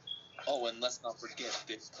 Oh, and let's not forget,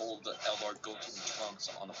 they pulled the LR Goku Trunks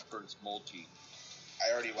on the first multi.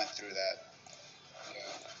 I already went through that.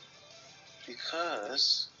 Yeah.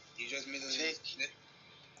 Because He just misses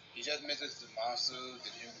the Masu,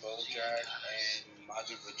 the new Bojack, and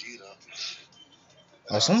Majin Vegeta.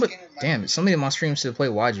 Oh, somebody, damn it! Somebody in my stream should play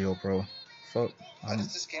YGO, bro. Fuck. Why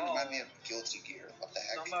does this game remind me of Guilty Gear? What the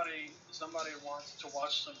heck? Somebody wants to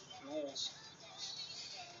watch some duels.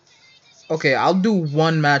 Okay, I'll do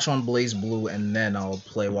one match on Blaze Blue and then I'll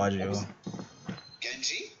play YGO.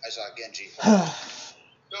 Genji? I saw Genji.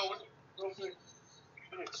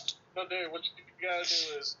 No, Dave, what you gotta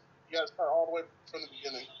do is you gotta start all the way from the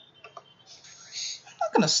beginning. I'm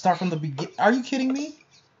not gonna start from the beginning. Are you kidding me?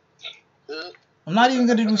 I'm not even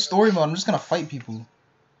gonna do story mode. I'm just gonna fight people.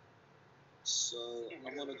 So,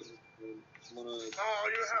 I'm gonna... Oh,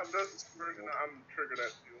 you have this version. I'm triggered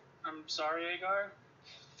at you. I'm sorry, Agar.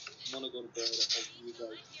 I'm gonna go to bed. I'll see you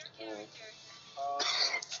guys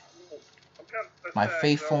My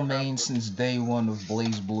faithful main since day one of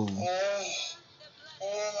Blaze Blue Oh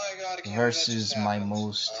my god, I can't versus my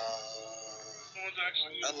most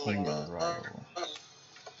I hated love, rival.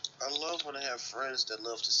 I love when I have friends that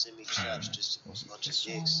love to send me chats just Was a it bunch of this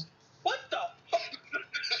gigs. What the fuck?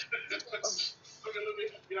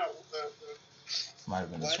 Might have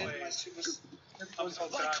been this one. I'm so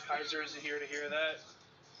glad Kaiser isn't here to hear that.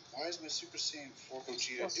 Why is my Super Saiyan 4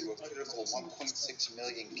 Gogeta do a critical 1.6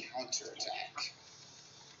 million counterattack?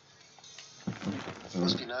 It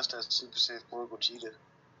must be nice to have Super Saiyan 4 Gogeta.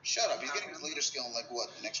 Shut up, he's getting his leader skill in like what,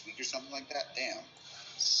 next week or something like that? Damn.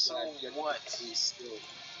 So what? You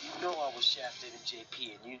know I was shafted in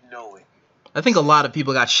JP and you know it. I think a lot of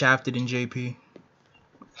people got shafted in JP.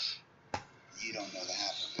 You don't know the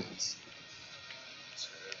half of it.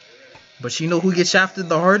 But you know who gets shafted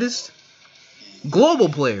the hardest? Global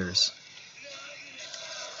players.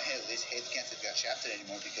 Hey, at least Hayes can't got shafted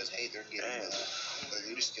anymore because hey, they're getting their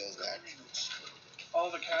leader skills back. All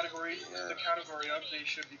the category update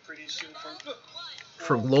should be pretty soon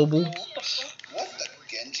For global. What the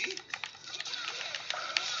Genji?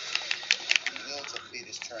 The will to beat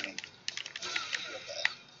is turning.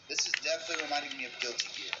 This is definitely reminding me of Guilty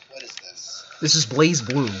Gear. What is this? This is Blaze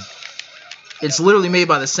Blue. It's literally made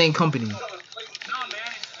by the same company. No, man,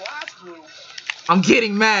 it's Blast Blue. I'm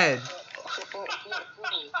getting mad.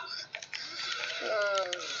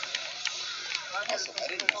 Also, I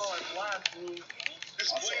didn't know. Blast Blue.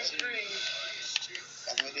 Also,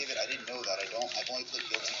 by the way, David, I didn't know that. I've only played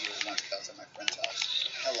Guilty Gear once. That was at my friend's house.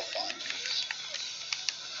 Hella fun.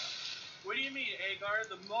 What do you mean, Agar?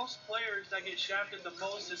 The most players that get shafted the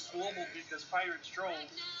most is global because Pirates drove.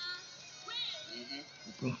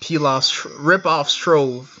 Pilaf's rip off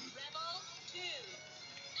Strove.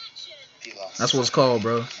 That's what it's called,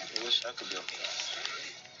 bro. I wish I could be okay.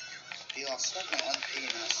 Pilaf, suck my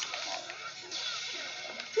unpaid ass.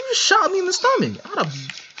 You just shot me in the stomach. If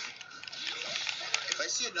I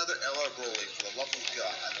see another LR Broly, for the love of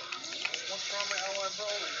God. What's wrong with LR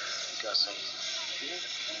Broly? You got something.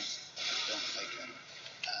 I don't like him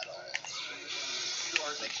at all. You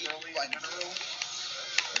are Like, the Broly fine. general?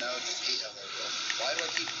 No, just hate LR Broly. Why do I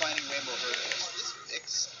keep finding Rainbow Hurdle? Is this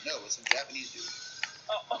Vix? No, it's a Japanese dude.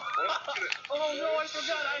 Oh no, I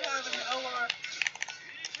forgot I have an LR.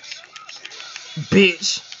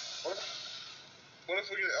 Bitch. What if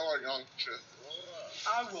we get LR Young shit?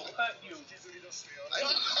 I will cut you. I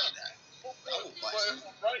don't know that. I will buy some.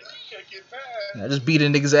 Right, you can't get mad. I just beat a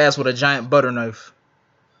nigga's ass with a giant butter knife.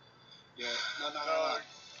 Yeah, no.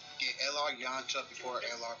 Get LR Yantra before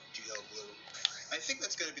LR Geo Blue. I think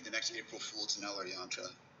that's gonna be the next April Fool's in LR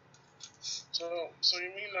Yantra. So you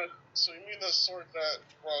mean that sword that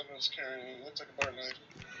Rod was carrying looks like a butter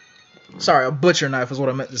knife? Sorry, a butcher knife is what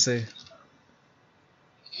I meant to say.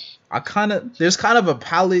 There's kind of a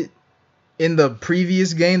palette in the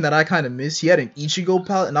previous game that I kind of miss. He had an Ichigo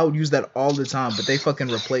palette, and I would use that all the time. But they fucking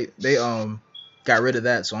got rid of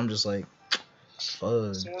that. So I'm just like,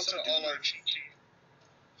 fuck. So what's an LR Chi-Chi?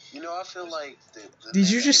 You know, I feel like Did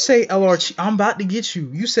you just say LR Chi? I'm about to get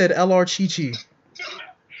you. You said LR Chi-Chi.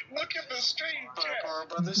 Look at the stream chat.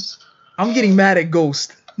 brothers. I'm getting mad at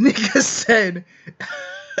Ghost. Nigga said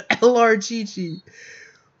LR Chi-Chi.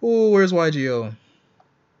 Ooh, where's YGO?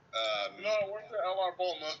 No, where's the LR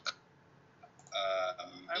Bulma?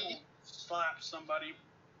 I will slap somebody.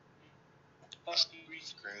 Fucking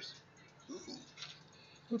Reese.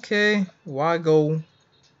 Ooh. Okay, why go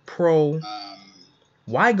pro?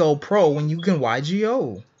 Why go pro when you can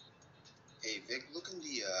YGO? Hey, Vic, look in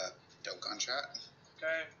the Dokkan chat.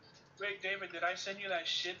 Okay. Wait, David, did I send you that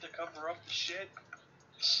shit to cover up the shit?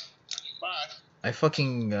 Bye. I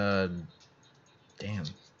fucking damn.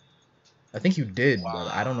 I think you did, but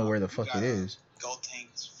I don't know where the You fuck got it a is.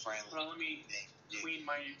 Gotenks friendly. Well, let me name. clean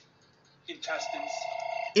my intestines.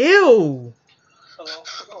 Ew.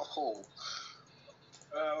 Hello?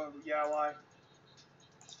 Oh, Yeah, why?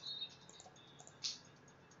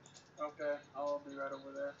 Okay, I'll be right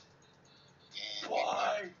over there. And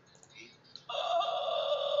Why?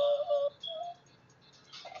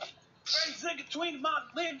 Friends in between my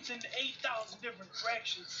limbs in 8,000 different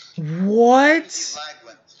directions. What?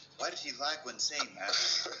 Why did he lag when saying that?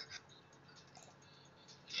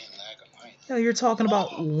 Didn't lag on mine. Hell, you're talking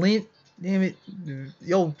about lint. Damn it.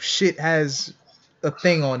 Yo, shit has a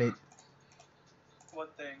thing on it.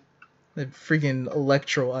 What thing? The freaking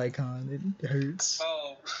electro icon. It hurts.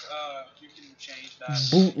 Oh, you can change that.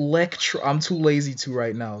 Boot electro. I'm too lazy to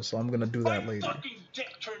right now, so I'm gonna do My that later. fucking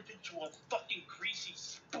dick turned into a fucking greasy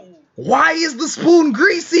spoon. Why is the spoon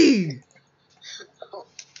greasy?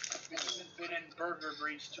 Because it's been in burger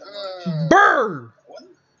grease too much. Burr!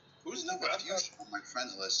 Who's number of you on my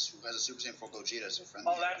friends list who has a Super Saiyan 4 Gogeta as a friend?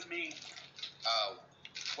 Oh, that's me. Oh,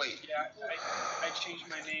 wait. Yeah, I changed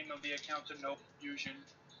my name of the account to No Fusion.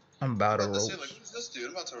 I'm about to I was about to roast. say, like, who's this dude?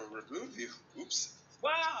 I'm about to remove you. Oops.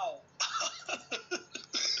 Wow!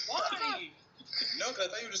 Why? No, because I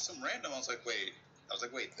thought you were just some random. I was like, wait,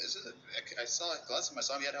 this is I saw, last time I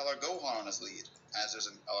saw him, he had LR Gohan on his lead. As there's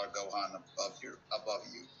an LR Gohan above you. That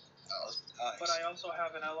was nice. But I also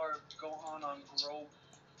have an LR Gohan on Grove.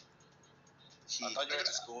 I thought you went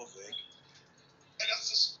to school, Vic. I got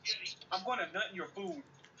this skinny. I'm gonna nut in your food.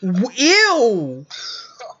 Ew!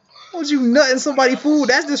 Why would you nut in somebody's food?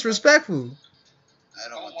 That's disrespectful. I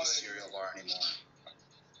don't want the cereal bar anymore.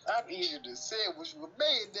 I'm eating the sandwich with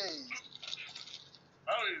mayonnaise. I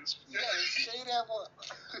don't even You gotta say that one.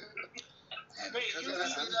 And Wait, because you of eat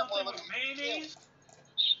that, something with mayonnaise?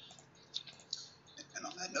 and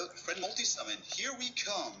on that note, Fred Multi-Summon, here we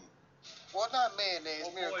come. Well, not mayonnaise, Oh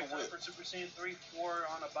boy, Miracle time Whip. for Super Saiyan 3, 4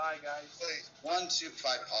 on a bye, guys. Wait, 1, 2,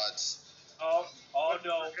 5 odds. Oh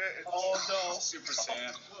no. Oh no. Super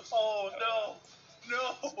Saiyan. Oh no.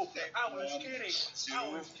 No. I was kidding. I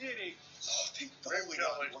was kidding. Oh, thank holy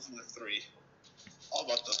God, it wasn't a 3. I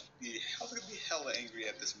was gonna be hella angry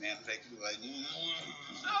at this man. Like,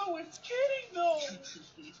 I was kidding though.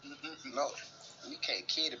 No, you can't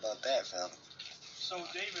kid about that, fam. So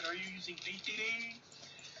David, are you using BTD?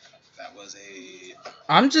 that was a.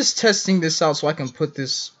 I'm just testing this out so I can put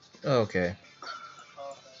this. Oh, okay.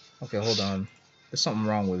 Okay, hold on. There's something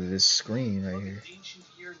wrong with this screen right here. Ancient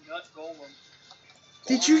Gear Nut Golem.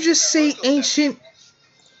 Did you just say ancient?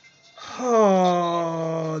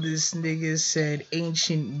 Oh, this nigga said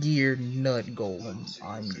ancient gear nut golem.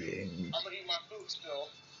 I'm getting I'm gonna eat my food still,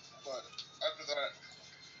 but after that,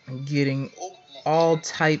 I'm getting all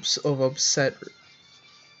types of upset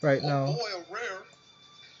right now. Oh boy, a rare.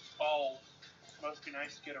 Oh, must be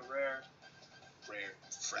nice to get a rare. Rare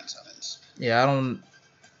friend summons. Yeah,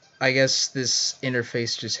 I guess this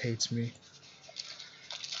interface just hates me.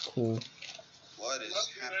 Cool. What is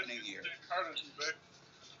happening here?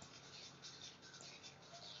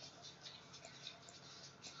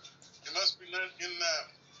 It must be in that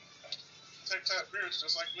tech-tap beards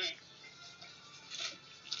just like me.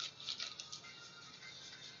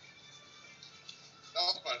 That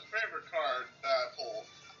was my favorite card that I pulled.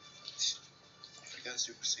 I got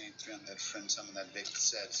Super Saiyan 3 on that friend summon that Vic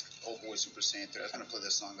said. Oh boy, Super Saiyan 3. I was gonna play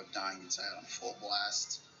the song of Dying Inside on full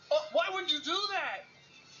blast. Oh, why would you do that?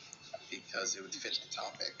 Because it would fit the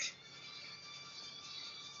topic.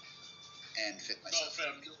 And fit No, myself.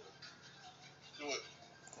 fam, do it. Do it.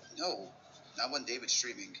 No, not when David's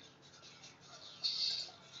streaming.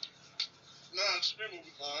 No, stream will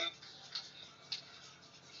be fine.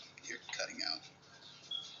 You're cutting out.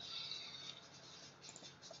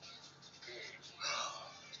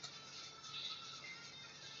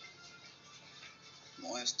 The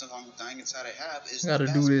only song of Dying Inside I have is. Gotta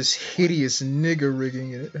do this hideous nigga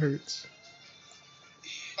rigging and it hurts.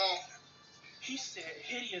 Oh, He said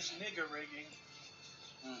hideous nigga rigging.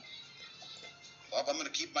 Well, I'm gonna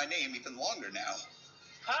keep my name even longer now.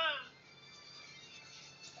 Ha!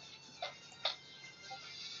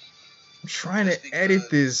 I'm trying to edit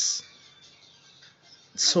this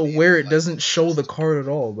so where it doesn't show the card at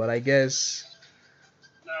all, but I guess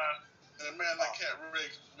nah. And man, that can't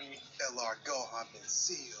rig me. LR Gohan been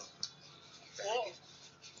sealed. Whoa.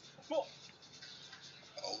 Whoa.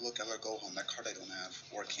 Oh, look, LR Gohan, that card I don't have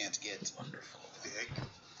or can't get. wonderful. Big.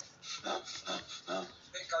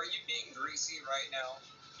 Vic, are you being greasy right now?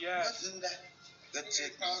 Yeah. Wasn't that? That's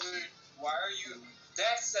it. Why are you?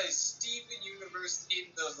 That says Steven Universe in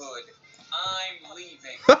the hood. I'm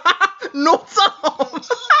leaving. No Tom.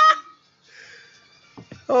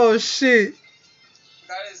 Oh shit.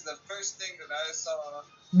 That is the first thing that I saw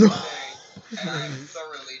No. today, and I'm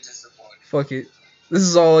thoroughly disappointed. Fuck it. This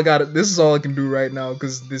is all I got. This is all I can do right now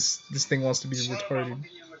because this thing wants to be Why am I retarded.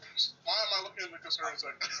 looking in the concern section?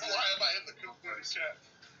 Why am I in the concern chat?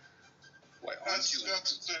 Why aren't you?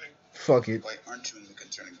 That's the thing. Fuck it. Why aren't you in the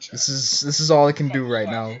concerning chat? This is all I can do right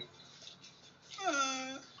now.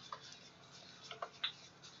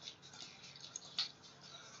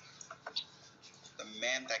 The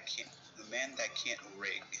man that can't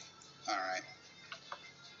rig. All right.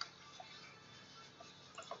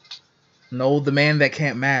 No, the man that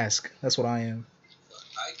can't mask. That's what I am.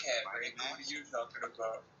 I can't rig. What are you talking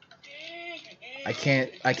about?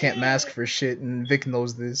 I can't mask for shit, and Vic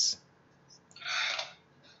knows this.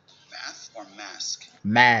 Math or mask?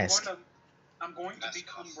 Mask. I'm going to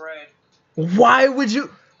become bread. Why would you?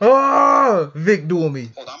 Oh, Vic, duel me.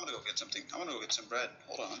 Hold on, I'm gonna go get something. I'm gonna go get some bread.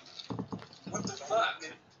 Hold on. What the fuck?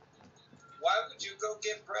 Why would you go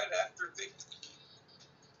get bread after Vic?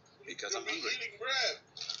 Because I'm You'll be hungry. eating bread.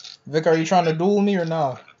 Vic, are you trying to duel me or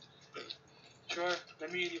not? Sure.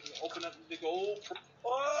 Let me open up the big old.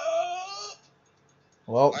 Oh!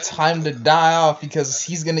 Well, time to die off because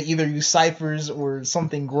he's gonna either use ciphers or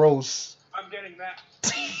something gross. I'm getting that.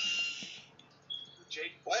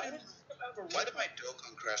 Jake, Why did my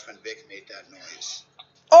Dokkan crash when Vic made that noise?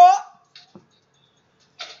 Oh!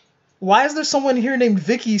 Why is there someone here named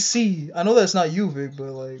Vicky C? I know that's not you, Vic,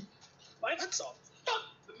 but like. What the fuck?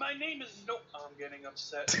 My name is no. I'm getting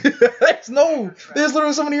upset. There's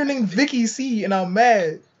literally someone here named Vicky C, and I'm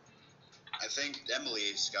mad. I think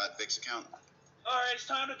Emily's got Vic's account. Alright, it's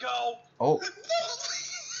time to go. Oh.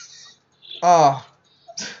 Ah.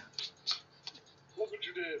 Look what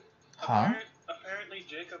you did. Huh? Apparently,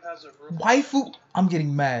 Jacob has a room. Waifu. I'm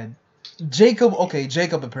getting mad. Jacob. Okay,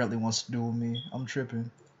 Jacob apparently wants to duel me. I'm tripping.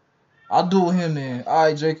 I'll duel him then.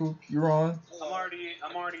 Alright, Jacob, you're on.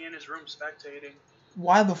 I'm already in his room spectating.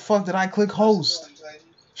 Why the fuck did I click host?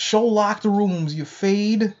 Show locked rooms, you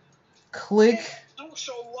fade. Click. Don't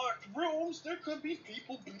show locked rooms. There could be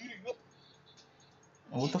people beating up.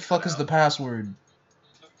 What the fuck is the password?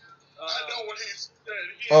 I know what he said.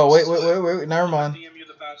 Oh, wait. Never mind. DM you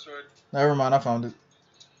the password. Never mind, I found it.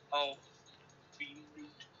 Oh.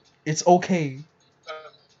 It's okay.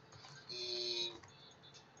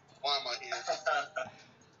 Why am I here?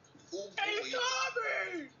 Hey,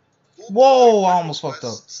 Tommy! Whoa, I almost fucked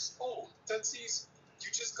up. Oh, Tootsies, you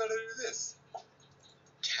just gotta do this.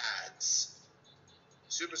 Cads.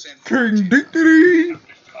 Super Saiyan 4 King Vegeta. Dictity.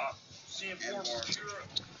 And more.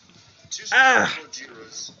 Two Super Ah. Saiyan 4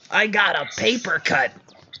 Vegetas. I got a paper cut.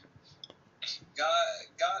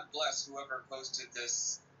 God bless whoever posted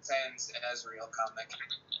this Sans and Ezreal comic.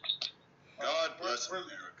 God bless America.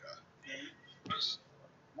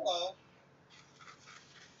 Hello.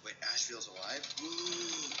 Wait, Asheville's alive?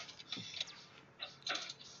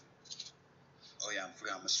 Oh yeah, I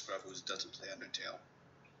forgot I'm a scrub who doesn't play Undertale.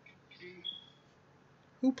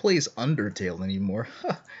 Who plays Undertale anymore?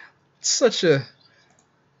 Such a...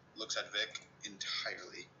 Looks at Vic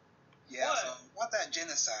entirely. Yeah, What? so what that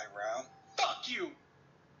genocide round? Fuck you!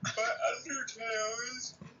 But Undertale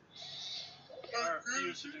is... I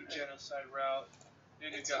refuse to do genocide route.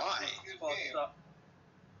 Nigga It's got why? fucked up.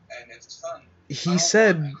 And it's fun. He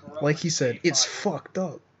said, like he said, it's fucked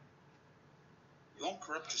up. You won't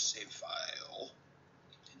corrupt your save file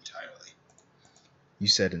entirely. You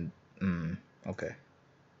said okay.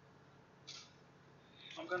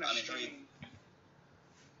 I'm gonna stream.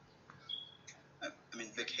 I mean,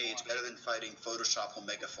 Vic hates better than fighting Photoshop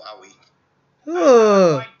Omega Flowey. I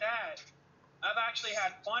don't like that. I've actually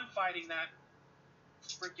had fun fighting that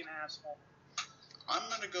freaking asshole. I'm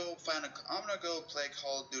gonna go play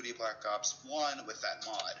Call of Duty Black Ops 1 with that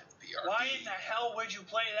mod. BRB. Why in the hell would you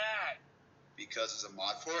play that? Because it's a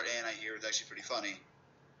mod for it, and I hear it's actually pretty funny.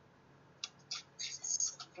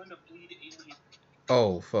 I'm gonna bleed alien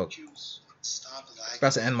Oh, fuck. juice. Stop lagging.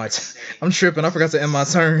 Forgot to end my I'm tripping. I forgot to end my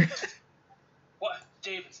turn. What?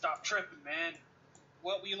 David, stop tripping, man.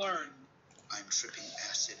 What we learned. I'm tripping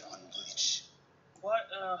acid on Bleach. What?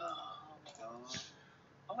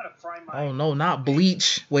 I'm gonna fry my... Oh, no, not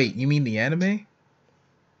Bleach. Wait, you mean the anime?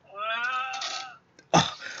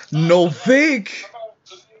 Ah! No, Vic!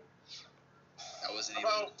 That wasn't even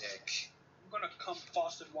a dick. I'm gonna come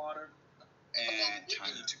faucet water.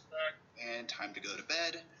 And time to go to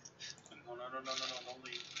bed. No, don't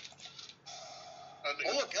leave. think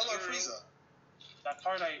Oh look, it's LR Zero. Frieza. That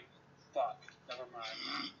part fuck. Never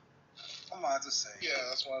mind. I'm about to say. Yeah,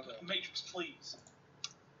 that's why I Matrix, please.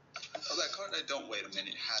 Oh, that card I don't. Wait a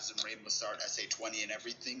minute. Has a Rainbow Star SA20 and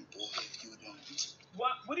everything. Boy, if you don't.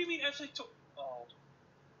 What do you mean actually took? Oh.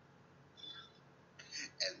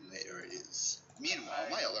 And there it is. Meanwhile,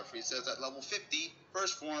 my LR Frieza is at level 50,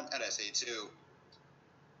 first form at SA2.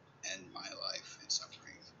 And my life is suffering.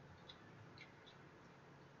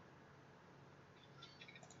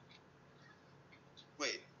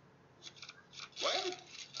 Wait. What?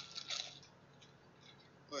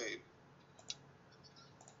 Wait.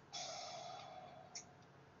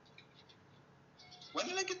 When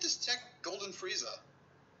did I get this tech Golden Frieza?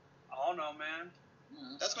 I don't know, man.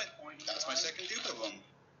 That's my second dupe of them.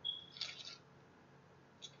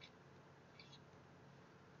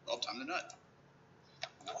 Oh, time to nut.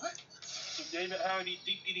 What? So David, how are these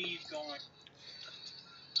DPDs going?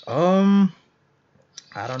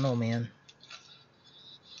 I don't know, man.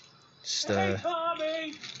 Just Hey,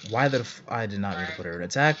 Tommy! why I did not mean to put her in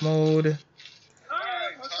attack mode.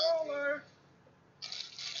 Alright, controller!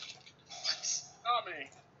 What? Tommy.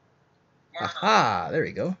 Aha! There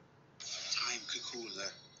we go. Time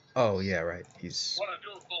Kakula. Oh yeah, right. He's. Want to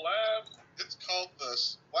do a collab? It's called the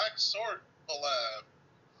Black Sword collab.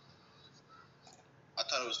 I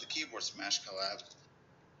thought it was the Keyboard Smash collab.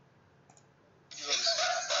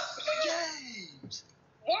 James!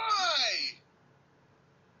 Why?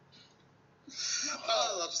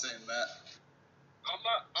 Oh, I love saying that. I'm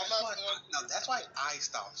not the one. No, that's why I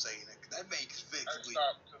stopped saying it. 'Cause that makes Vic I bleed.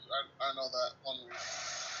 stopped because I know that one reason.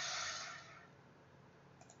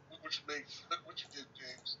 Look what you did,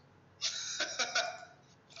 James.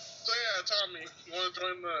 So yeah, Tommy, you want to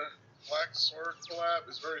join the Black Sword collab?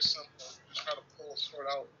 It's very simple. You just gotta pull a sword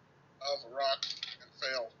out of a rock and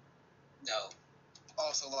fail. No.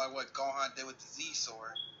 Also, like what Gohan did with the Z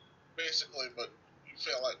sword. Basically, but you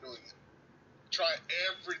fail at doing it. Try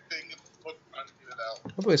everything in the book trying to get it out.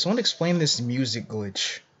 By the way, someone explain this music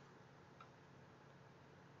glitch.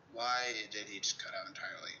 Why did he just cut out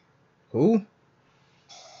entirely? Who?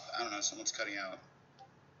 I don't know, someone's cutting out.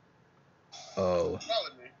 Oh.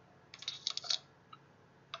 Probably me.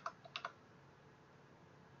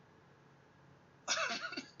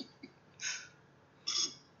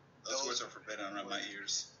 Those words are forbidden around my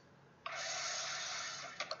ears.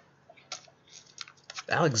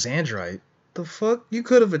 Alexandrite? The fuck? You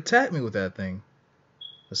could have attacked me with that thing.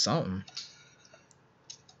 Or something.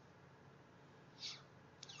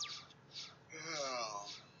 Oh.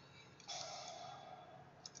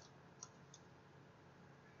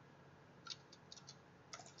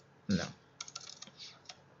 No.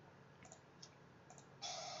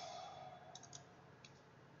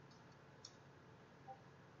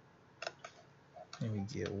 Let me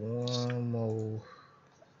get one more.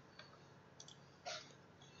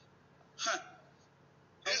 Huh.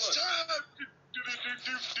 It's look. time! I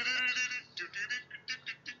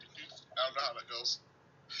don't know how that goes.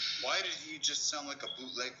 Why did he just sound like a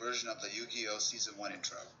bootleg version of the Yu-Gi-Oh! Season 1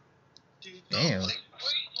 intro? Damn. Wait,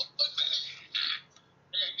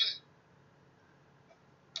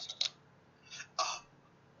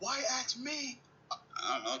 Why ask me? I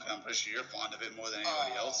don't know, 'cause I'm pretty sure you're fond of it more than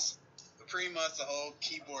anybody else. Pretty much the whole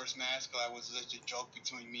keyboard smash collab was just a joke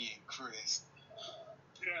between me and Chris.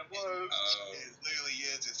 Yeah, it was. It literally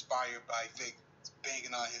is inspired by Vic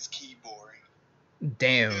banging on his keyboard.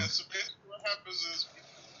 Damn. Yeah, so basically what happens is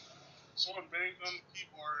someone bangs on the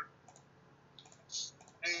keyboard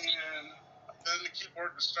and then the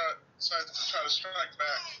keyboard decides to try to strike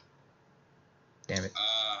back. Damn it.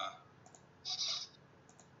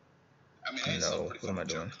 I mean, it's No, still a pretty what am I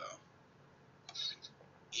funny doing? joke, though.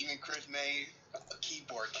 Even Chris made a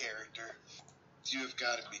keyboard character. You've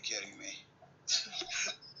got to be kidding me.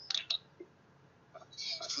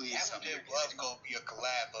 Please That tell one me you're did was kidding. going to be a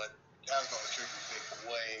collab, but that was going to trigger Vic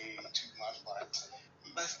way too much. Like,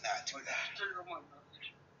 let's not do that. Trigger one.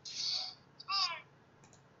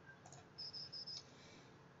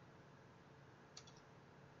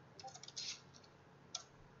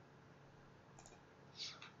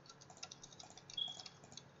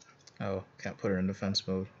 Oh, can't put her in defense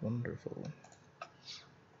mode. Wonderful.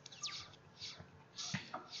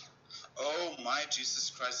 Oh my Jesus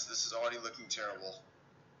Christ, this is already looking terrible.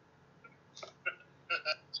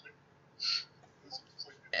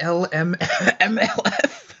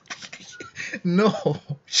 MLF. No,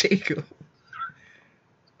 Jacob.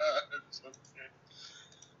 It's okay.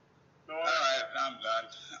 No, Alright, I'm done.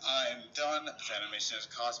 I'm done. This animation has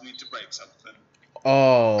caused me to break something.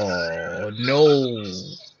 Oh no.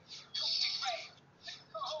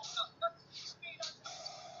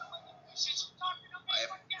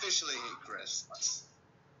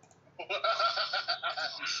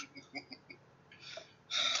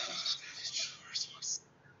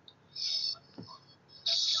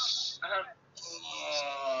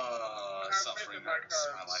 in my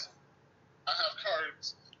cards. I have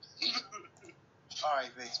cards.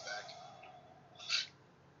 Alright, Vic's back.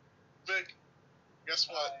 Vic, guess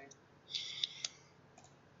what?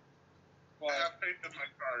 I have faith in my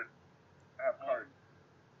card. I have cards.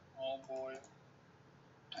 Oh boy.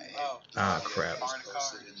 Crap.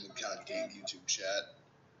 Posted in the goddamn YouTube chat.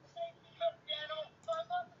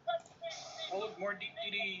 Oh look, more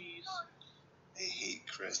DVDs. I hate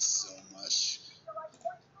Chris so much.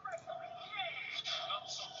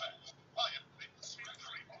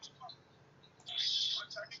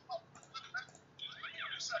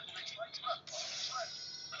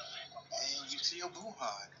 And you see your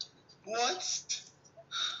Buhan. What?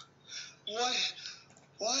 What?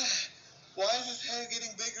 What? Why is his head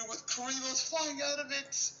getting bigger with Kuribo's flying out of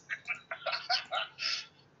it?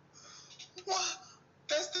 What?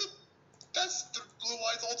 That's the Blue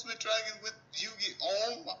Eyes Ultimate Dragon with Yugi.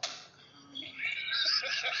 Oh my.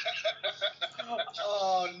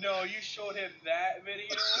 Oh no, you showed him that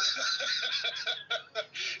video?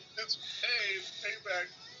 It's payback.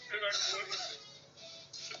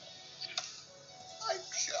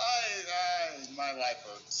 My life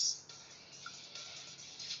hurts.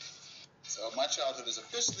 So my childhood is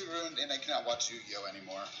officially ruined, and I cannot watch Yu-Gi-Oh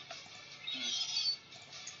anymore.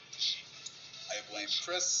 I blame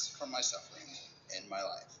Chris for my suffering in my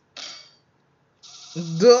life.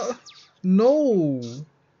 Duh. No.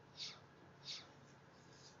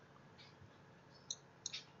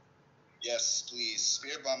 Yes, please,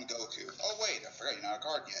 Spirit Bomb Goku. Oh wait, I forgot you're not a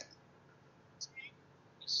card yet.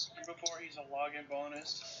 Before he's a login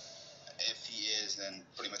bonus. If he is, then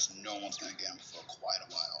pretty much no one's gonna get him for quite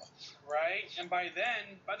a while. Right? And by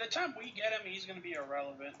the time we get him, he's gonna be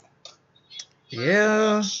irrelevant.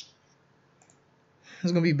 Yeah.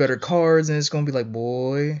 There's gonna be better cards, and it's gonna be like,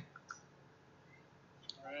 boy.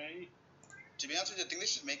 Right? To be honest with you, I think they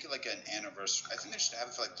should make it like an anniversary. I think they should have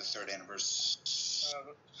it for like the 3rd anniversary.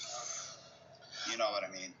 You know what I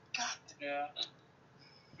mean? Yeah.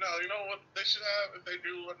 No, you know what they should have if they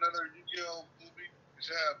do another Yu-Gi-Oh movie? They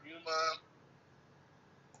should have Yuma.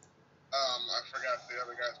 I forgot the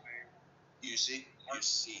other guy's name. You say. Mark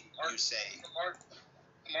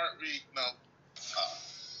V. No.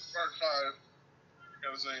 Mark 5.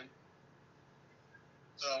 Got his name.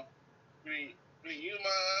 So, we need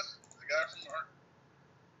Yuma, the guy from Mark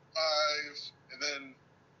 5, and then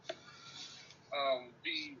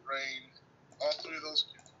V, Rain. All 3 of those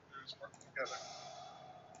characters working together.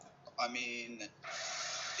 I mean,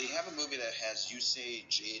 they have a movie that has Yusei,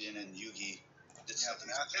 Jaden, and Yugi. It's Yeah, something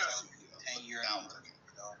but that's that's 10-year down.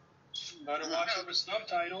 Better watch it with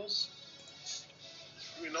subtitles.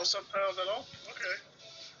 You mean no subtitles at all? Okay.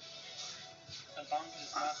 As long as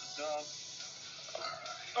it's not the dub.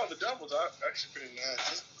 Oh, the dub was actually pretty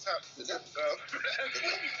nice. The dub. I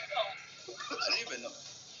didn't even know.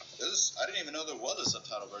 I didn't even know there was a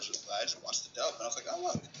subtitle version. I just watched the dub, and I was like, oh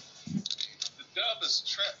look. The dub is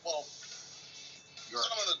well,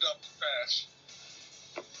 some of the dub is trash.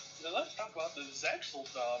 Now let's talk about the Zexel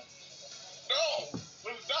dub. No!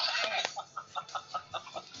 It's not!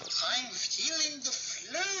 I'm feeling the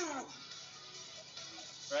flow.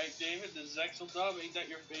 Right, David? The Zexel dub, ain't that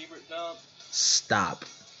your favorite dub? Stop.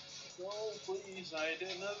 No, please, I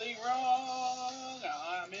did nothing wrong.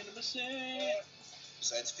 I'm innocent.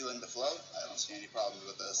 Besides feeling the flow, I don't see any problems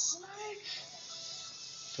with this.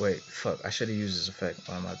 Wait, fuck. I should have used this effect.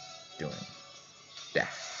 What am I doing? Yeah.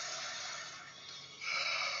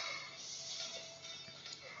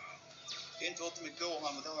 Into Ultimate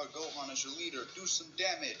Gohan with LR Gohan as your leader. Do some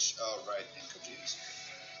damage. Oh, right. And Koji's.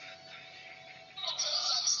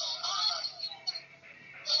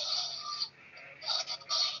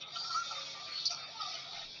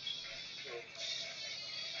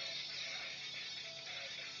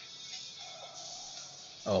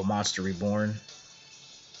 Oh, Monster Reborn.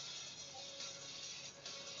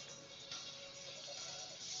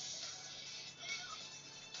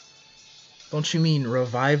 Don't you mean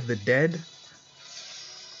revive the dead?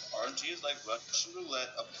 RNG is like Russian roulette.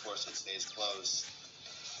 Of course, it stays closed.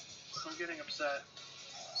 I'm getting upset.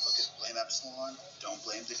 Look at blame Epsilon. Don't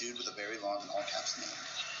blame the dude with a very long and all caps name.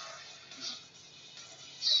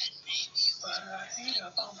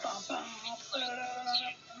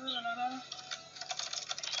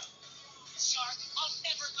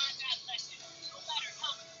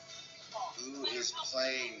 Who is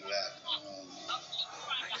playing that? Oh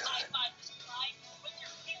my God.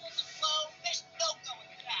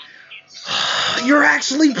 You're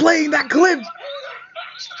actually playing that clip!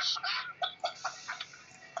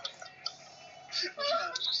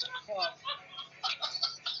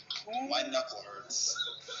 My knuckle hurts.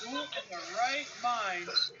 Who in the right mind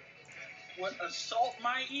would assault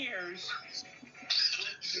my ears.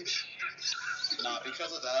 Nah,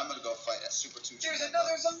 because of that, I'm gonna go fight a Super 2. There's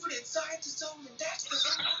another zone inside the zone, and that's the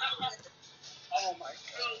zone. Oh my Yo,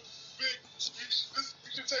 god. Vic, you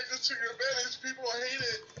should take this to your advantage. People hate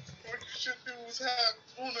it. What you should do is have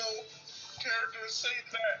Uno characters say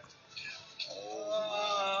that.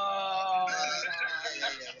 Oh. Yeah.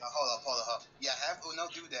 Hold up. Yeah, have Uno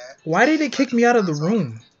do that. Why did it kick me out of the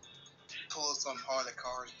room? Pull some harder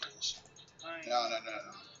cards, bitch.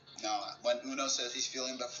 No. When Uno says he's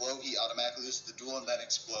feeling the flow, he automatically loses the duel and then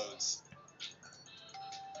explodes.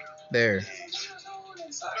 There. No,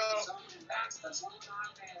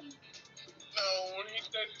 when he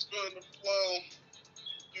said he's feeling the flow,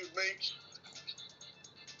 you make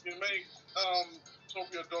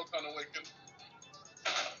Tokyo Dokkan awaken.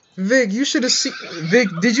 Vic, you should have seen. Vic,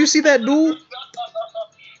 did you see that duel? Yes,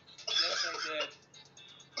 I did.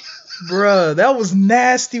 Bruh, that was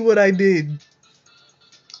nasty what I did.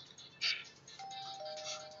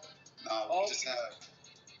 No, Oh. we just have.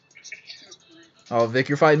 Oh, Vic,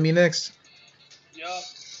 you're fighting me next. Yup.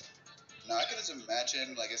 No, I can just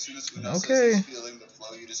imagine, like, as soon as Uno Okay. says he's feeling the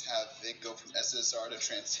flow, you just have Vic go from SSR to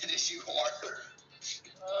Transcend Issue Horror.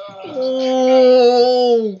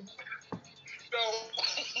 Oh. No,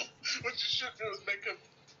 what you should do is make him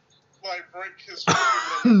like break his finger.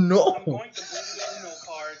 No. I'm going to bring the Uno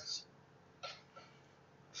cards.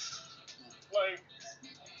 Like,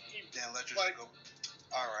 Then let you Like- go.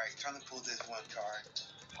 Alright, time to pull this one card.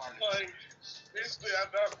 Harder. like, basically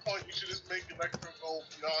at that point you should just make Electro go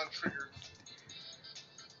beyond trigger.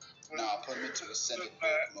 Nah, put him into Ascended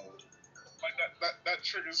mode. Like that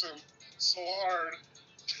triggers him so hard.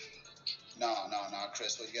 No,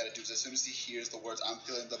 Chris, what you gotta do is as soon as he hears the words, I'm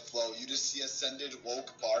feeling the flow, you just see Ascended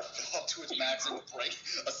Woke bar fill up to its max and break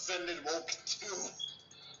Ascended Woke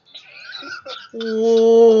 2.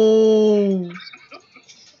 Whoa.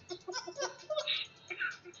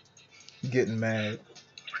 Getting mad.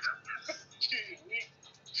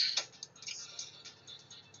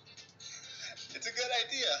 It's a good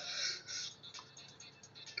idea.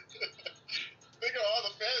 Think of all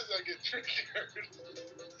the fans that get triggered.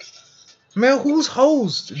 Man, who's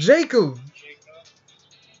host? Jacob.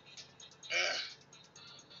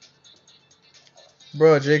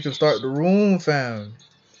 Bruh, Jacob, start the room, fam.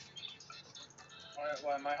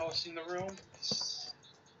 Why am I hosting the room?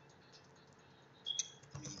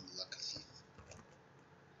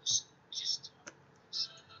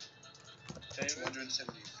 David,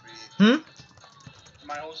 273. am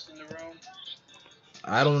I hosting the room?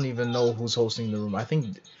 I don't even know who's hosting the room. I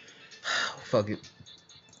think. Fuck it.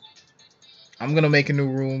 I'm gonna make a new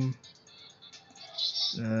room.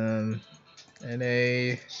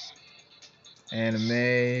 NA.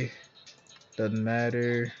 Anime. Doesn't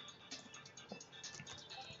matter.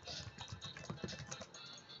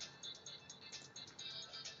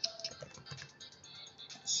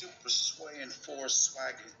 Super Sway and Force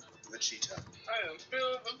Swag Vegeta. I am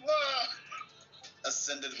feeling the love.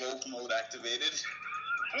 Ascended Woke mode activated.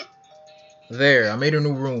 There, I made a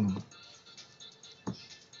new room.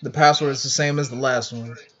 The password is the same as the last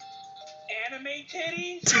one. Anime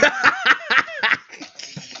titties?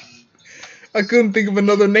 I couldn't think of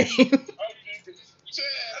another name. Damn.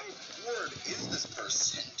 Word is this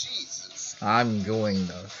person? Jesus. I'm going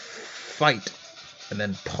to fight and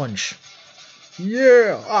then punch.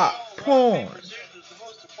 Yeah, Rock, punch. paper, scissors is the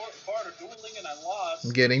most important part of dueling, and I lost.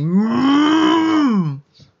 I'm getting.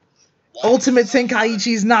 Ultimate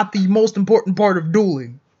Tenkaichi is not the most important part of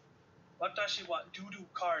dueling. Watashi wa doo-doo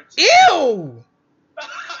cards. Ew!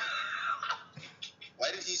 Why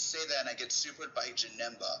did he say that and I get supered by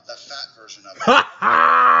Janemba, the fat version of it? Ha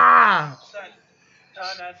ha!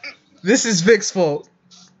 Donna, This is Vic's fault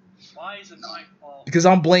why is it my fault? because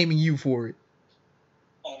I'm blaming you for it.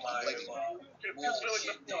 Oh my Like- god. It feels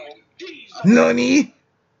like the flow. Jeez. Nani?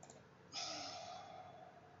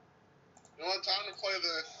 You want time to play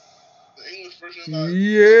the English version of that?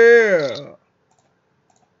 Yeah.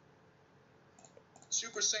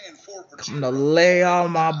 Super Saiyan 4 for I'm gonna lay all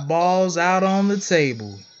my balls out on the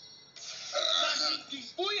table.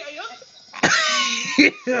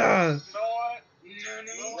 Yeah. You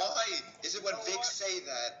know what? Why is it when Vic say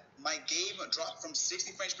that my game dropped from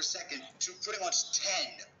 60 frames per second to pretty much 10?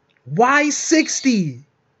 Why 60?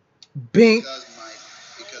 Bink.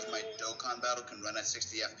 Because my Dokkan battle can run at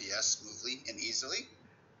 60 FPS smoothly and easily.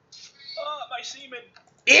 Oh, my semen.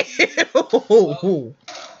 Ew.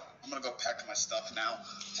 I'm gonna go pack my stuff now.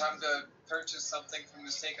 Time to purchase something from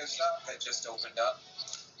the Seiko shop that just opened up.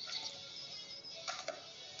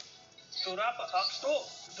 Surapa, stop.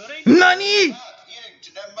 Nani?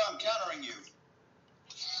 Janemba, I'm countering you.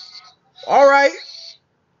 All right.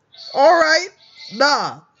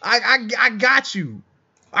 Nah, I got you.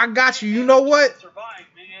 I got you. You know what? Survive,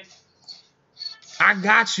 man. I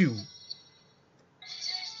got you.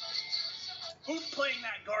 Who's playing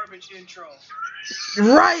that garbage intro?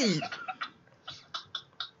 Right.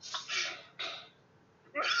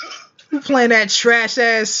 Who playing that trash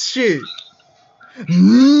ass shit?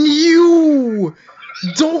 You.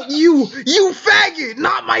 Don't you faggot,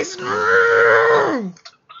 not my.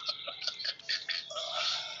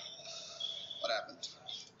 What happened?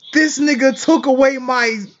 This nigga took away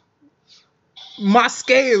my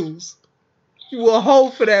scales. You a hoe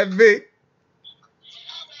for that, Vic.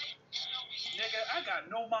 Nigga, I got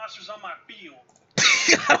no monsters on my field.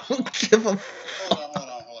 I don't give a. Hold on.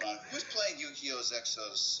 Who's playing Yu-Gi-Oh!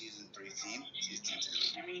 Exo's Season 3 theme? Season 2.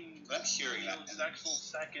 You mean But I'm hearing that. Zexal's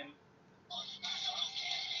second?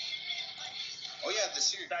 Oh yeah, the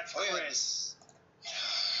series. That's oh yeah, Chris. this.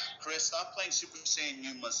 Chris, stop playing Super Saiyan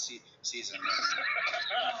New season.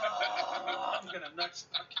 Oh, I'm gonna nuts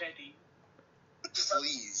Eddie.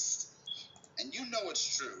 Please. And you know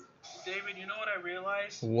it's true. David, you know what I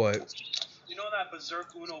realized? What? You know that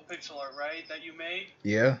Berserk Uno pixel art, right? That you made?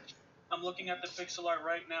 Yeah. I'm looking at the pixel art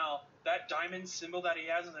right now. That diamond symbol that he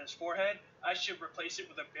has on his forehead, I should replace it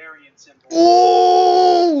with a Varian symbol.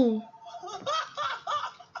 Ooh.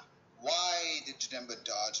 Why did Janemba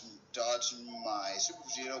dodge my Super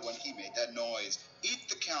Vegeta when he made that noise? Eat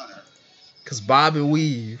the counter. Cause Bob and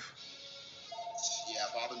Weave. Yeah,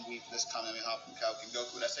 Bob and Weave this Kamehameha from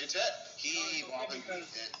Goku. That's a Ted. He Bob and Weave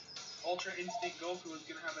it. Ultra Instinct Goku is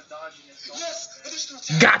gonna have a dodge in his. Yes, but there's no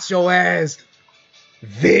time. Got your ass,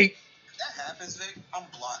 Vic. If that happens, Vic, I'm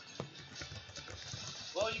blocked.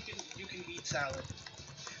 Well, you can eat salad.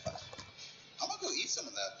 I'm gonna go eat some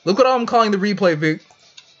of that. Look what I'm calling the replay, Vic.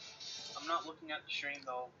 I'm not looking at the stream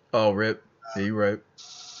though. Oh, rip. Yeah, you right.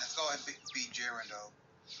 Let's go ahead and beat Jiren, though.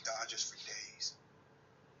 Dodges for days.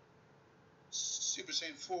 Super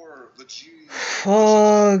Saiyan 4,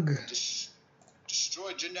 Fug.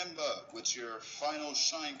 Destroy Janemba with your final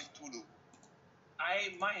Shine Cthulhu.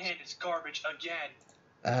 My hand is garbage again.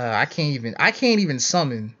 I can't even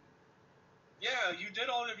summon. Yeah, you did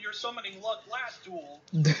all of your summoning luck last duel.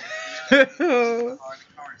 Hard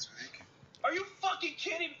cards, Vic. Are you fucking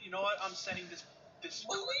kidding me? You know what? I'm sending this face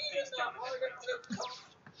down.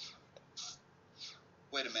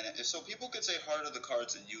 Wait a minute. So people could say heart of the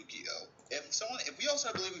cards in Yu-Gi-Oh! If we all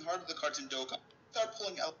start believing heart of the cards in Dokkan, start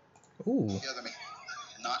pulling out Ooh. the other man,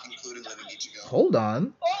 not including Living Ichigo. Hold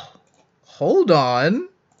on. Hold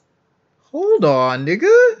on,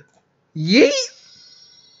 nigga. Yeet.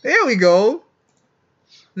 There we go.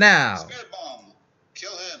 Now. Spirit Bomb.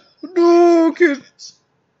 Kill him. No, kid.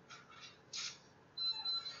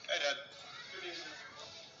 Hey, Dad.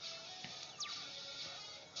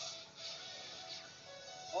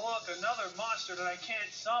 Oh, look, another monster that I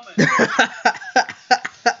can't summon.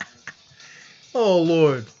 Oh,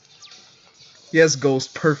 Lord. Yes,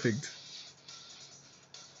 Ghost. Perfect.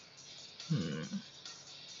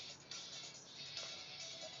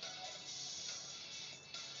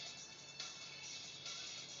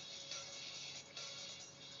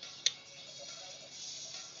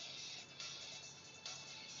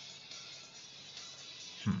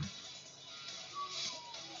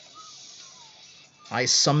 I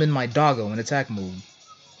summon my doggo in attack mode.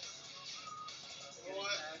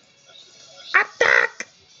 Attack!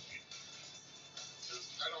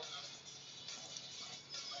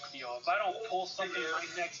 Yo, if I don't pull something my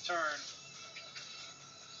next turn.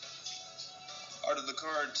 Heart of the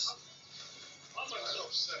cards. I'm so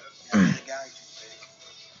upset. You're the guy, Vic.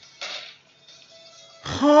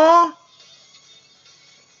 Huh?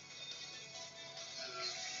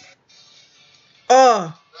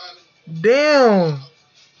 Damn.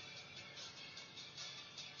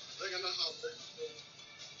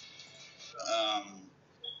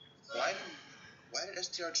 Why did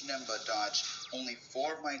STR Janemba dodge only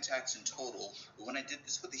 4 of my attacks in total, but when I did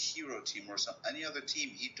this with the hero team or any other team,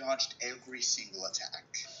 he dodged every single attack?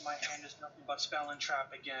 My hand is nothing but spell and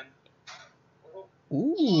trap again.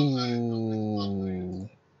 Ooh.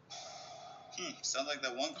 Sounds like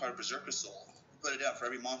that one card, Berserker Soul. You put it down for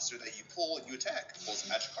every monster that you pull and you attack. It pulls a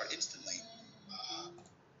magic card instantly.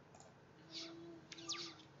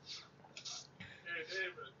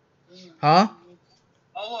 Huh?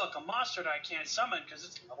 Oh look, a monster that I can't summon because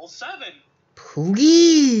it's level 7.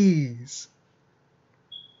 Please.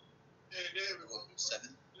 Hey, David, Level 7.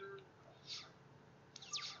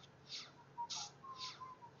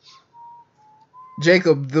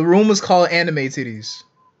 Jacob, the room was called Anime Titties.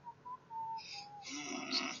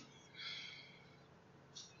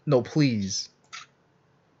 No, please.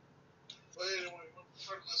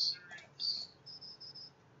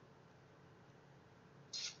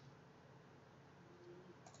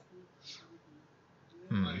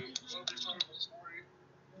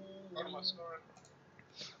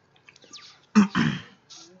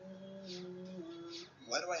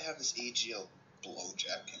 Why do I have this AGL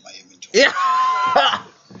blowjack in my inventory? Yeah.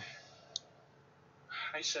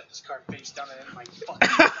 I set this card face down and my fucking.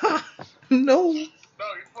 No. No,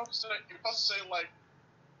 you're supposed to say like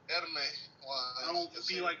anime lines. I don't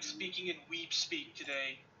feel like speaking in weeb speak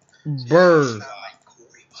today. Brr.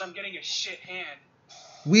 So I'm getting a shit hand.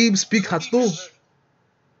 Weeb speak Hatsu.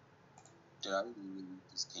 Dude, I really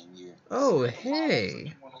just came here. Oh, hey.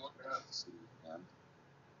 You want to look at? Yeah.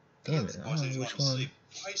 Damn it. I don't know which one. Why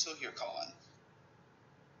are you still here, Colin?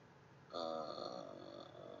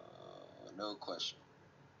 No question.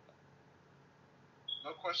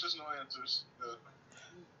 No questions, no answers. Good.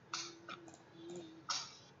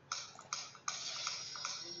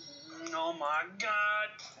 Oh my god.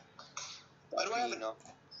 Why do I have it? No.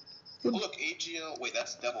 Oh, look, AGL. Wait,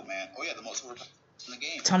 that's Devil Man. Oh, yeah, the most overpowered in the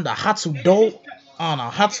game. Time the Hatsu Do on a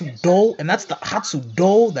Hatsu Do, and that's the Hatsu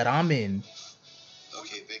Do that I'm in.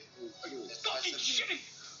 Okay, Vic. Fucking shit.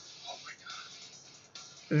 Oh my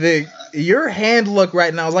god. Vic, your hand luck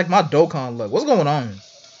right now is like my Dokkan luck. What's going on?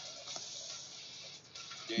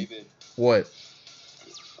 David, What?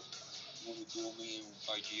 you want to duel me in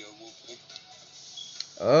IGO real quick?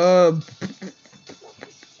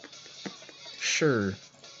 Sure.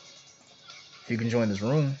 If you can join this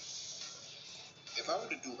room. If I were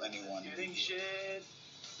to do anyone, Getting shit.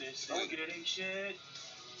 This is getting shit.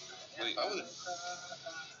 Wait, if I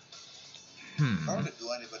were to do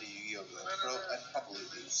anybody Yu-Gi-Oh! Bro, I'd probably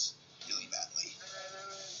lose really badly.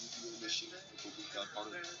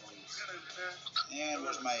 And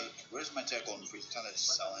where's my tech golden freeze? Kind of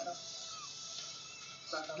selling.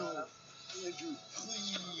 No, Andrew,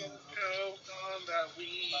 please. Go on that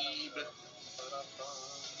weeb.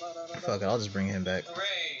 Fuck it, I'll just bring him back.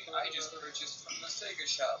 Hooray! I just purchased from the Sega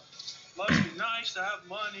shop. Must be nice to have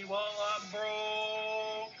money while I'm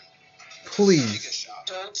broke. Please.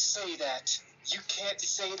 Don't say that. You can't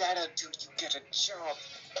say that until you get a job.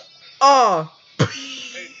 Oh.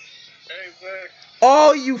 Hey, Vic.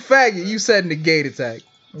 Oh, you faggot. You said negate attack.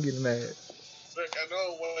 I'm getting mad. Vic, I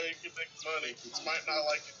know a way you can make money. You might not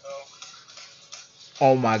like it though.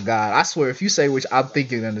 Oh my god. I swear, if you say which I'm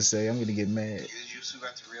thinking you're gonna say, I'm gonna get mad. Is Yusu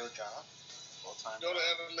got the real job? Full time. Go to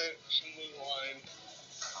animation line.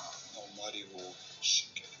 Almighty will.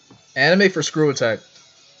 Anime for screw attack.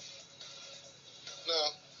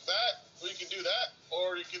 No, that, or you can do that,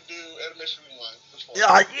 or you can do animation line. Which one?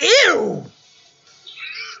 Yeah, ew!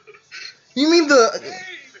 You mean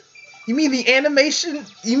the animation?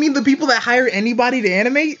 You mean the people that hire anybody to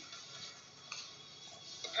animate?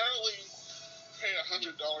 Apparently, pay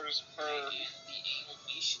 $100 per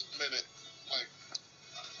minute. Like,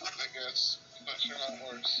 I guess. Not sure how it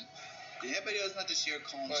works. Did anybody else not this year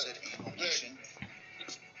Colin said animation?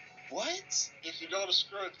 What? If you go to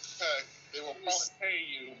Screw Attack, they will probably pay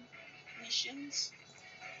you. Missions?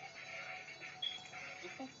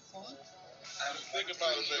 Think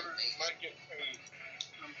about it, Vic. You might get paid.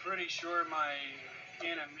 I'm pretty sure my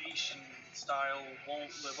animation style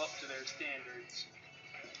won't live up to their standards.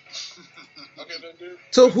 Okay, then, dude.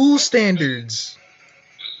 To whose standards?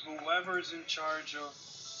 Whoever's in charge of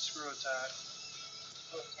Screw Attack.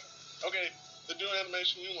 Okay, then do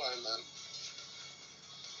animation new line then.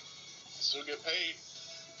 Still get paid.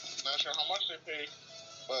 Not sure how much they pay,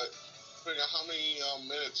 but depending on how many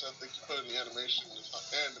minutes I think you put in the animation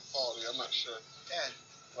and the quality, I'm not sure. Yeah.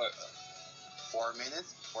 But 4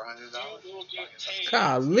 minutes? $400? you will get paid.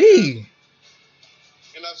 Golly.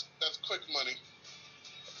 And that's quick money.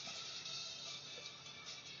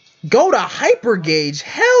 Go to hyper gauge?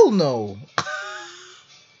 Hell no. I'm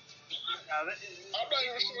not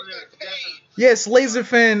even sure if they pay. Yes, laser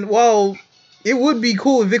fan. Well, it would be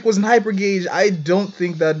cool if Vic was in hyper gauge. I don't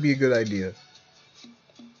think that'd be a good idea.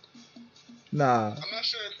 Nah. I'm not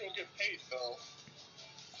sure if he'll get paid though.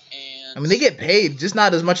 And I mean, they get paid, just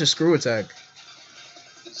not as much as screw attack.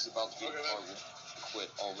 this is about to be the part where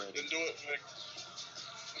quit already. Then do it, Vic.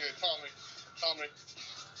 Okay, Tommy.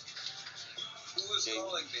 Who was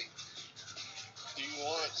calling me? Do you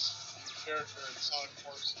want your character in Sonic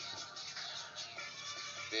Forces?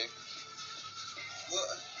 Vic,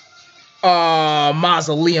 What?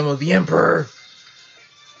 Mausoleum of the Emperor.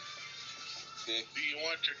 Vic, Do you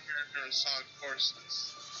want your character in Sonic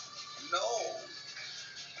Forces? No.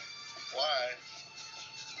 Why?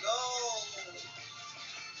 No.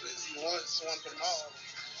 You want someone to model.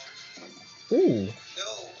 Ooh.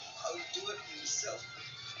 No. I'll do it myself.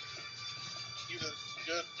 He's a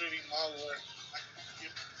good 3D modeler. I can give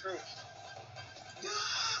you proof.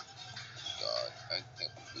 God, I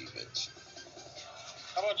can't believe it.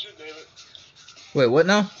 How about you, David? Wait, what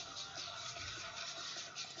now?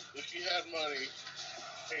 had money,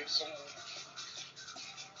 paid someone,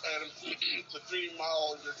 and to 3D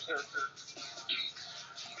model your character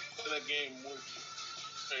in a game, would you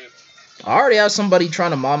pay them? I already have somebody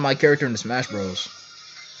trying to mod my character into Smash Bros.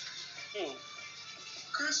 Who?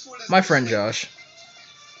 Chris, what is My this friend thing? Josh.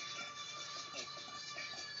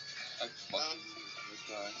 I fucking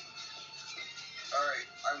guy. Alright,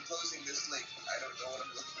 I'm closing this link. I don't know what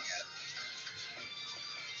I'm looking at.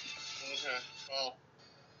 Okay, well,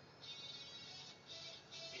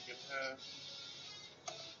 you can have,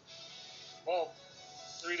 well,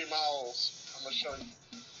 3D models. I'm gonna show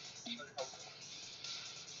you how.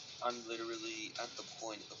 I'm literally at the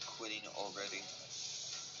point of quitting already.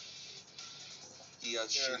 He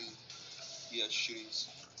has Yeah. shooting. He has shootings.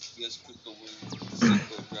 He has crystal wing.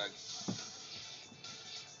 Synchro drag.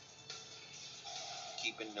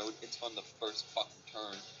 Keep a note. It's on the first fucking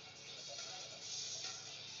turn.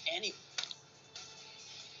 Any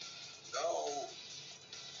No!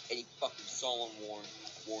 fucking solemn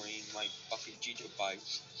warning my fucking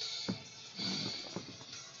gigabytes.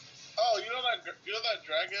 Oh, you know that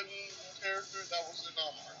dragon character that was in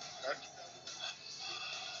Dark?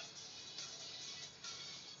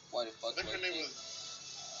 Why the I fuck? think her name was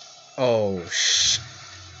Oh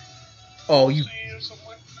Oh, you. Lucy or something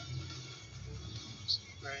like that.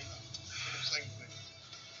 Right. Same thing.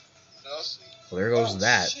 Lucy. Well, there goes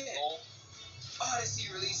that. Shit. Odyssey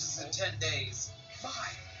releases in 10 days. Bye.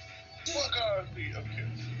 Fuck Odyssey. I'm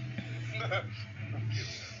kidding. I'm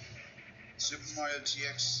kidding. Super Mario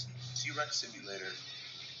GX T-Rex Simulator.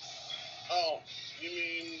 Oh, you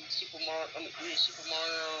mean Super Mario? I mean, you mean Super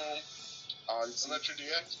Mario Odyssey. Adventure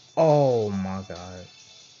DX? Oh my god.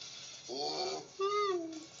 Oh.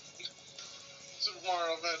 Super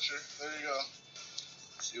Mario Adventure. There you go.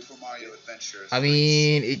 Super Mario Adventure. I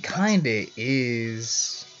mean, it kinda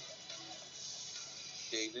is.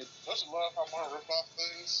 David. Don't you love how Mario rip off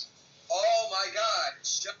things? Oh my god,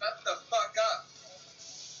 shut the fuck up.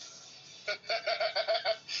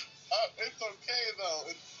 It's okay though.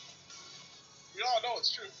 We all know it's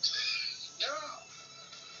true. No.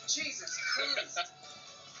 Jesus Christ.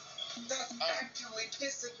 That's actually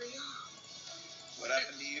pissing me off. What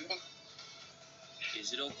happened to you?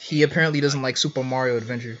 Is it okay? He apparently doesn't like Super Mario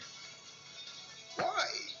Adventure. Why?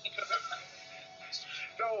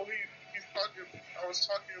 No, he's talking. I was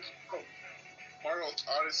talking about Mario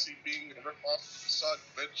Odyssey being a ripoff of Sonic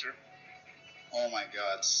Adventure. Oh my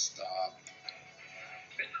god, stop.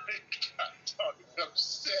 I got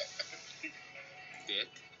upset. Vic?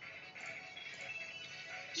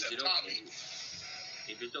 Is it okay?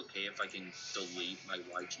 If it's okay if I can delete my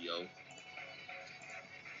YGO?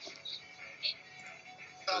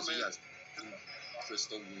 Because he has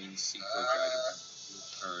crystal green secret dragon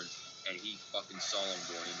turn, and he fucking solemn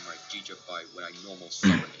warning my Gigabyte when I normal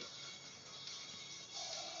summon it.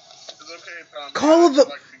 It's okay, Tom. Call of the.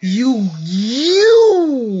 You!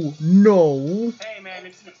 No! Hey man,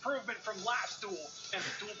 it's an improvement from last duel and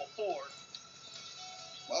the duel before.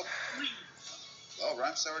 Well,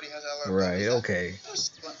 Ramps already has LR. Right, okay. Did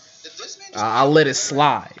this man just I'll let it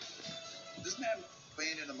slide. This man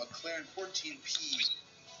playing in a McLaren 14P.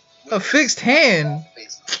 A fixed hand?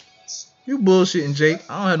 You bullshitting, Jake.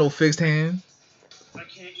 I don't have no fixed hand. I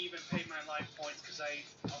can't even pay my life points because I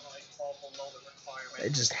fall below the requirement.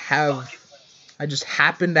 I just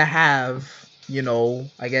happen to have, you know,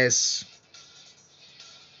 I guess.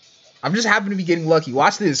 I'm just happen to be getting lucky.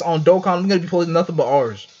 Watch this. On Dokkan, I'm going to be pulling nothing but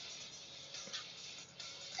R's.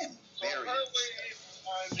 So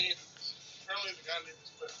apparently the guy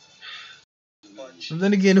needs to And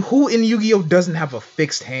then again, who in Yu-Gi-Oh doesn't have a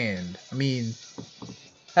fixed hand? I mean,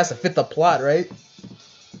 has to fit the plot, right?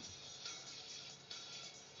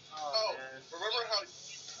 Oh, remember how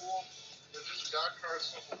cool the just got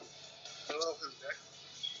cards fill up his deck?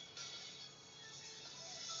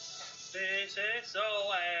 This is so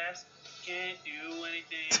ass. Can't do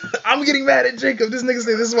anything. I'm getting mad at Jacob. This nigga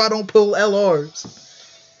said this is why I don't pull LRs.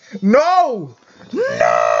 No!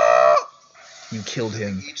 No! You killed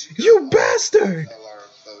him. You bastard! LR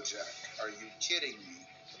Bojack. Are you kidding me?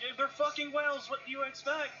 Yeah, they're fucking whales. What do you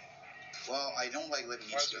expect? Well, I don't like letting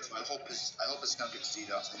Ichi get. I hope his skunk gets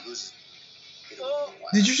DDoS and he loses.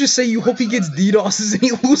 Did you just say you hope he gets DDoSes and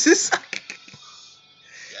he loses?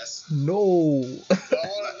 Yes. No. I want to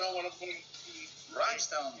know what I'm going to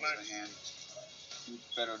Rhinestone, on the other hand. You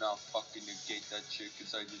better not fucking negate that shit,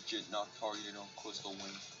 cause I legit not targeted on Crystal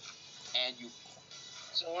Wing. And you.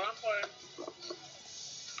 So when I play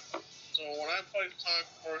Time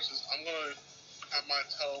Forces, I'm gonna have my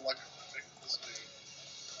tail like a ridiculous thing.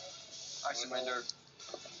 I surrender.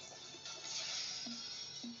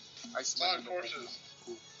 I Time surrender. Forces.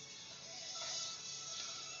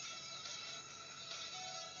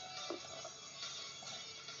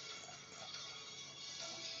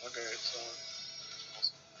 so.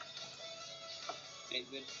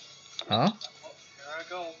 David. Huh? Oh, here I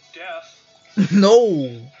go. Death.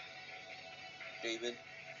 No. David,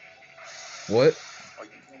 What? are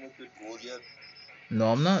you done with your duel yet? No,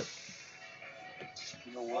 I'm not.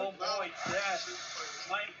 You know Oh what? boy, death.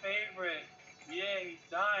 My favorite. Yay,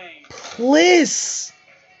 dying. Please.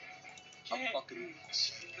 I'm Can't. fucking.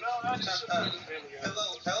 No, that's just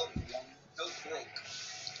Hello, help. Help broke.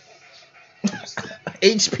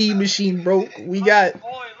 HP machine broke. We got. Boy,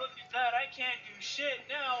 look at that. I can't do shit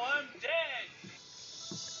now. I'm dead.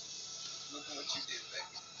 Look at what you did, Vic.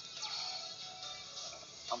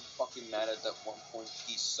 I'm fucking mad at that one point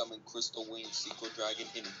he summoned Crystal Wing Secret Dragon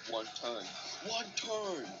in one turn. One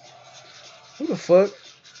turn! Who the fuck?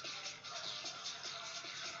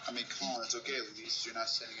 I mean, come on, it's okay. At least you're not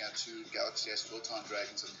sending out two Galaxy S Photon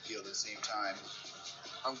Dragons on the field at the same time.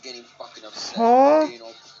 I'm getting fucking upset. Huh? I'm getting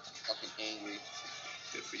all fucking angry.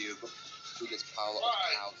 Good for you. Through this pile of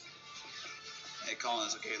Why? cows. Hey, Colin,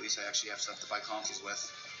 it's okay. At least I actually have stuff to buy consoles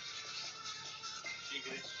with.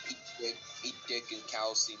 Eat dick and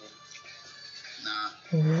cow semen. Nah.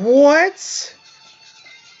 What? Is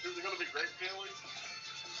it gonna be grape family?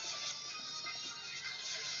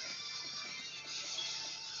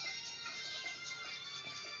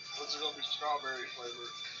 What's it gonna be strawberry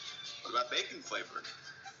flavored? What about bacon flavored?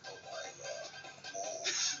 Oh my god.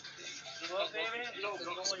 Well, David,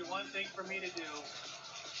 there's only one thing for me to do.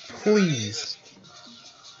 Please.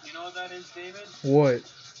 You know what that is, David? What?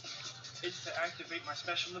 It's to activate my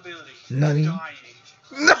special ability. Nani? Dying.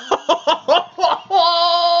 No.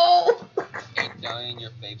 Ain't dying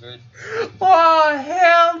your favorite? Oh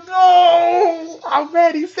hell no! I'm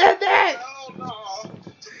mad he said that. No, no. No,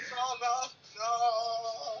 no, no.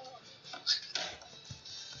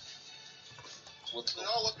 What's They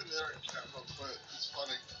all look in there and chat real quick. It's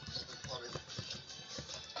funny. It's funny.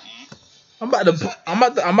 I'm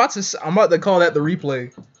about to call that the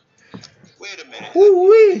replay. Wait a minute.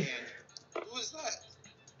 Woo-wee. Who is that?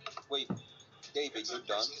 Wait, David, you're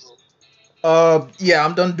done? Yeah,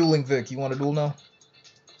 I'm done dueling Vic. You want to duel now?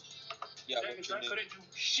 Yeah, David, what's your I name? couldn't do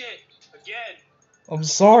shit again. I'm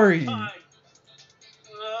sorry. Fine.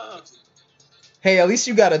 Ugh. Hey, at least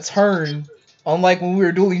you got a turn. Unlike when we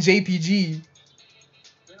were dueling JPG. We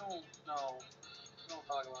don't know. We don't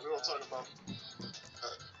talk about We don't that. talk about.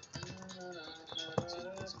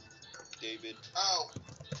 David. Oh,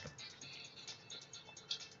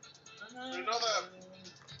 you know that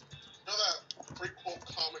prequel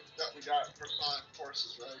comic that we got for Sonic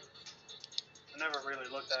Forces, right? I never really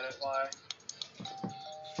looked at it. Why?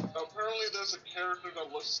 Apparently, there's a character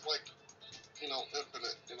that looks like,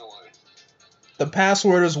 Infinite in a way. The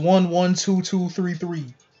password is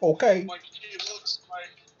 112233. Okay. Like he looks like,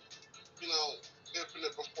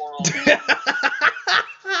 Infinite before all.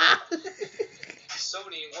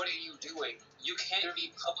 Sony, what are you doing? You can't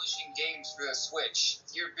be publishing games for the Switch.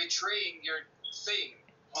 You're betraying your thing.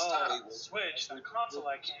 Oh, Switch, the console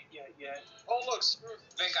I can't get yet. Oh look, screw.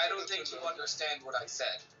 Vic, I don't think you understand what I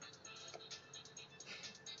said.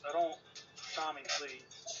 I don't. Tommy, please.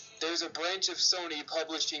 There's a branch of Sony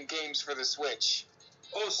publishing games for the Switch.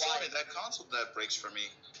 Oh, sorry, that console that breaks for me.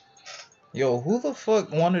 Yo, who the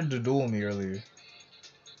fuck wanted to duel me earlier?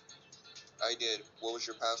 I did. What was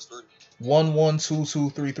your password?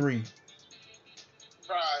 112233.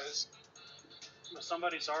 Surprise.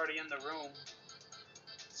 Somebody's already in the room.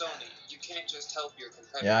 Sony, you can't just help your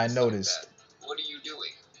competitors. Yeah, I like noticed. that. What are you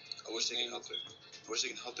doing? I wish they can help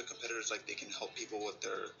their competitors like they can help people with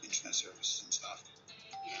their internet services and stuff.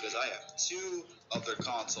 Because I have two of their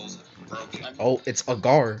consoles broken. Oh, it's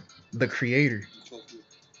Agar, the creator.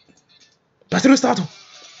 Battle start.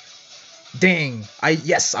 Dang. I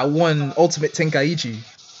won Ultimate Tenkaichi.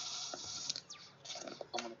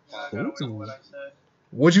 I gotta wait for what I said.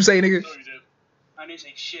 What'd you say, nigga? No, you did. I didn't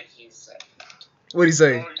say shit. He said. What'd he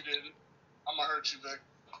say? No, you didn't. I'm gonna hurt you, Vic.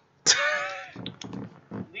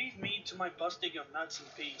 Leave me to my busting of nuts in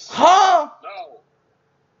peace. Huh? No.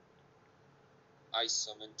 I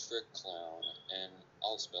summon Trick Clown, and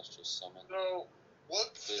I'll special summon No.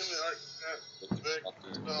 Look in this. the art. Vic.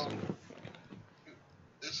 No.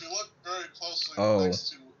 If you look very closely Oh. next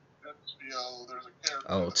to HBO, there's a character.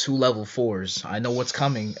 Oh, 2 level 4s. I know what's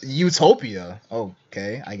coming. Utopia.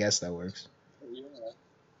 Okay, I guess that works. Yeah.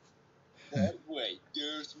 That way,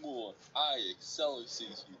 there's more. I accelerate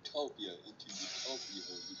Utopia into Utopia.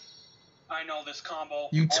 I know this combo.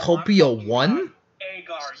 Utopia Oh, I'm 1?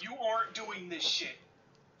 Agar, you aren't doing this shit.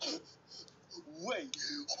 Wait,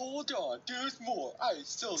 hold on, there's more. I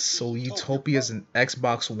accelerate So Utopia's an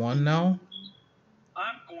Xbox One now?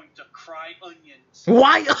 I'm going to cry onions.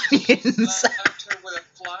 Why onions? Enter with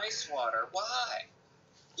a fly swatter. Why?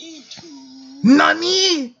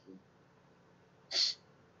 Nani?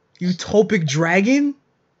 Utopic dragon?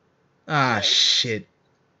 Ah, shit.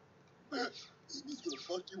 He's gonna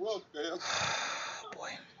fuck you up, man. Boy.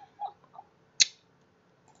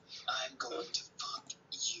 I'm going to fuck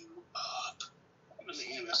you up.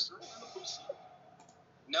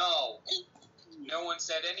 No. No one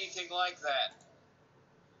said anything like that.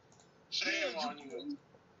 Shame on you.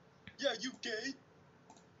 Yeah, you gay.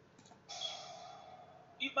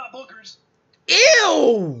 Eat my boogers.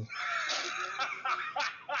 Ew!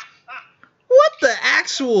 What the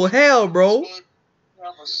actual hell, bro?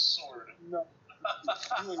 Have a sword. No.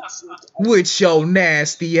 You ain't sick. With your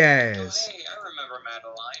nasty Oh, ass. hey, I remember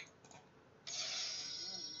Madeline.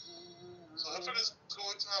 So after this, go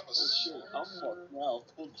into have a Oh sword. shit, I'm fucked now.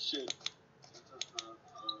 Holy shit.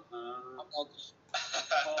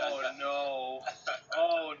 Oh no.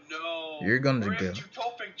 Oh no. You're gonna Rift go.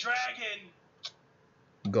 Utopic Dragon.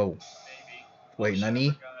 Go. Maybe. Wait, Oh, shit, I Nani?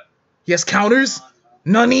 forgot. Yes, counters? Hold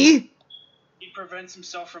on. Nani? He prevents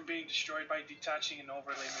himself from being destroyed by detaching an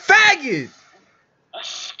overlay. Faggot!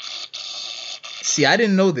 See, I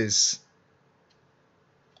didn't know this.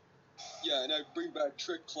 Yeah, and I bring back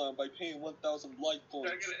Trick Clown by paying 1,000 light Can I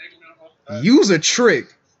points. get an Eggman off that? Use a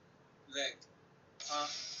trick. Vic, Huh?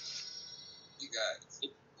 you guys.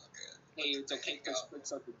 Hey, it's okay because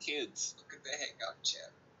tricks are for kids. Look at the hangout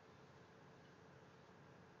chat.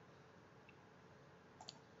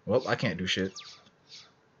 Well, I can't do shit.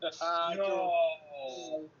 No.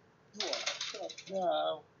 You are fucked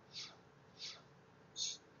now.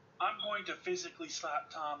 I'm going to physically slap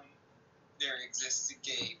Tommy. There exists a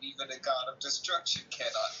game even a god of destruction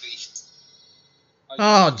cannot beat.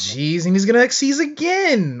 Oh, jeez, and he's gonna Xyz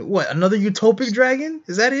again. What, another Utopic dragon?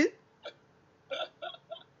 Is that it?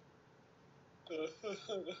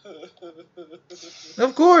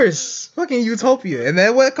 Of course. Fucking Utopia. And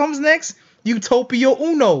then what comes next? Utopia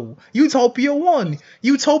Uno. Utopia 1.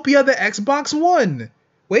 Utopia the Xbox One.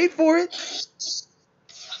 Wait for it.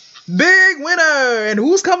 Big winner. And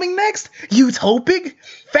who's coming next? Utopic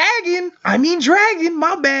Dragon.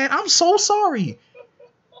 My bad. I'm so sorry.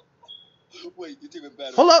 Wait, it's even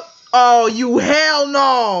better. Hold up. Oh, you hell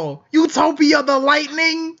no. Utopia the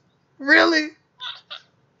Lightning? Really?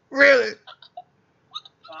 Really?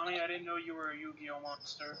 Tommy, I didn't know you were a Yu-Gi-Oh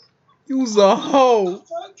monster. You's a hoe.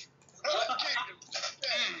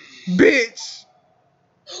 Bitch.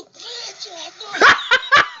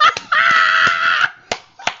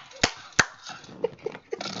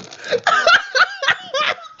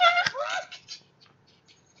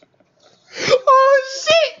 Oh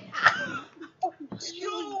shit.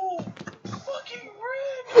 Yo! Fucking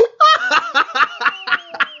Rick!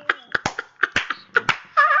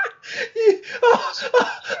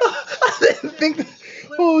 I didn't think.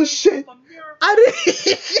 Oh shit! I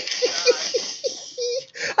didn't.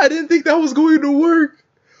 I didn't think that was going to work.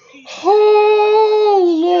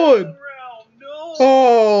 Oh lord! No!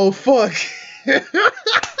 Oh fuck!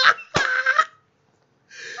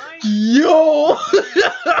 Yo!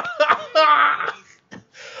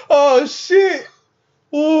 Oh shit!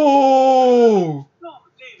 Oh! No,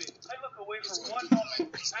 David, I look away for one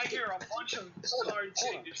moment, I hear a bunch of cards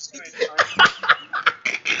getting destroyed.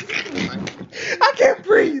 I can't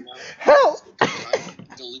breathe! Help!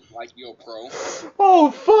 Delete like your pro.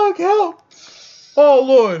 Oh fuck! Help! Oh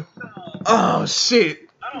lord! Oh shit!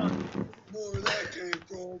 I don't Where that came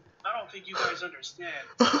from? I don't think you guys understand.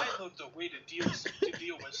 I looked away to deal with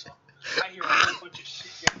something. I hear a whole bunch of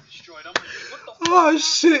shit getting destroyed. I'm like, what the fuck? Oh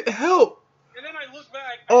shit! Help! And then I look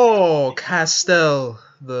back. Oh, Castel,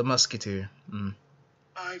 the Musketeer. Mm.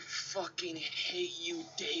 I fucking hate you,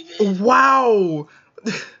 David. Wow!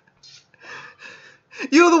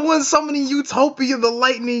 You're the one summoning Utopia, the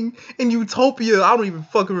Lightning, and Utopia. I don't even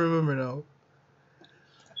fucking remember now.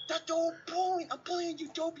 That's the whole point. I'm playing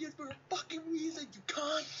Utopia for a fucking reason, you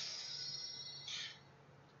cunt.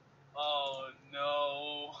 Oh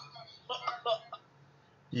no.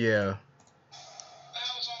 Yeah.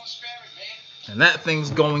 And that thing's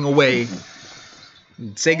going away.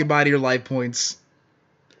 Say goodbye to your life points.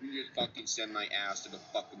 You just fucking send my ass to the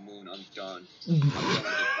fucking moon. I'm done. I'm done with this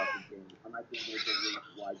fucking thing. I'm not gonna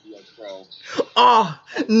delete YGO Pro. Ah,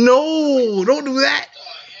 no! Don't do that! What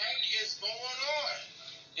the heck is going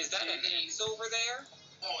on? Is that an ace over there?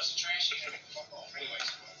 Oh, it's trash can.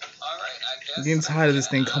 Anyways. Alright, I guess. I'm getting tired of this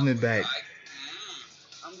thing coming back.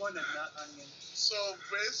 I'm going to nut onion. So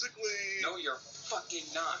basically, No, you're fucking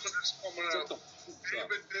not. after this coming out,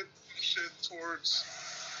 David did shit towards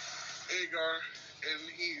Agar, and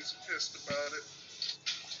he's pissed about it.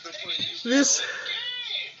 Still playing This. Hey,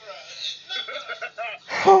 bro. No,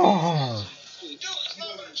 Oh. Dude, it's not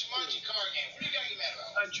a Jumanji card game. What are you gotta get mad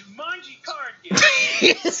about? A Jumanji card game.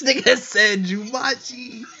 This nigga said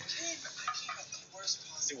Jumanji.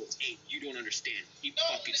 No, hey, you don't understand. He No,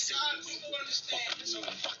 fucking it's sent not. me People over the understand. fucking It's a moon.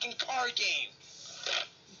 fucking card game.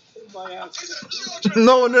 My ass. These are children.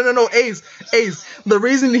 No, Ace. The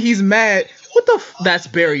reason he's mad, what the that's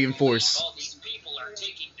burying force. All these people are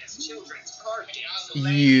taking this children's card game.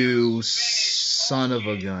 You son of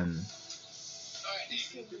a gun.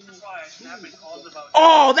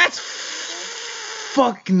 Oh, that's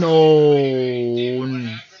fuck no.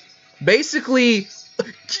 Basically,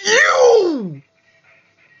 you.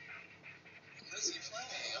 What is he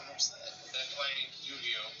playing? I'm upset. They're playing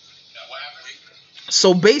Yu-Gi-Oh. Now, what happened?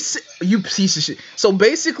 So you piece of shit. So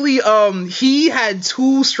basically, he had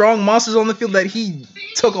two strong monsters on the field that he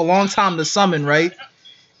took a long time to summon, right?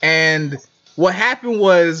 And what happened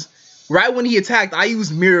was, right when he attacked, I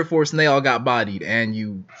used Mirror Force and they all got bodied.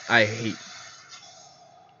 And I hate.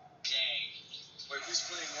 Dang. Wait, who's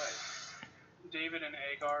playing what? David and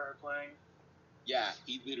Agar are playing. Yeah,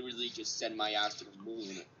 he literally just sent my ass to the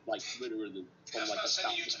moon. Like, literally. From That's like not a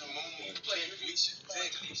sending you to thousand the moon. miles You away. play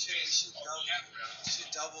We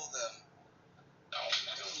should double them. No,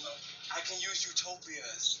 no. I can use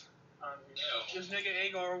Utopias. This nigga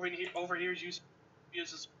Agar over here is using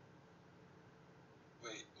uses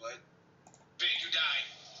Wait, what? Vic, you died.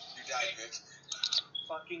 You died, Vic.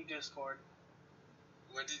 fucking Discord.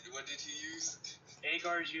 What did he use?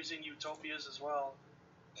 Agar is using Utopias as well.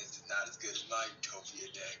 It's not as good as my Utopia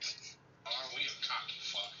deck. Are we a cocky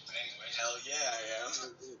fuck? Anyway. Hell yeah, I am.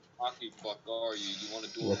 Hockey fuck are you? You wanna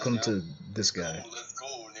do Welcome it right to this guy. Oh, let's go,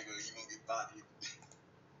 nigga. You gonna get bodied.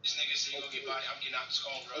 This nigga said you gonna get body. I'm getting out the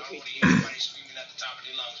skull, bro. I don't want to hear anybody screaming at the top of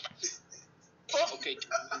their lungs. now? Okay,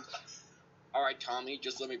 Tommy. Alright, Tommy,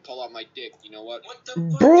 just let me pull out my dick. You know what? What the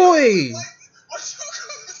Boy! What's wrong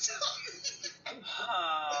with Tommy?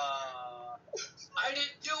 I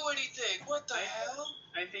didn't do anything. What the hell?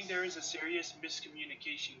 I think there is a serious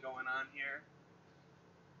miscommunication going on here.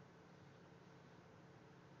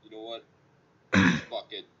 You know what? Fuck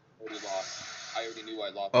it. Already lost. I already knew I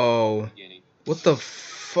lost Oh. at the beginning. What the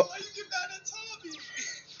fuck? Why you get mad at Tommy?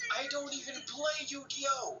 I don't even play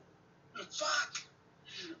Yu-Gi-Oh! Fuck!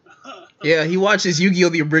 Yeah, he watches Yu-Gi-Oh!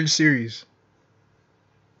 The Abridged series.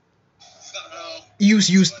 Use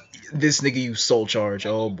this nigga use Soul Charge.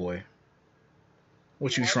 Oh boy.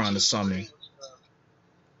 What you trying to summon?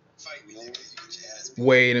 Fight me, nigga. You get your ass beat.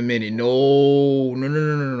 Wait a minute. No.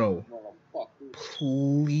 No, fuck.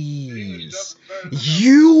 Please.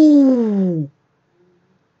 You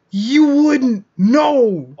wouldn't.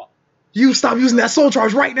 No. You stop using that Soul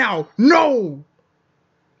Charge right now. No.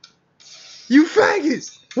 You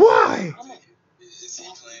faggot. Why? Is he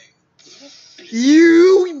playing?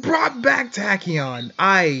 You brought back Tachyon.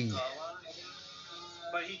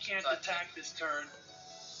 But he can't attack this turn.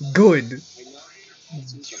 Good. I know. Do you know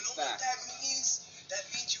what fact. that means? That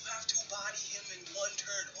means you have to body him in one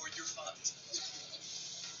turn or you're fucked.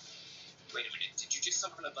 Wait a minute, did you just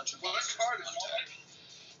summon a bunch of Well, monsters? that card is attack.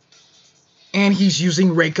 And he's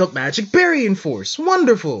using Rake Up Magic Burying Force.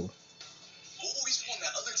 Wonderful. Oh, he's pulling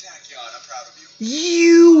that other Tachyon. I'm proud of you.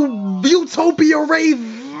 You Utopia Ray. Wait,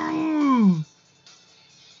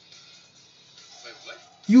 what?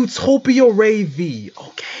 Utopia Ray V.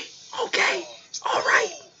 Okay.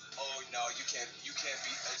 Alright. Oh, no, you can't be.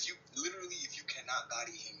 If you cannot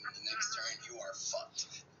body him in the next turn, you are fucked.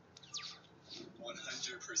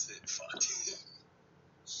 100% fucked.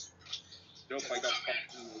 Nope, I got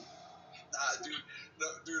fucking. Nah, dude. No,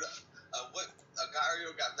 dude. What?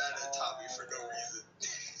 Agario got mad at Tommy for no reason.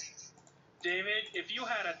 David, if you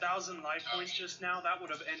had 1,000 life points just now, that would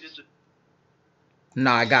have ended the.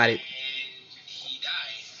 Nah, I got it. And he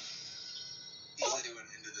died. He said he went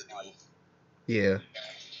into the duel. Yeah.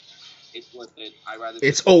 It's worth it. I rather.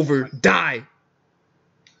 It's over. Die.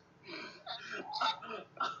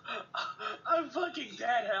 I'm fucking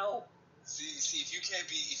dead, hell. See, if you can't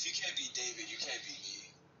be David, you can't be me.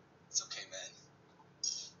 It's okay, man.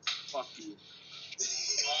 Fuck you.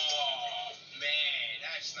 Oh, man,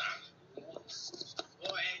 that's not cool.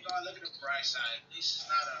 Well, Agar, look at the bright side. This is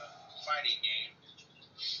not a fighting game.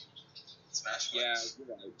 Smash Yeah, Bros.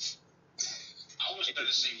 you're right. I was going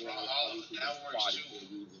to say Brawlhalla, but that works too.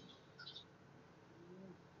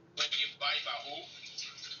 But you get bodied by who?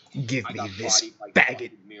 Give I me got this bodied by faggot.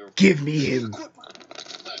 fucking Mirror. Give me him. Look,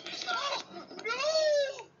 it's not. No!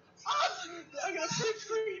 I got print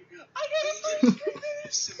screen! I got a print screen!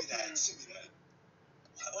 Send me that.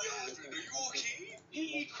 What happened? Are you okay? He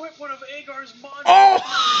equipped one of Agar's monsters. Oh!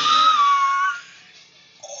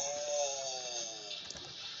 Oh.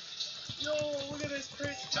 Yo, look at this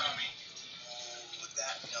crit. Tommy. Oh,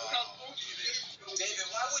 that no. David,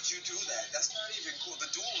 why would you do that? That's not even cool. The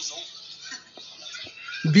duel is over.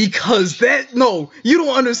 Because no, you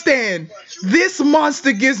don't understand. This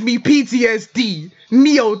monster gives me PTSD.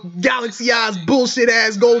 Neo Galaxy Eyes bullshit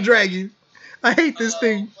ass Gold Dragon. I hate this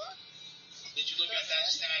thing. Did you look at that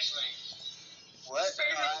stash link? What?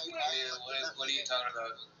 What are you talking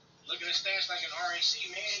about? Look at the stash like an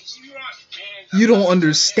RNC, man. You want, man. You don't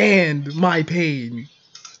understand my pain.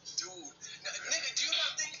 Dude, nigga, do you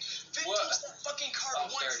not think Vic What? pulls that fucking card Oh,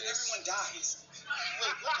 there once it and is. everyone dies?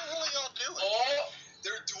 Wait, what the hell are y'all doing? Oh,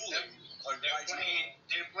 They're dueling.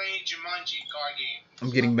 they're playing Jumanji card game. I'm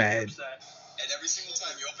getting mad. And every single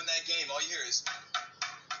time you open that game, all you hear is.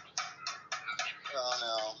 Oh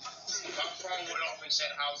no. My phone went off and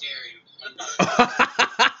said, "How dare you?"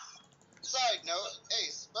 Side note,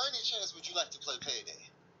 Ace, by any chance would you like to play Payday?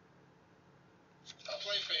 I'll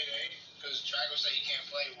play Payday because Drago said he can't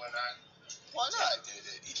play when I. Why He not? can't update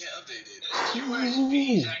it. He can't update it.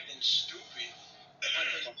 USB's acting stupid.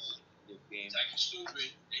 This game. He's acting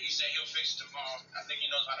stupid. He said he'll fix it tomorrow. I think he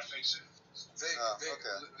knows how to fix it. Vic,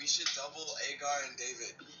 okay. we should double Agar and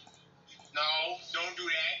David. No, don't do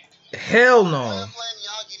that. Hell I'm no. playing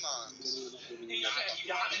Yagimon.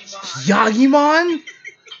 Yagimon?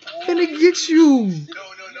 Gonna get you. No. You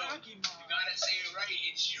gotta say it right.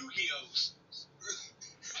 It's Yu-Gi-Oh's.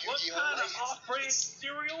 What kind of off-brand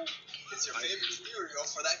cereal? It's your favorite cereal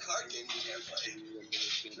for that card game you can't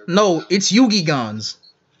play. No, it's Yugi-Gons.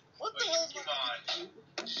 What the hell is my...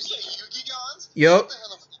 Did you say Yugi-Gons? Yup. What the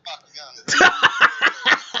hell is Bakugan?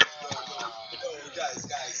 No,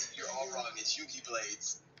 guys, you're all wrong. It's Yugi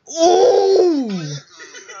Blades. Ooh.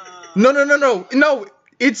 No.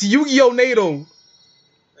 It's Yu-Gi-Oh! NATO.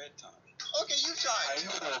 Red time. Okay, you tried.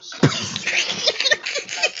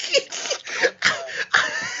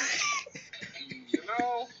 You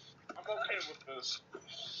know, I'm okay with this.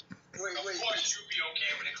 Wait. Of course you'll be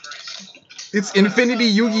okay with it, Chris. It's Infinity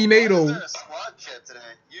Yugi Why is NATO. there a squad chat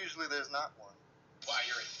today? Usually there's not one. Why,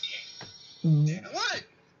 you're a dick. What?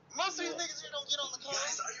 Most of these niggas here don't get on the call.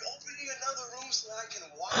 Guys, are you opening another room so that I can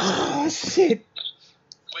watch? Oh shit.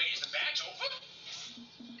 Wait, is the match over?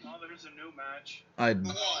 Oh, there's a new match.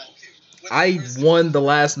 I won the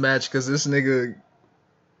last match because this nigga.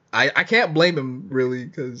 I can't blame him really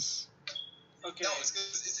because. Okay. No, it's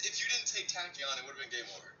because if you didn't take Tachyon, it would have been game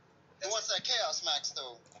over. And what's that Chaos Max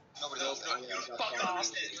though? Nobody knows that. Fuck off.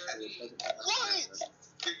 What?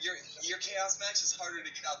 Your Chaos Max is harder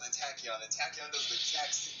to get out than Tachyon, and Tachyon does the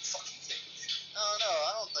exact same fucking thing. No,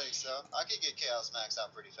 I don't think so. I could get Chaos Max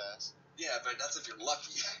out pretty fast. Yeah, but that's if you're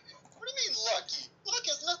lucky. What do you mean lucky? Luck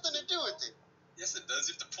has nothing to do with it. Yes, it does.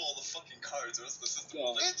 You have to pull all the fucking cards, or else the system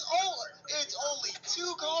will. It's only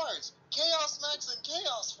 2 cards. Chaos Max and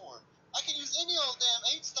Chaos Form. I can use any old damn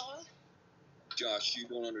 8-star. Josh, you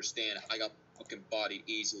don't understand. I got fucking bodied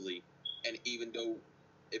easily, and even though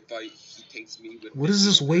he takes me with. What is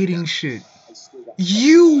this waiting shit? I still got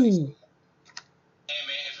You. Hey,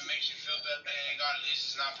 man, if it makes you feel better, hey, God, this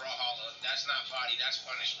is not Brawlhalla. That's not body. That's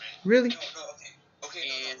punishment. Really? No, okay,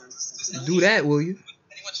 no. Do that, will you?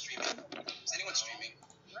 Anyone streaming? Is anyone streaming?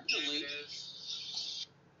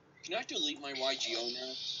 Can I delete my YGO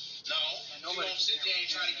now? No, you won't sit there and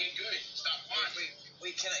try to get good. Stop whining.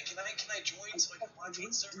 Wait, can I join so I can watch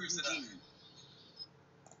what server is it on?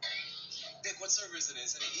 Vic, what server is it in?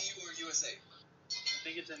 Is it EU or USA? I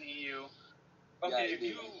think it's an EU. Yeah, Okay, it if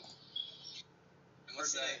you... And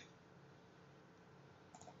what's the name?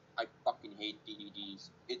 I fucking hate DDDs.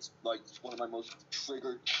 It's like one of my most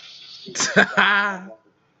triggered.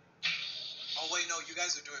 Oh wait, no, you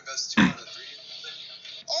guys are doing best 2 out of 3.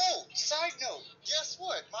 Oh, side note. Guess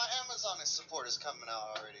what? My Amazon support is coming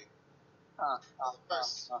out already.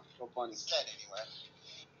 So funny. Said anyway.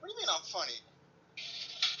 What do you mean I'm funny?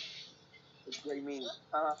 It's great meme.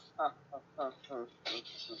 Fuck my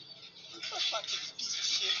piece of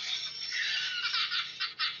shit.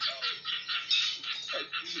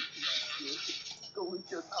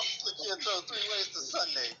 I'll split your throat 3 ways to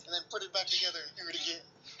Sunday, and then put it back together and hear it again.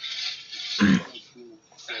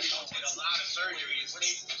 That's gonna take a lot of surgery and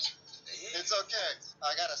staples. It's okay.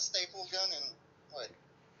 I got a staple gun and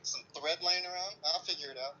some thread laying around. I'll figure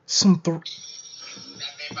it out. That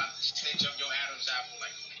thing about to stitch up your Adam's apple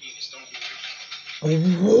like a penis. Don't do it.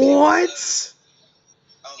 What?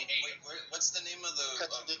 Wait, what's the name of the Cut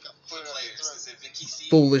your dick up, put it on players? the Is it Vicky C?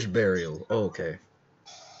 Foolish burial. Okay.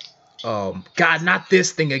 God, not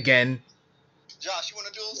this thing again. Josh, you want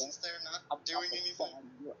to duel since they're not doing anything? I'm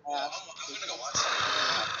gonna go watch it.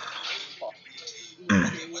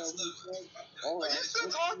 Okay, what's the Are you still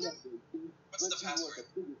talking? password?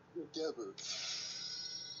 together.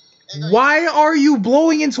 Why are you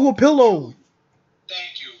blowing into a pillow?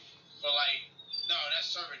 Thank you. But like, no, that's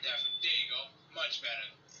server deaf. There you go. Much better.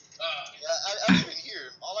 Yeah, I didn't even hear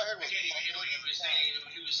him. All I heard I was. can't even hear what you were saying.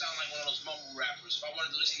 You would sound like one of those mumble rappers. If I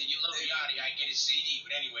wanted to listen to your Lil Yachty, I'd get his CD.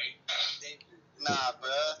 But anyway. Nah,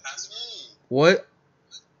 bruh. What?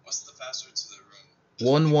 What's the password to the room?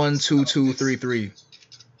 112233. Okay,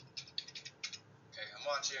 I'm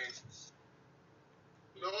on, Jerry.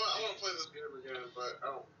 You know what? I want to play this game again, but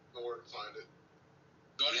I don't know where to find it.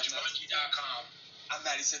 Go to Jumanji.com. I'm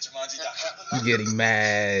mad he said Jumanji.com. I'm getting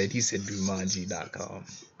mad. He said Jumanji.com.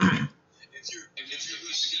 If you get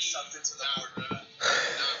sucked into the board, bro.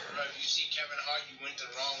 If you see Kevin Hart, you went the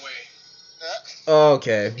wrong way.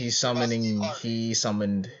 Okay, he summoned the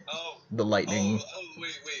lightning. Oh,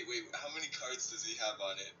 wait. How many cards does he have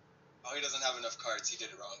on it? Oh, he doesn't have enough cards. He did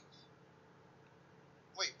it wrong.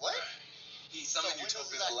 Wait, what? He summoned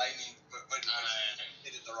Utopia the Lightning, but he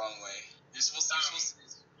did it the wrong way. You're supposed to use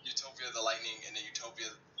Utopia the Lightning and then Utopia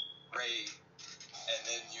Ray,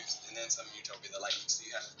 and then some Utopia the Lightning. So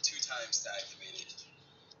you have 2 times to activate it.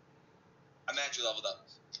 I'm actually leveled up.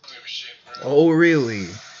 I don't give a shit, bro. Oh, really?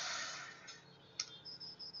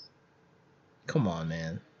 Come on,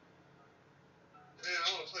 man. Man,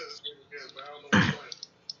 I want to play this game again, but I don't know where to play it.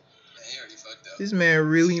 Man, he already fucked up. This man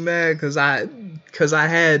really mad because I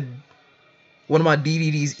had one of my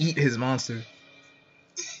DDDs eat his monster. Isn't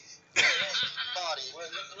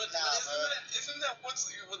that what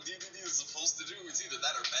DDD is supposed to do? It's either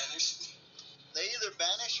that or banish. They either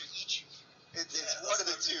banish or eat you. It's one of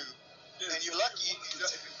the two. Yeah, and you're lucky.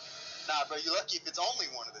 Nah, bro, you're lucky if it's only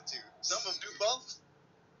one of the two. Some of them do both.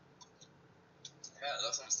 Yeah,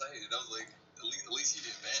 that's what I'm saying. That was like, at least he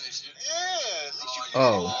didn't banish it. Yeah, at least you did.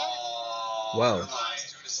 Oh. Wow. Hold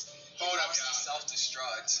up, y'all.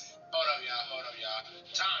 Self-destruct. Hold up, y'all.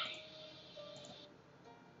 Tommy.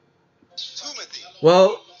 Timothy.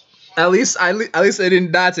 Well, at least I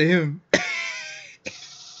didn't die to him.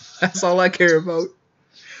 That's all I care about.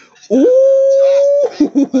 Ooh.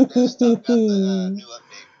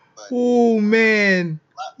 Oh man.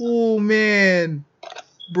 Oh man.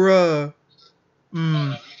 Bruh.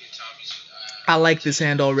 I like this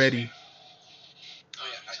hand already. Oh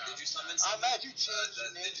yeah, did you summon? I'm mad you changed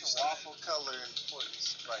your name to Waffle Color Import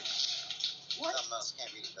Sprites. What? Something else,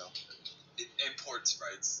 can't read it though. Import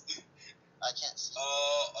Sprites. I can't see.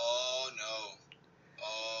 Oh no.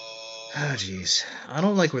 Oh jeez. I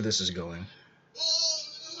don't like where this is going.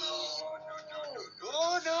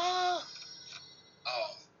 Oh no.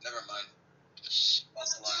 Oh, never mind.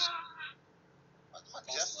 False alarm.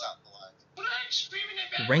 False alarm.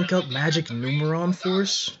 Rank up Magic Numeron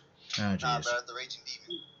Force? Oh Nah, jeez. bro, the Raging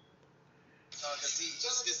Demon. No, cause he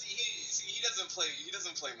doesn't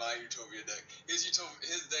play my Utopia deck. His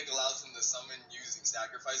deck allows him to summon using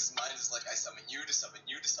sacrifices. Mine is like I summon you to summon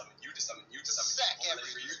you to summon you to summon you to summon you to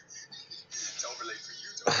overlay for you to overlay for you.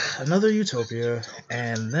 Another Utopia,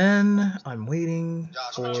 and then I'm waiting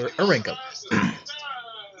for a rank up. No,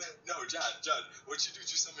 John, what you do? You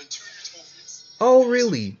summon 2 Utopias. Oh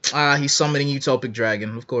really? He's summoning Utopic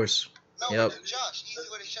Dragon, of course. No, Yep. Josh, easy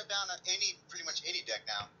way to shut down pretty much any deck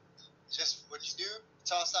now. Just what you do,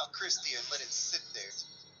 toss out Christie and let it sit there.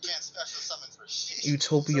 You can't special summon for shit.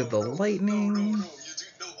 Utopia the Lightning. No.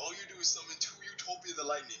 All you do is summon 2 Utopia the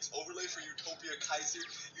Lightnings. Overlay for Utopia Kaiser.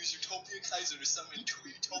 Use Utopia Kaiser to summon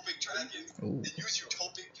 2 Utopic Dragons. Ooh. And use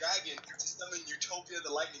Utopic Dragon to summon Utopia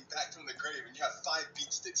the Lightning back from the grave. And you have 5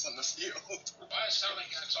 beat sticks on the field. Why it sound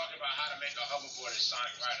like y'all talking about how to make a hoverboard in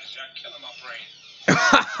Sonic Riders? Y'all killing my brain.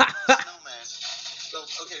 Snowman. So,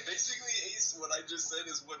 okay, basically, Ace, what I just said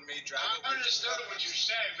is what made Dragon. I understood what you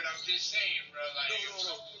said, but I'm just saying, bro. Like, if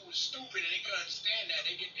someone was stupid and they couldn't understand that,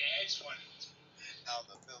 they get their heads funny.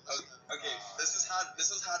 Okay, this is how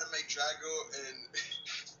to make Drago and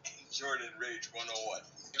Jordan Rage 101.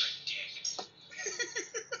 You're a dick.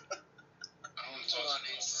 I don't want to talk to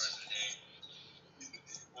you for the rest of the day.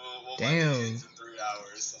 Well, Damn. my day ends in 3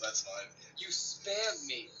 hours, so that's fine. You spammed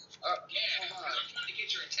me. Yeah, because I'm trying to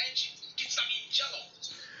get your attention. Get some eating jello.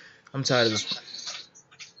 I'm tired of this.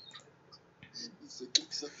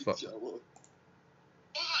 Fuck. Why?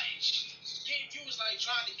 You was like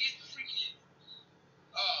trying to get freaking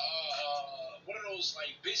one of those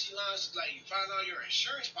like busy lines, like find out your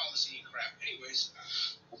insurance policy and crap. Anyways,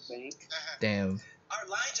 Damn. Our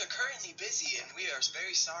lines are currently busy, and we are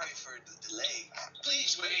very sorry for the delay.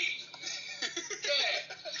 please wait. Yeah,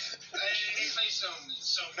 they play some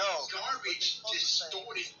garbage,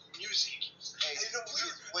 distorted music. Hey,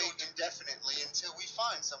 please wait indefinitely until we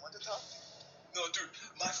find someone to talk to. No, dude,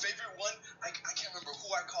 my favorite one, I can't remember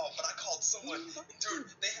who I called, but I called someone. Dude,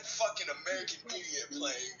 they had fucking American Idiot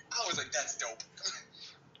playing. I was like, that's dope.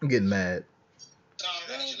 I'm getting mad.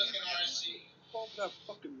 Man, you look at RC. All that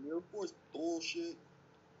fucking Mirror Force bullshit.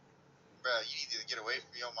 Bro, you need to get away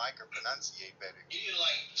from your mic or pronunciate better. You need to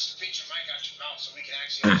like spit your mic out your mouth so we can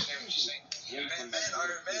actually understand what you're saying.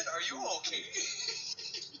 Man, are you okay?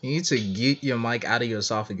 You need to get your mic out of your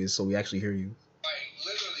esophagus so we actually hear you. Like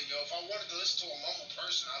literally, yo, if I wanted to listen to a mumble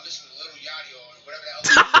person, I'd listen to Little Yachty or whatever the hell.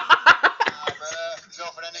 Nah, bro. Go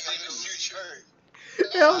for that nigga in the future.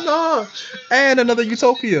 Hell no! And another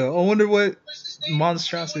Utopia. I wonder what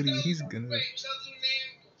monstrosity he's gonna. Wait, what's that little name?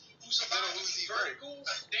 Little Uzi Vert.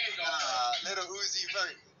 There you go. Little Uzi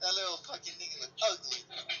Vert. That little fucking nigga look ugly.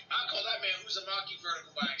 I call that man Uzumaki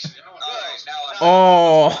vertical by accident. I don't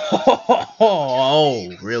know. Oh,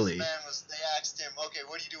 really? They asked him, okay,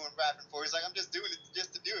 what are you doing rapping for? He's like, I'm just doing it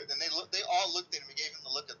just to do it. And they all looked at him and gave him the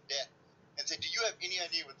look of death and said, do you have any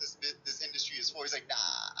idea what this industry is for? He's like, nah,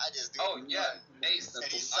 I just do it. Oh, yeah. Hey, And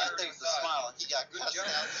he sat there with a smile and he got cussed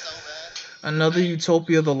out so bad. Another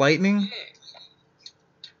Utopia the Lightning?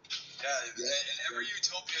 Yeah, in every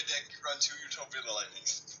Utopia deck, you run 2 Utopia the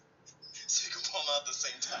Lightnings. So you can pull them out at the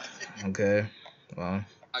same time. Okay. Well.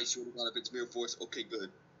 I swear to God, if it's Mirror Force, okay, good.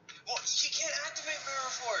 Well, you can't activate Mirror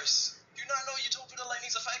Force. Do you not know Utopia the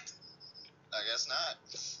Lightning's effect? I guess not.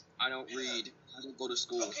 I don't read. I don't go to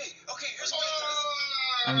school. Okay, here's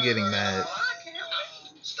I'm getting mad.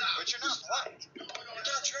 Stop. But you're not black. You're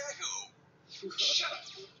not Drago. Shut up.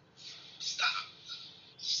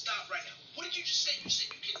 Stop right now. What did you just say? You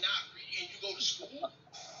said you cannot read and you go to school?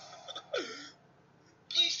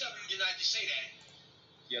 Please tell me you did not just say that.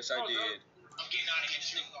 Yes, I did. I'm getting out of here.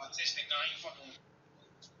 This nigga autistic. Now you fucking with me.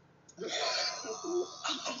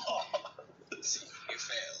 You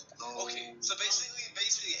failed. Okay, so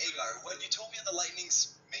basically, Agar, what Utopia the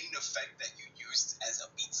Lightning's main effect that you used as a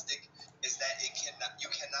beat stick is that you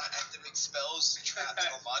cannot activate spells, traps,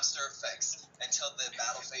 or monster effects until the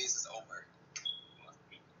battle phase is over.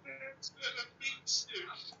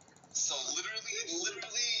 So literally,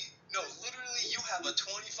 you have a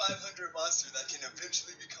 2,500 monster that can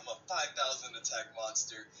eventually become a 5,000 attack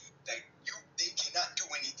monster that they cannot do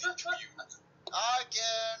anything to you. I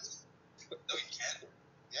can. No, you can't.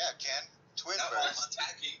 Yeah, I can. Twin Not burst. while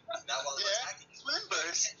attacking. Not while attacking. Twin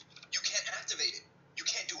burst. You can't activate it. You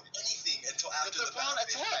can't do anything until after It's the upon battle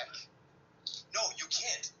phase. attack. No, you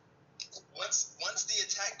can't. Once the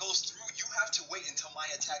attack goes through, you have to wait until my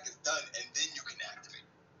attack is done, and then you can activate.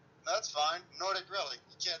 That's fine. Nordic Relic.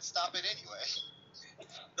 You can't stop it anyway.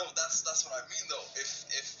 No, that's what I mean though. If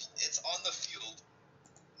it's on the field,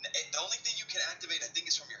 the only thing you can activate, I think,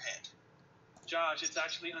 is from your hand. Josh, it's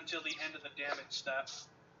actually until the end of the damage step.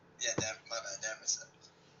 Yeah, my bad, damage step.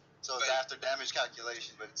 So it's after damage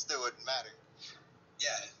calculation, but it still wouldn't matter.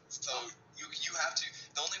 Yeah, so you have to.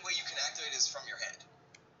 The only way you can activate is from your hand.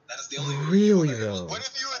 That is the only way. Really though? What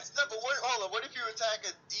if you hold on, what if you attack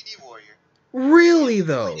a DD warrior? Really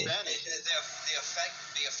though? The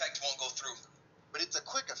effect won't go through. But it's a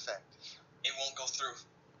quick effect. It won't go through.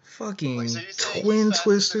 Fucking Wait, so you're saying Twin he's faster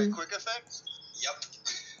Twister. than a quick effect? Yep.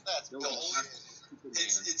 That's bullshit.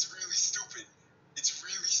 It's really stupid. It's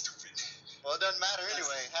really stupid. Well, it doesn't matter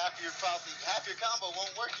anyway. Half your combo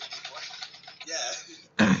won't work anymore.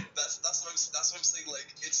 Yeah. that's what I'm saying.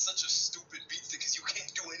 Like, it's such a stupid beat because you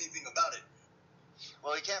can't do anything about it.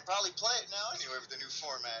 Well, he can't probably play it now anyway with the new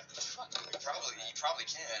format. You probably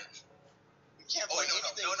can. You can't play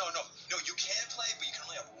anything. No, you can play, but you can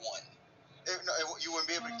only have one. You wouldn't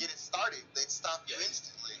be able to get it started. They'd stop you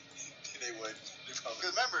instantly. They would.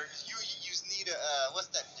 Because remember, you need a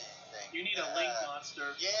what's that thing? You need a link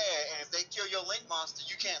monster. Yeah, and if they kill your link monster,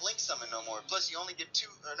 you can't link summon no more. Plus, you only get you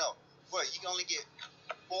can only get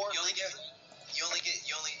 4. You only get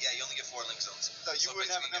 4 link zones. So you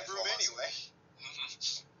wouldn't have enough room anyway.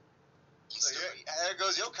 So there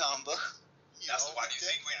goes your combo.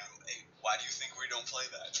 Why do you think we don't play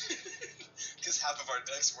that? Because half of our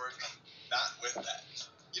decks work not with that.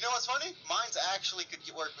 You know what's funny? Mine's actually could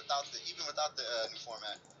work without the new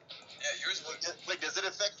format. Yeah, yours would. Wait, does it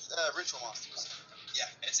affect ritual monsters? Yeah,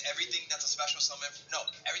 it's everything that's a special summon. No,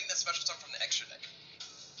 everything that's special summon from the extra deck.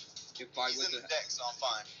 If I He's was in the deck, so I'm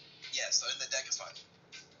fine. Yeah, so in the deck is fine.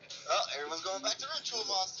 Oh, everyone's going back to ritual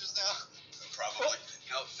monsters now. Probably.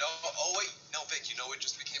 No. Oh wait, no, Vic. You know what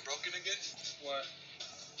just became broken again? What?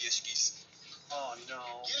 Gishkis. Oh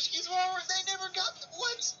no. Gishkis they never got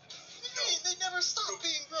what? What do you mean? They never stopped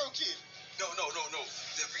being broken. No.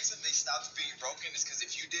 The reason they stopped being broken is because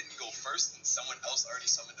if you didn't go first and someone else already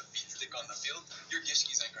summoned a beat stick on the field, your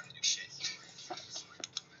Gishkis ain't gonna do shit.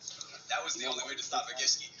 That was the only way to stop a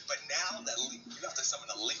Gishki. But now that Link, you have to summon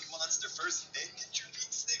a Link monster first, then get your beat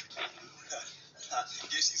stick.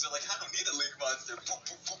 Gishkis are like, I don't need a Link monster.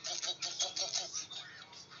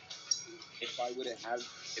 If I would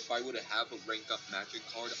have a rank up magic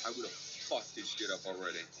card, I would have fucked this shit up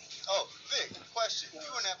already. Oh, Vic, question. You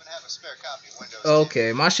wouldn't happen to have a spare copy of Windows 10?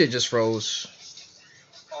 Okay, my shit just froze.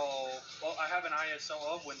 Oh, well, I have an ISO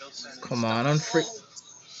of Windows 10. Come on, unfreak.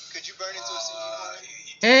 Could you burn into a CD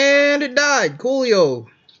for me? And it died. Coolio.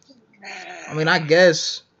 I mean, I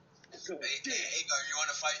guess. Hey, Gar, you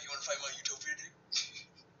wanna fight my Utopia dude?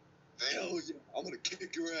 Hell yeah, I'm gonna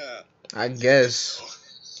kick your ass. I guess.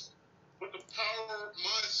 But the power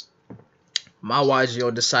must. My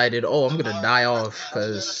YGO decided, oh, I'm gonna die off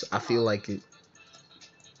because I feel like it.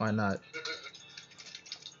 Why not?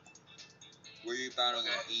 Were you battling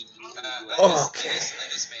an EU? Okay. I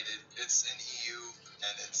just made it. It's in EU,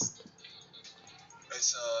 and it's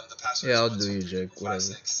the password. Yeah, I'll is do you, Jake. 1, 2, 3, 4, 5, Whatever.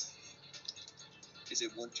 6. Is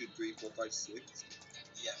it 1, 2, 3, 4, 5, 6?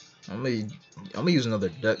 Yeah. I'm gonna use another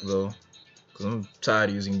deck though, cause I'm tired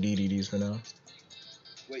of using DDDs for now.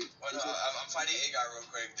 Wait, Well, no, I'm fighting Agar real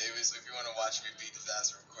quick, David. So if you wanna watch me beat his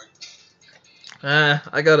ass real quick.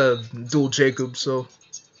 I got a dual Jacob, so.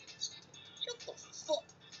 Shut the fuck.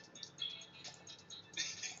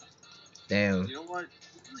 Damn. You know what?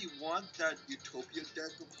 You really want that Utopia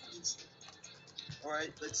deck of these?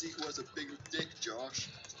 Alright, let's see who has a bigger dick, Josh.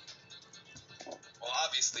 Well,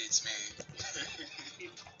 obviously it's me.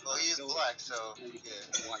 Well, he is black, so yeah.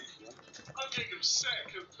 I'll take him sick.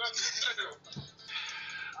 That's the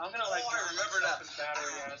I'm gonna like I remember that.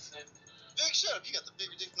 battery acid. Big shut up, you got the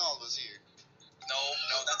bigger dick than all of us here. No,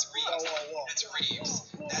 that's Reeves. That's Reeves.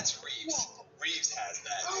 That's Reeves. Reeves has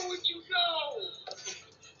that. How would you know?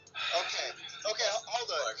 Okay, hold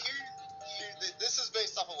on. This is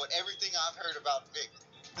based off of what everything I've heard about Vic.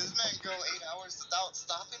 This man go 8 hours without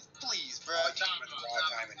stopping? Please, bro. Wrong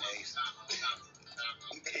time and days.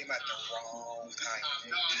 He came at the wrong time.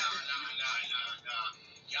 No.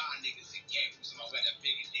 Y'all niggas are gay from some of that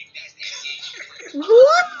bigger dick. That's that gay shit.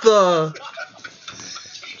 What the?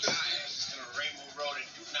 Keep your ass on Rainbow Road and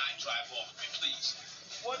do not drive off me, please.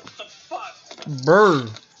 What the fuck? Brr.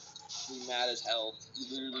 Be mad as hell. You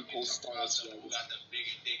literally pull stars. Who got the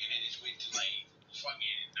bigger dick and then it's way too late.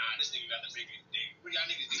 Fucking, nah, this nigga got the bigger dick. What y'all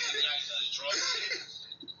niggas think y'all each other's drugs?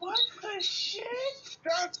 What the shit?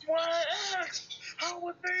 That's why I asked. How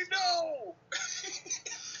would they know?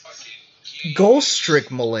 Fucking gay. Ghost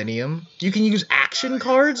Trick Millennium. You can use action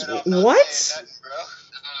cards? What? Bro,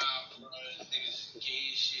 niggas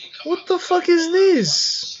gay as shit. Come What out the with fuck fucking is this?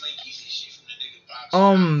 Slinkies and shit from the nigga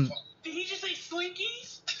box. Did he just say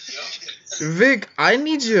slinkies? Yup. Vic, I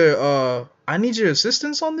need your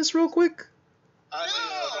assistance on this real quick. What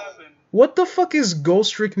happened? What the fuck is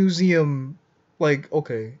Ghost Trick Museum? Like,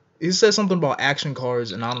 okay. It says something about action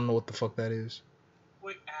cards, and I don't know what the fuck that is.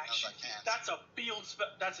 Wait, action. That's a field spell.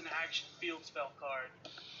 That's an action field spell card.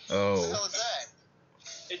 What the Oh. hell is that?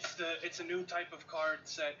 It's a new type of card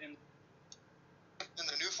set in. In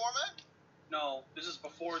the new format? No, this is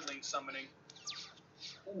before Link summoning.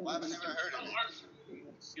 I haven't even heard of it.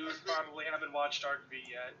 You probably haven't watched Arc V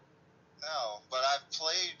yet. No, but I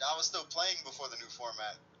was still playing before the new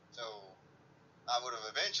format, so I would have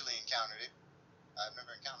eventually encountered it. I've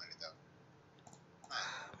never encountered it though.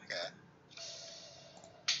 Okay.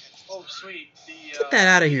 Oh, sweet. The Get that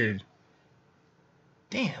out of here.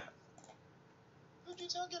 Damn. Who'd you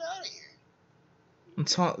tell get out of here? I'm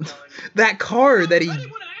talking that card that he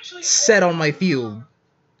set on my field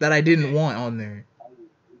that I didn't want on there.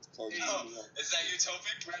 Yo, is that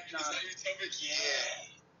Utopic? Is that Utopic? Yeah.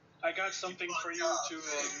 I got something for you to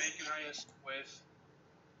make an ISO with.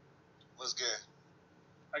 What's good?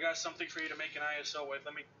 I got something for you to make an ISO with.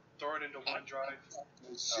 Let me throw it into OneDrive.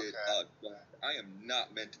 Oh shit, I am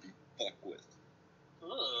not meant to be fucked with. I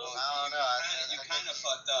don't know. You kind of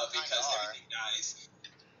fucked up because everything dies.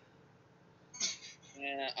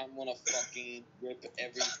 Yeah, I'm gonna fucking rip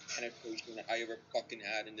every penetration that I ever fucking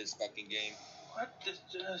had in this fucking game. What the?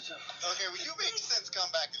 Okay, will you make sense? Come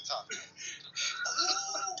back and talk.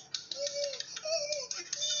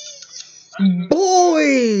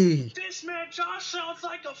 Boy! This man Josh sounds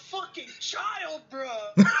like a fucking child,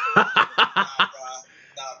 bruh. Nah,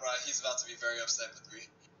 bruh, he's about to be very upset with me.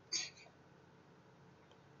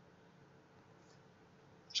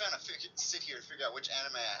 I'm trying to sit here and figure out which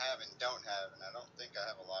anime I have and don't have, and I don't think I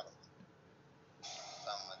have a lot of them. So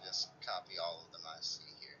I'm gonna just copy all of them I see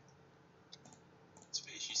here.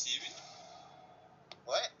 Space Steven?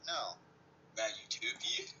 What? No. That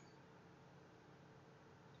Utopia?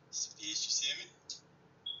 Space Steven?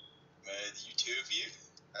 Mad Utopia?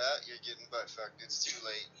 You're getting butt fucked. It's too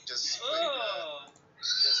late. Just quit.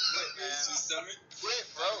 Just quit, man. Just summon. Quit,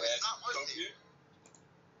 bro. It's not worth it.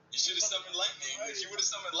 You should have summoned lightning. If you would have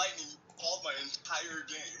summoned lightning, you called my entire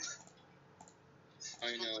game.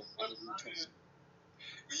 I know. I'm a retard.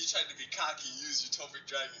 When you tried to be cocky, you used Utopic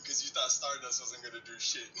Dragon because you thought Stardust wasn't gonna do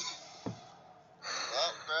shit.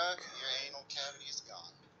 Well, bruh, your anal cavity is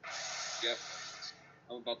gone. Yep.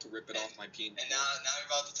 I'm about to rip it off my penis. And now you're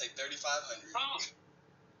about to take 3,500.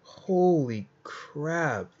 Holy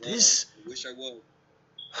crap! Well, This. I wish I would.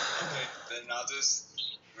 Okay, then I'll just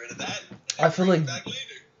get rid of that. I feel bring like it back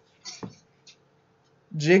later.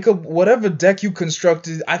 Jacob, whatever deck you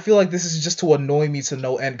constructed, I feel like this is just to annoy me to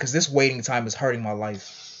no end because this waiting time is hurting my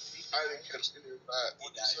life. I didn't catch any of that.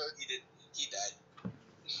 He died. He died.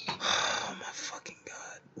 Oh my fucking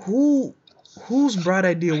god! Whose bright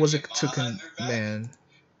idea was it to man?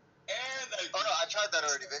 Oh no, I tried that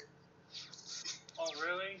already, Vic. Oh,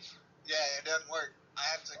 really? Yeah, it doesn't work. I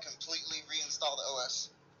have to completely reinstall the OS.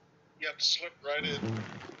 You have to slip right in.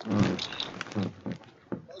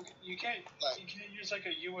 You can't use like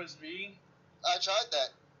a USB. I tried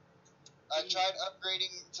that. I tried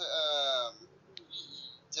upgrading to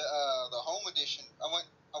the home edition.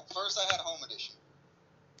 First I had home edition,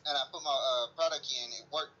 and I put my product key in. It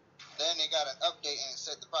worked. Then it got an update and it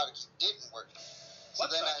said the product key didn't work. So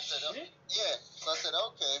then I said, yeah. So I said,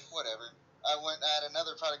 okay, whatever. I had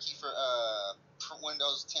another product key for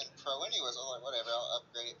Windows 10 Pro anyways. I was like, whatever, I'll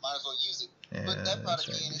upgrade it. Might as well use it. Yeah, Put that product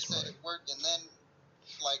right, key in, it said it worked, and then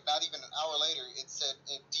like not even an hour later, it said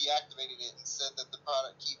it deactivated it and said that the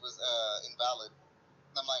product key was invalid.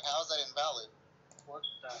 And I'm like, how is that invalid? What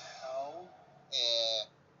the hell? Yeah.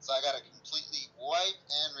 So I gotta completely wipe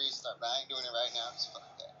and restart. But I ain't doing it right now. Just fuck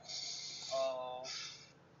that. Oh.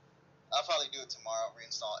 I'll probably do it tomorrow.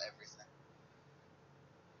 Reinstall everything.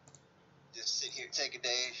 Just sit here, take a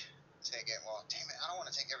day, take it. Well, damn it, I don't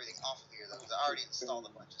want to take everything off of here though, because I already installed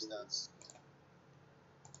a bunch of stuff.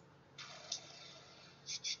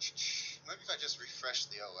 Maybe if I just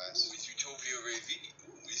refresh the OS. With Utopia Ray V.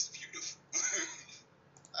 Ooh, it's beautiful.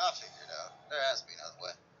 I'll figure it out. There has to be another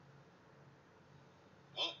way.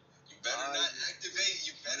 Well, you better not activate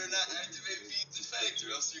V's effect,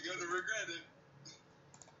 or else you're gonna regret it.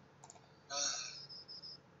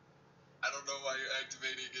 I don't know why you're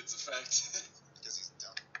activating its effect. Because he's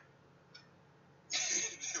dumb.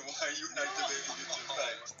 Why are you activating its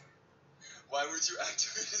effect? Why would you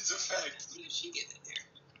activate its effect? When did she get in there?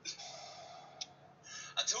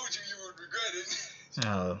 I told you would regret it.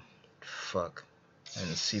 Oh, fuck. I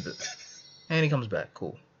didn't see that. And he comes back.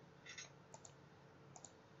 Cool.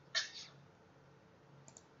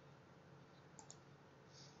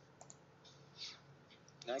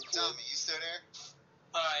 Tommy, you still there?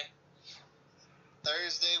 Hi.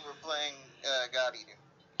 Thursday, we're playing God Eater.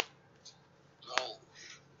 Oh.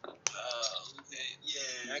 Okay.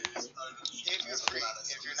 Yeah.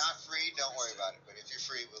 If you're not free, don't worry about it. But if you're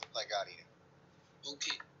free, we'll play God Eater.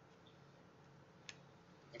 Okay.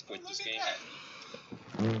 I quit this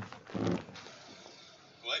game.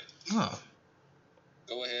 What? Huh.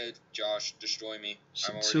 Go ahead, Josh. Destroy me. So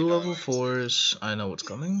I'm already 2 level dying. 4s. I know what's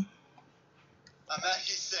coming.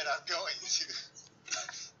 He said I'm going to.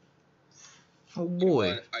 Oh You know boy.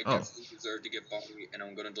 what? I Oh. definitely deserve to get body, and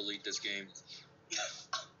I'm gonna delete this game.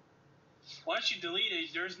 Once you delete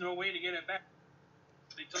it, there's no way to get it back.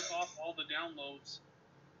 They took off all the downloads.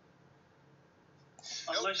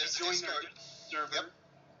 Unless you join their server. Yep.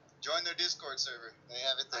 Join their Discord server. They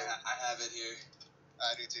have it there. I have it here.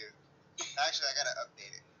 I do too. Actually, I gotta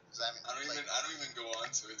update it because I don't even go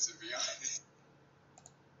on to it, to be honest.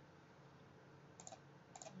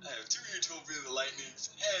 I have 2 Utopia the Lightnings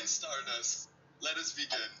and Stardust. Let us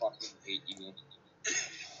begin. I fucking hate you.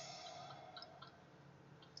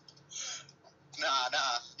 Nah.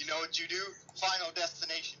 You know what you do? Final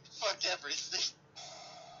destination. Fuck everything.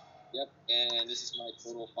 Yep, and this is my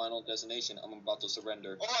total final destination. I'm about to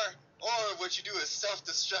surrender. Or what you do is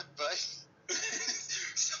self-destruct, bud.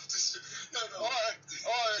 Self-destruct. No.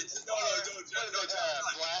 Don't.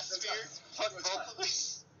 Blast sphere. Fuck both of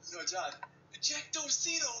us. No, John.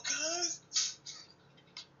 Ejectocito, cuz.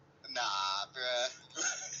 Nah, bruh.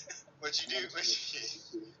 What you do? Yeah,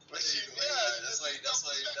 that's like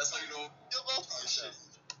you know. You'll both do shit.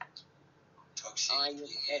 Talk shit. I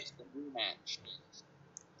request the rematch.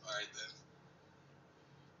 Alright then.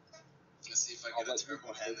 Let's see if I get a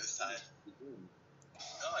turbo hand this time.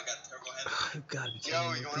 No, I got turbo hand. You gotta be Yo,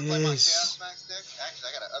 kidding you me wanna with play my this. Chaos Max deck? Actually,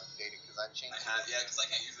 I gotta update it because I changed it. Because I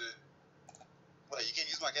can't use it. What, you can't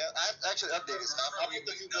use my Chaos? I actually updated stuff. I'll put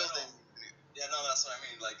the new build in. Yeah, no, that's what I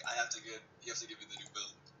mean. Like, you have to give me the new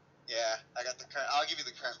build. Yeah, I got the current. I'll give you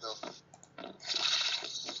the current bill.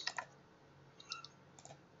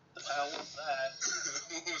 The hell was that?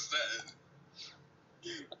 What was that?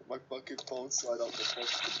 My fucking phone slide off the fucking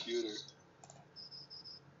computer.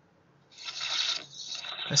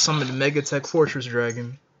 I summoned the Megatech Fortress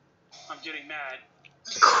Dragon. I'm getting mad.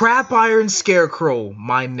 Crap Iron Scarecrow,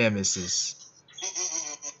 my nemesis. Do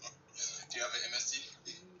you have an MST?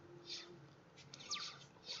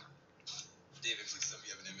 David, please tell me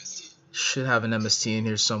you have an MST. Should have an MST in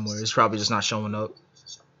here somewhere. It's probably just not showing up.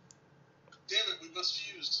 Damn it, we must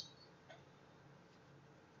fuse.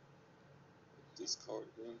 Discard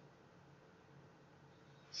them.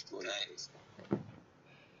 Destroy this.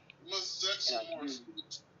 We must Zexamorph.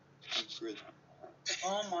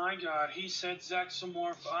 Oh my god, he said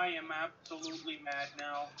Zaxamorph. I am absolutely mad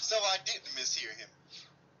now. So I didn't mishear him.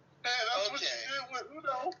 Hey, that's what Okay. you did with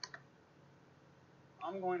Uno.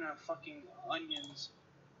 I'm going to fucking onions.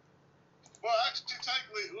 Well, actually,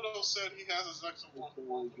 technically, Uno said he has a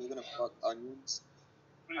Zexamorph. You're gonna fuck onions?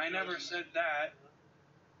 I never said that.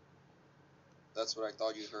 That's what I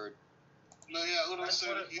thought you heard. No, yeah, Uno That's said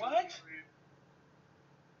what it- he what? hasn't created.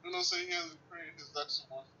 Uno said he hasn't created his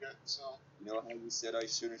Zexamorph yet, so. You know how you said I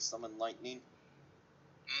shouldn't summon lightning?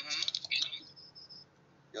 Mm-hmm.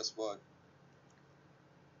 Guess what?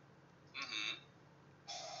 Mm-hmm.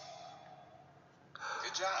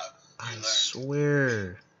 Good job. I You learned.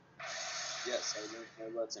 swear. Yes, I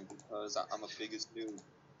learned my lesson because I'm a biggest noob.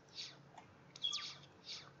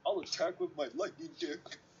 I'll attack with my lightning dick.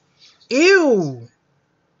 Ew!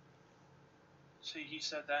 See, he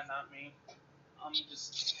said that, not me. I'm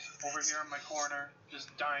just over here in my corner,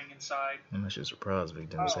 just dying inside. I'm actually surprised Vic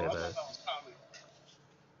didn't say I thought that. that was comedy.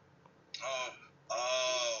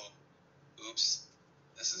 Oh. Oops.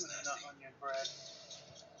 This is Not nasty. onion bread.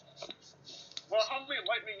 Well, how many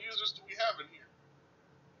lightning users do we have in here?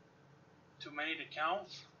 Too many to count?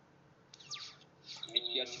 It's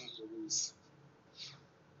yet to be released.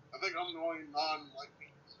 I think I'm the only non-lightning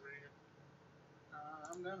user here.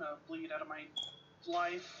 I'm gonna bleed out of my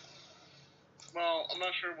life. Well, I'm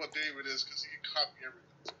not sure what David is because he can copy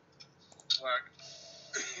everything. Black.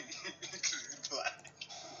 Black.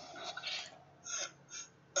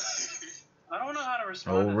 I don't know how to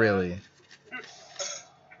respond Oh, to really?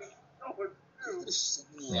 No, it's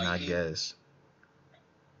true. I mean, I guess.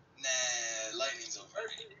 Nah, lightning's over.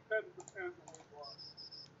 Actually, you said it depends on what it was.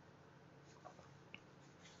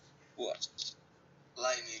 What?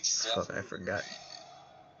 Lightning's Fuck, I forgot.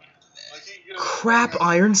 Like, he gets Crap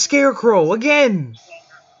Iron Scarecrow again!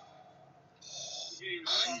 He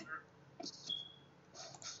gets stronger.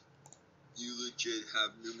 You legit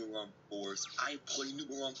have Numeron Force. I play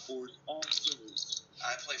Numeron Force also.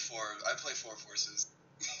 I play four forces.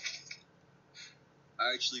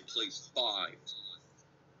 I actually play 5.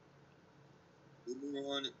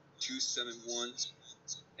 Numeron, 2 7-1s,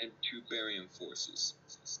 and 2 Barium Forces.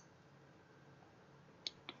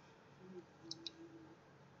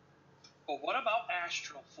 But what about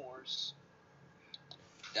Astral Force?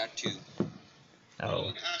 That too. Oh.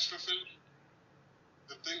 Like Astrophil,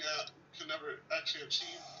 the thing that can never actually achieve.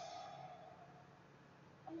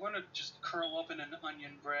 I'm gonna just curl up in an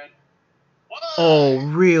onion bread. Why? Oh,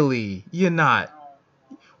 really? You're not. Oh.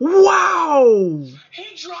 Wow!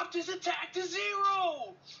 He dropped his attack to 0!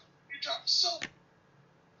 He dropped so.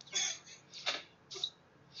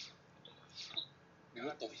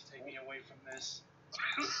 God, please take me away from this.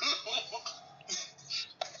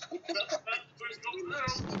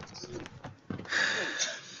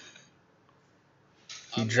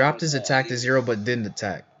 He dropped his attack to 0 but didn't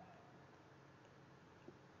attack.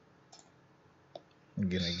 I'm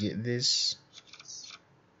gonna get this.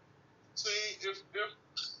 See, if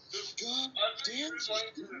I think he was going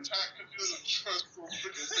to attack because he doesn't trust what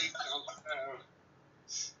freaking takedowns I have.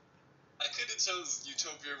 I could have chose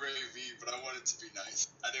Utopia Ray V, but I wanted to be nice.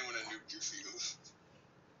 I didn't want to nuke your field.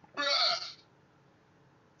 Bruh!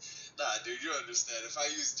 Nah, dude, you understand. If I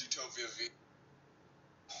used Utopia V,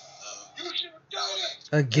 You should have done it!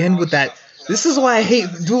 Again with that. This is why I hate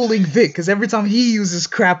dueling Vic, because every time he uses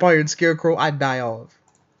Crap Iron Scarecrow, I die off.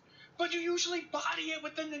 But you usually body it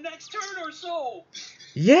within the next turn or so!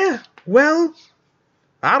 Yeah, well,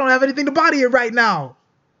 I don't have anything to body it right now.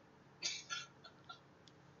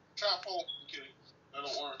 Trap hole. I'm kidding. That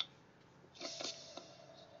don't work.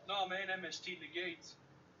 No, man, MST negates.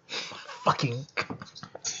 Fucking.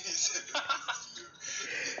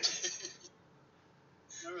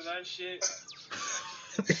 Remember that shit?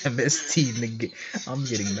 MST negate. I'm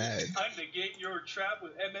getting mad. I negate your trap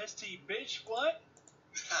with MST, bitch. What?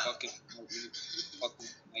 Fucking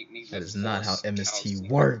lightning. That is not how MST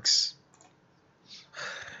works.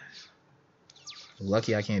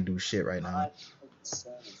 Lucky I can't do shit right now.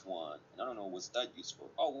 Son of one. I don't know what's that used for.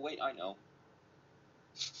 Oh wait, I know.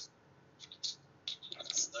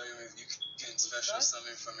 Sorry, you can special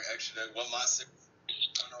summon from your extra deck. What monster?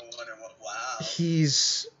 101 and what? Wow.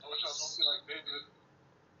 He's I wish I was looking like David.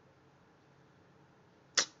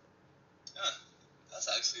 Huh. That's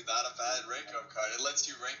actually not a bad rank up card. It lets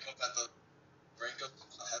you rank up at the rank up.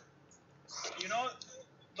 You know,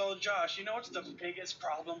 though, Josh, you know what's the biggest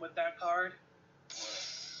problem with that card?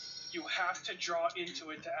 You have to draw into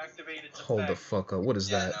it to activate its hold the effect. fuck up. What is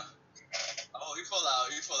that? No. Oh, he pulled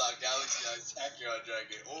out Galaxy Eyes Tachyon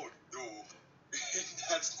Dragon. Oh no.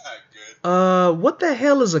 That's not good. What the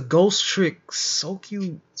hell is a ghost trick? So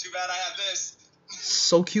cute. Too bad I have this.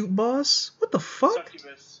 So cute, boss. What the fuck?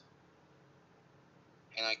 Succubus.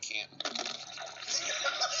 And I can't.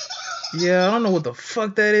 Yeah, I don't know what the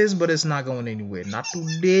fuck that is, but it's not going anywhere. Not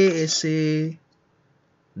today, ese.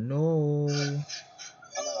 No.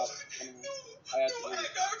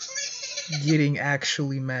 Getting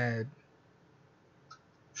actually mad.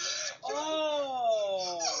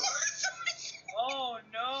 Oh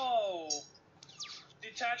no!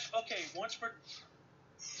 Detach. Okay, once per.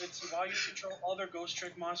 It's while you control other ghost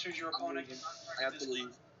trick monsters, your opponent can. I have to leave.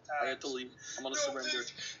 I have to leave. I'm gonna surrender.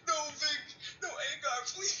 Vic. No, Vic. No, Agar,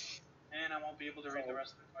 please. And I won't be able to read the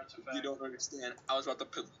rest of the card's effect. You don't understand. I was about to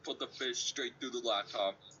put the fish straight through the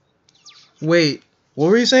laptop. Wait, what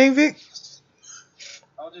were you saying, Vic?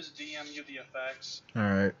 I'll just DM you the effects.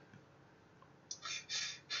 Alright.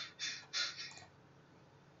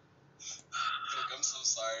 Vic, I'm so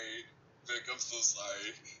sorry. Vic, I'm so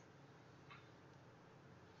sorry.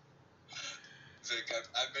 Vic,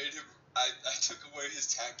 I made him. I took away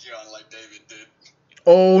his tachyon like David did.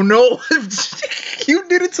 Oh no! You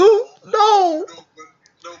did it too? No!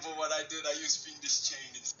 But what I did, I used Fiendish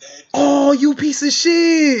Chain instead. Oh, you piece of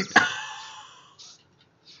shit!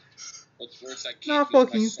 What's worse, I can't Not use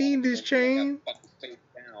fucking Fiendish Chain.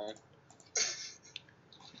 Oh,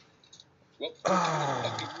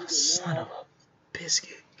 son of a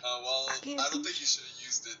biscuit. Well, I don't think you should have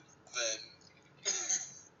used it then.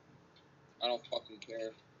 I don't fucking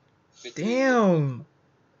care. Damn.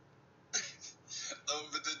 No,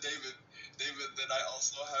 but then David, then I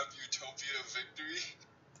also have Utopia Victory.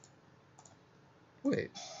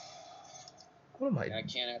 Wait. What am I? I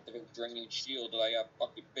can't activate Draining Shield. I got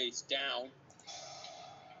fucking face down.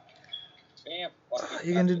 Bam.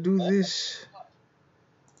 You're gonna do this?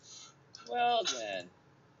 Well then.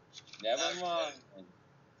 Never mind.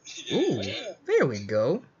 Ooh, there we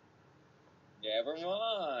go. Never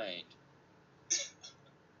mind.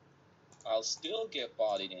 I'll still get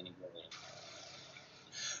bodied anyway.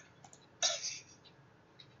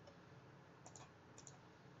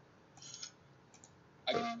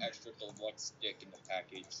 I get an extra deluxe stick in the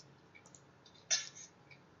package.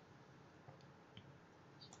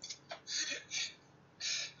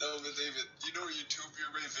 No, but David, you know what Utopia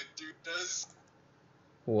Ray Victory does?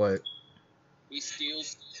 What? He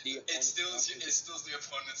steals the It steals the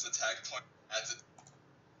opponent's attack point as it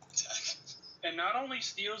attack. And not only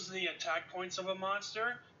steals the attack points of a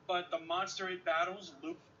monster, but the monster it battles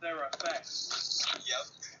loops their effects. Yep.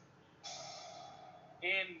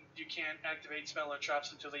 And you can't activate spell or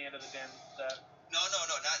traps until the end of the den. No,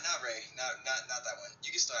 not Ray. Not that one.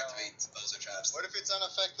 You can still activate spells or traps. What if it's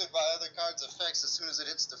unaffected by other cards' effects? As soon as it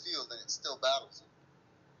hits the field, then it still battles it.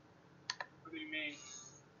 What do you mean?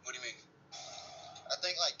 What do you mean? I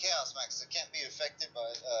think like Chaos Max, it can't be affected by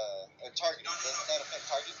a target. Doesn't that affect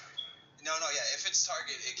target? No, yeah. If it's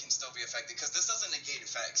target, it can still be affected because this doesn't negate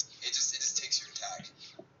effects. It just takes your attack.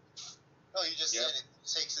 No, you just said it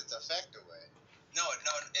takes its effect away. No,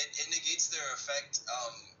 it negates their effect.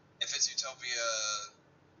 If it's Utopia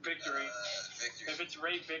Victory. Victory. If it's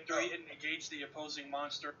Ray Victory, it negates the opposing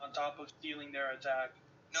monster on top of stealing their attack.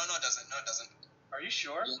 No, it doesn't. Are you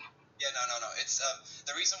sure? Yeah, no. It's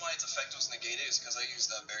the reason why its effect was negated is because I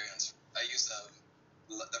used Baryons. I used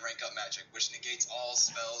the rank up magic, which negates all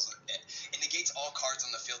spells. It negates all cards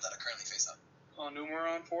on the field that are currently face up. On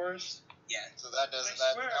Numeron Forest? Yeah. So that doesn't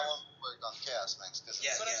that won't work on Chaos Max. But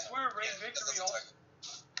I swear Ray Victory also.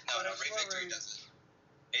 No, Ray Victory doesn't.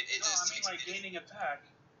 It no, just I mean like gaining attack.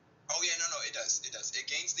 Oh yeah, no, it does. It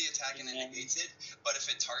gains the attack and it negates it. But if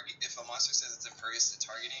a monster says it's impervious to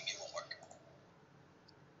targeting, it won't work.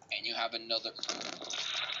 And you have another.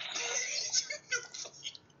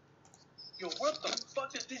 Yo, what the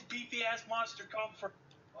fuck does this beefy ass monster come from?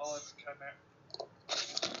 Oh, it's Chimera.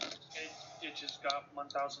 It just got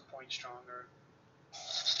 1,000 points stronger.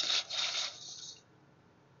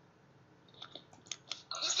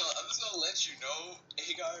 I'm just gonna let let you know,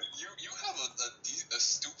 Hagar, you have a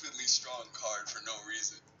stupidly strong card for no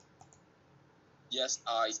reason. Yes,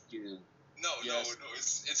 I do. No, Yes. no.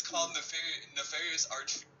 It's called Nefarious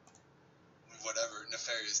Arch. Whatever,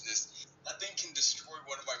 nefariousness. That thing can destroy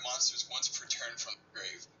one of my monsters once per turn from the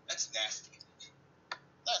grave. That's nasty.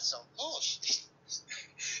 That's some bullshit.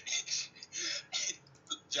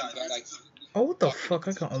 John, Too bad I- Oh, what the fuck?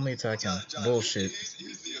 I can only attack him. John, Bullshit.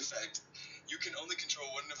 Here's the effect. You can only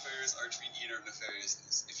control one Nefarious Archfiend Eater of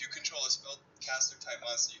Nefariousness. If you control a spellcaster type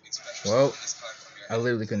monster, you can special Well, summon this card from your I hand.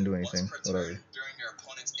 literally couldn't do anything. Once per Whatever. turn, during your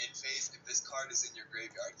opponent's end phase, if this card is in your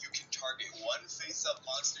graveyard, you can target one face-up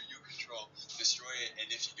monster you control, destroy it,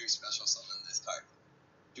 and if you do, special summon this card.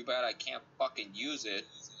 Too bad I can't fucking use it.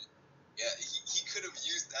 Yeah, he could have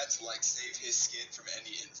used that to, like, save his skin from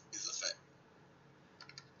any his effect.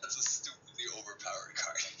 That's a stupidly overpowered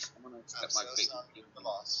card. I'm gonna I'm set so my big sorry for the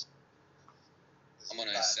loss. I'm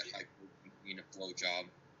gonna set my in a blowjob.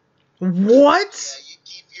 What? Yeah, you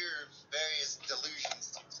keep your various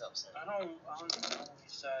delusions to yourself, sir. I don't know what he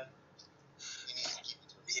said. You need to keep it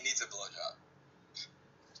to yourself. He needs a blowjob.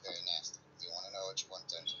 It's very nasty. You want to know what you want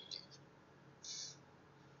done to your dick.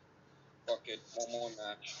 Fuck it, one more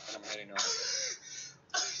match, and I'm heading out.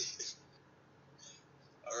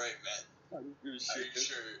 Alright, man. Are you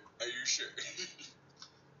Are you sure?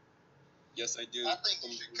 Yes, I do. I think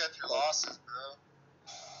you should cut your losses, bro.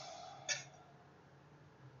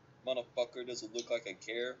 Motherfucker, does it look like I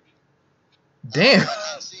care? Damn. I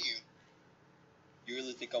can't see you. You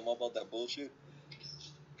really think I'm all about that bullshit?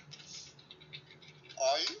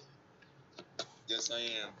 Are you? Yes, I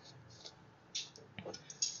am.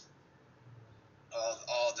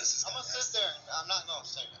 This is. I'm gonna sit there. I'm not gonna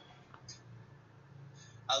say it.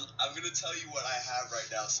 I'm gonna tell you what I have right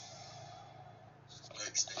now.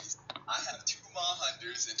 Like space. I have 2 Maw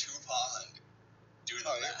Hunters and 2 Paw Hunters. Do the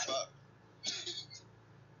Oh, you're math. fucked.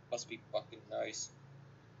 Must be fucking nice.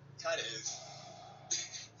 Kinda is.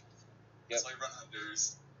 That's why I run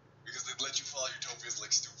Hunters. Because they let you follow Utopias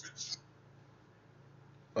like stupid.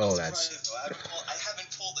 Oh, I'm that's. surprised, though. I haven't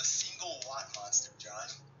pulled a single Watt monster, John.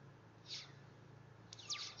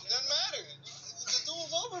 It doesn't matter. The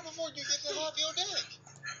duel's over before you get them off your deck.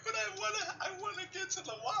 But I wanna get to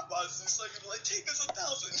the Watt monster so I can like take this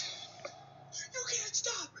 1,000. You can't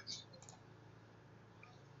stop it.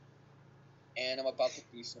 And I'm about to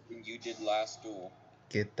do something you did last duel.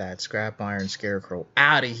 Get that scrap iron scarecrow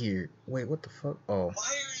out of here. Wait, what the fuck? Oh, Why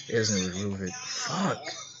are it you doesn't using remove it. now? Fuck.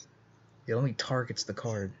 It only targets the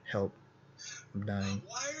card. Help. I'm dying.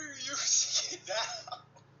 Why are you using it now?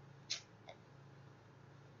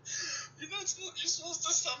 You're supposed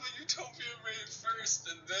to summon Utopia Raid first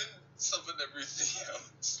and then summon everything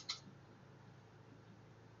else.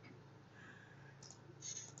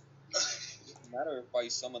 Doesn't matter if I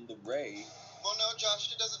summon the Ray. Well, no,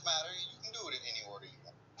 Josh, it doesn't matter. You can do it in any order you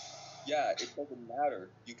want. Yeah, it doesn't matter.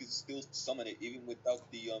 You can still summon it even without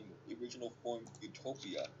the original form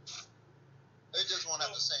Utopia. It just won't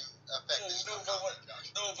have the same effect as No, your but combo,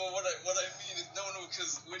 Josh. what I mean is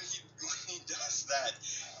because when he does that,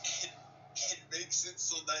 it makes it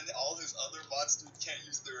so then all his other monsters can't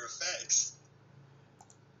use their effects.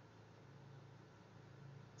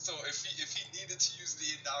 So if he needed to use the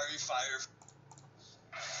Inari Fire.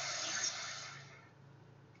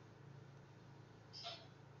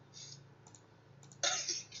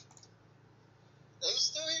 Are you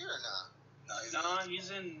still here or not? No, Nah,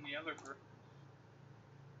 he's in the other group.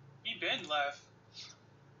 He been left.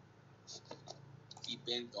 He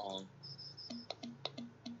been gone.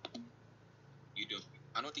 You don't.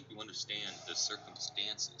 I don't think you understand the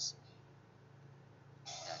circumstances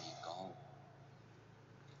that he gone.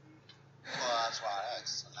 Well, that's why I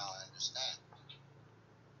asked, so now I understand.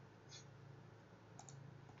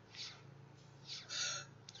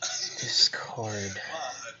 This card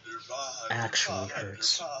actually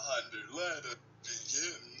hurts. Let it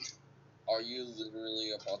begin. Are you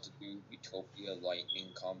literally about to do Utopia Lightning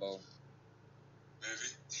combo? Maybe.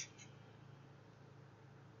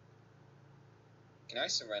 Can I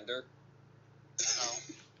surrender?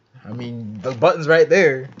 I mean, the button's right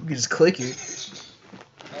there. You can just click it.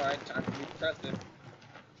 Alright, time to press it.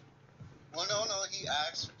 Well, no, he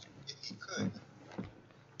asked if he could.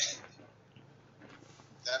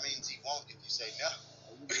 That means he won't if you say no.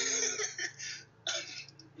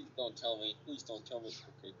 Please don't tell me. Please don't tell me.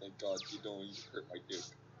 Okay, thank God you don't even hurt my dick.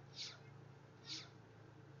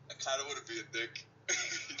 I kinda wanna be a dick.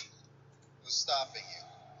 Who's stopping you?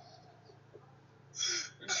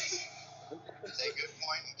 Say good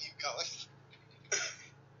point and keep going.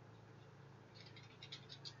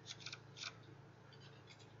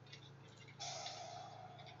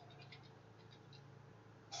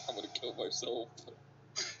 kill myself.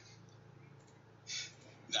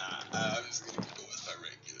 Nah, I'm just gonna go with my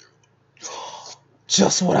regular one.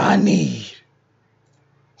 Just what I need.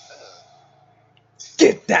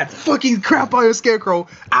 Get that fucking crap out of Scarecrow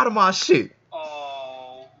out of my shit.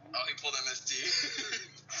 Oh. Oh, he pulled MST.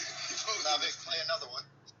 Now, Vic, play another one.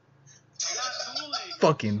 I'm not dueling.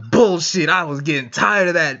 Fucking bullshit. I was getting tired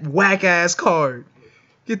of that whack ass card.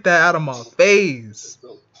 Get that out of my face.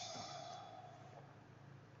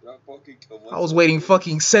 I was waiting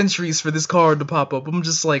fucking centuries for this card to pop up. I'm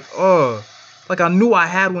just like, like I knew I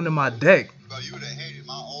had one in my deck. Bro, you would have hated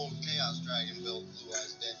my old Chaos Dragon build Blue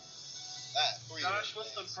Eyes deck. Josh,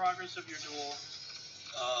 what's the progress of your duel?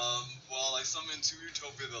 Well, I summoned 2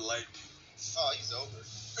 Utopia the Lightning. Oh, he's over.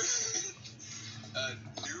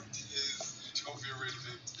 Nuked his Utopia Red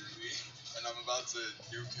Victory, and I'm about to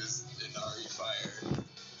nuke his Inari Fire.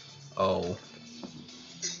 Oh.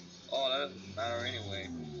 Oh, that doesn't matter anyway.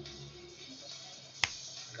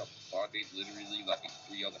 I got bodied literally like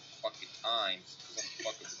 3 other fucking times because I'm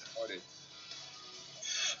fucking retarded.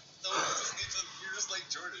 No, you're just like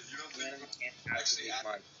Jordan. You don't think you can't actually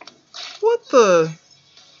my What the?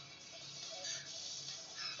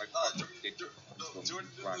 Jordan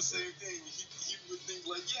did the same thing. He would think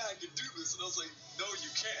like, yeah, I can do this, and I was like, no, you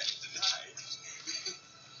can't. Denied.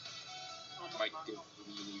 Might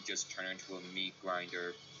literally just turn into a meat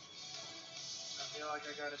grinder. I feel like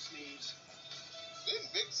I gotta sneeze.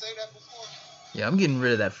 Didn't Vic say that before? Yeah, I'm getting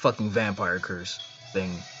rid of that fucking vampire curse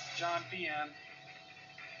thing. John PM.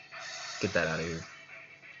 Get that out of here.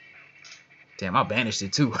 Damn, I banished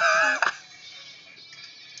it too.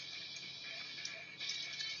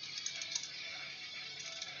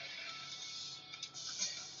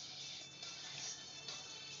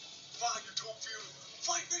 Fire, Utopia,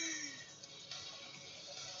 fight me!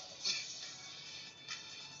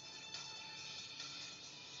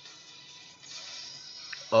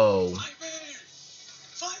 Oh.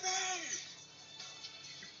 Fight me!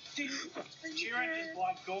 Jiren just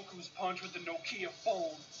blocked Goku's punch with the Nokia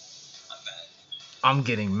phone. I'm bad. I'm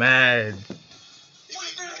getting mad.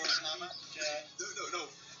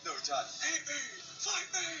 No, John. Hit me! Fight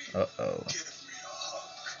me! Uh-oh. Give me a hug.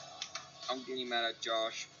 I'm getting mad at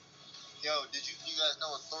Josh. Yo, did you guys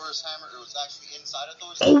know a Thor's hammer? It was actually inside a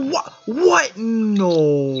Thor's Oh, hammer. what? What? No.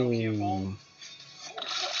 Nokia phone?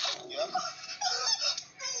 Yep.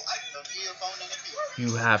 Nokia phone and a beer.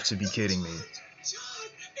 You have to be kidding me. John,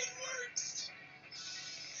 it works!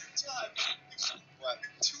 John, What?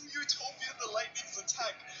 2 Utopia the Lightning's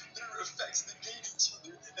attack, their effects negate each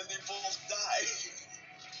other, and they both die.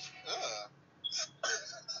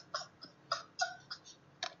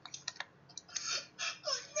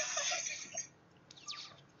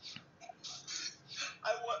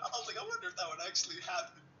 I wonder if that would actually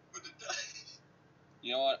happen. Would it die?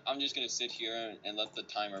 You know what? I'm just gonna sit here and let the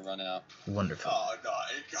timer run out. Wonderful. Oh, no,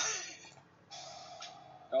 it got it.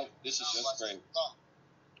 Oh, this is just great.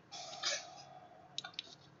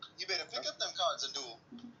 You better pick up them cards and duel.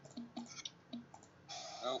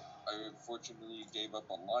 Nope, I unfortunately gave up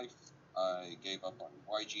on life. I gave up on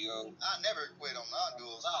YGO. I never quit on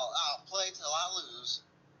non-duels. I'll play till I lose.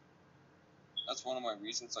 That's one of my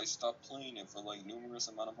reasons I stopped playing it for like numerous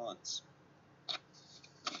amount of months.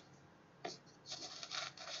 Because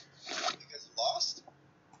you lost?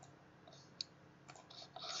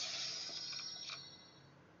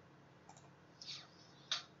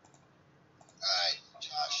 Alright,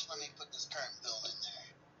 Josh, let me put this current build in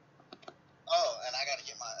there. Oh, and I gotta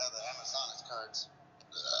get my other Amazonas cards.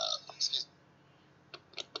 Excuse me.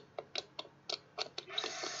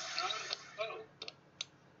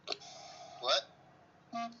 What?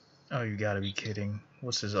 Oh, you gotta be kidding.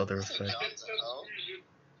 What's his other effect? No,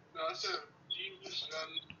 I said use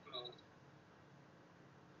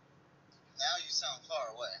Now you sound far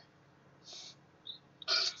away.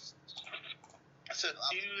 I said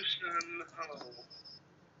fusion.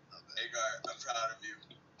 Agar, I'm proud of you.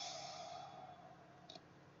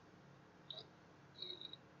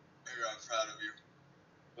 Agar, I'm proud of you.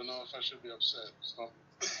 I don't know if I should be upset. So.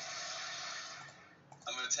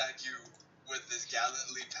 I'm gonna attack you with this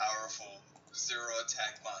gallantly powerful 0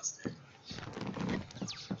 attack monster.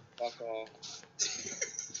 Fuck off.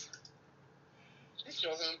 You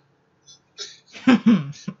kill him.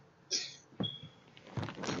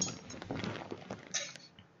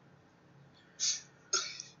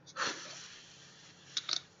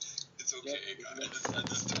 It's okay, Agar. I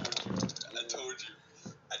told you.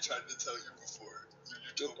 I tried to tell you before. Your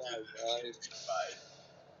Utopia Goodbye, guys. Bye.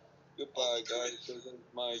 Goodbye, guys. This is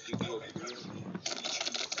my Utopia.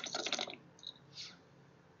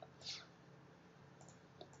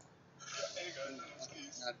 Agar,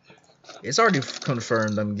 please. It's already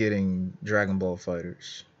confirmed I'm getting Dragon Ball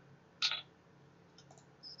Fighters.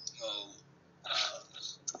 Well,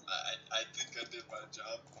 I think I did my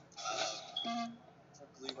job. I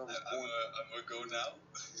believe I was born. I'm gonna go now.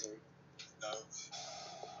 No.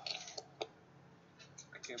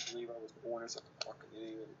 I can't believe I was born as a fucking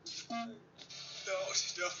idiot. No,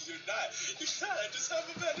 you're not. You're not. I just have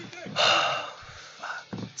a better day.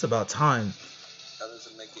 It's about time. That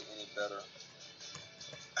doesn't make it any better.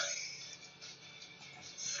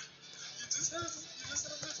 You just have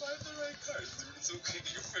to find the right card, dude. It's okay.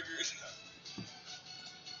 You'll figure it out.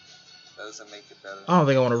 That doesn't make it better. I don't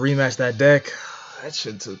think I want to rematch that deck. That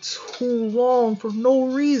shit took too long for no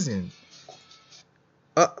reason.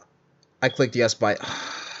 I clicked yes by...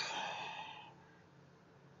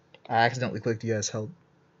 I accidentally clicked yes, help.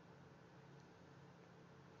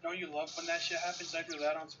 Don't you love when that shit happens? I do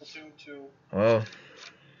that on Splatoon 2. Well,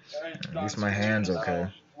 At least my hand's okay.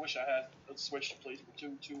 I wish I had a Switch to play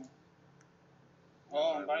Splatoon 2.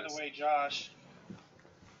 Oh, and by the way, Josh,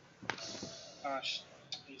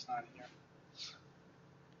 he's not here.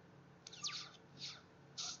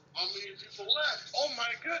 How many people left? Oh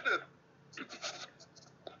my goodness!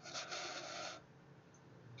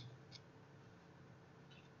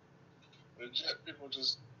 The jet people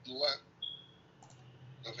just left.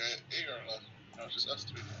 Okay, AR left. No, just us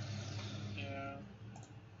three. Yeah.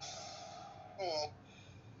 Oh well.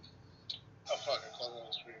 Oh fuck, I called on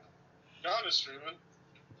the stream. John is streaming.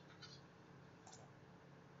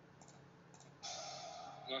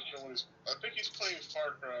 Not sure what he's... I think he's playing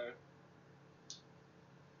Far Cry.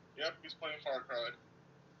 Yep, he's playing Far Cry.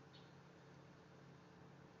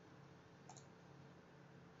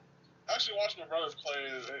 I actually watched my brother play.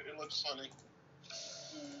 It looks funny.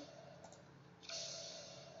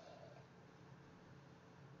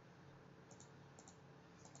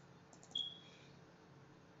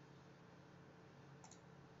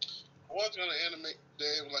 I was gonna animate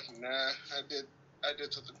Dave, like, nah, I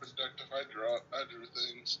did something productive. I drew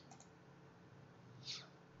things.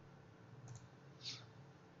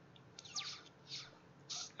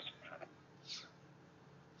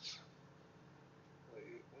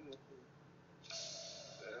 Wait, what was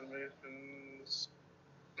the animations?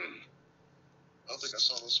 I don't think I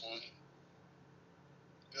saw this one.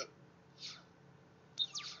 Yep.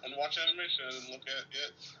 Want to watch animation I didn't look at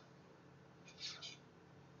yet?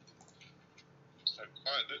 I can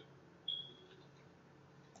find it.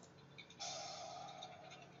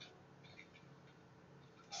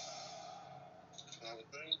 Another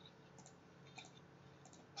thing.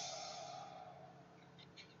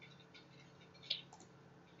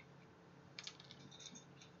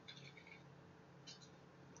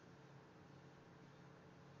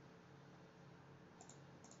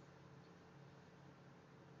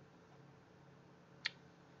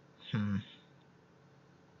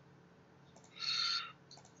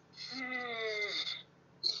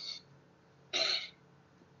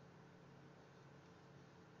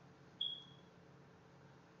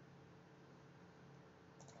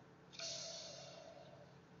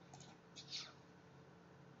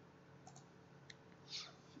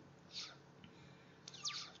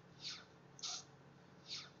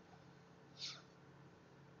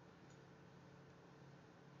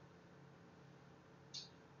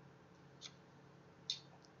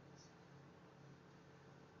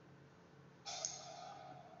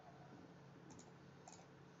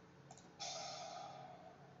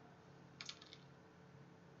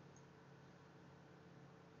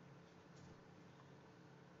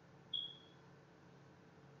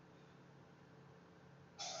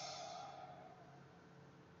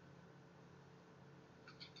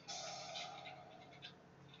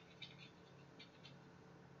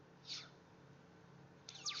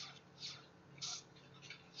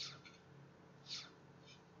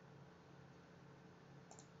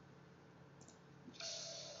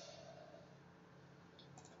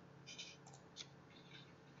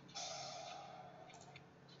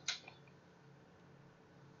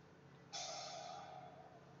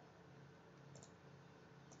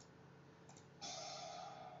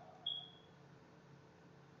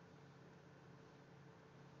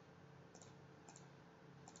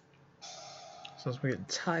 Since we're getting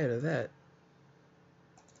tired of that.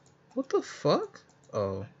 What the fuck?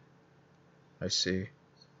 Oh. I see.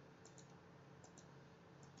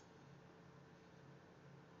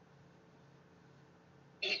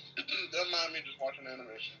 Don't mind me just watching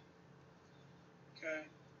animation. Okay.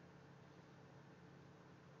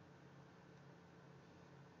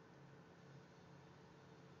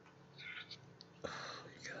 Oh,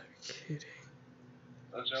 you gotta be kidding.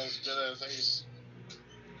 That sounds good as ace.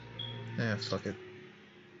 Yeah, fuck it.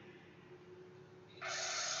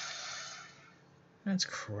 That's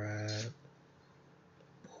crap.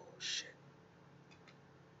 Bullshit.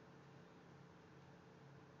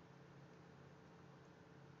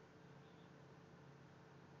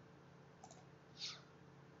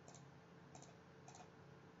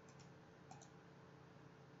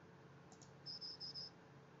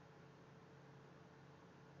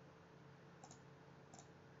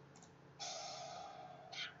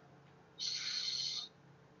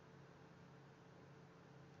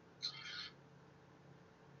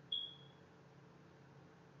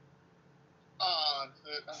 Ah,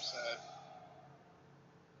 I'm sad.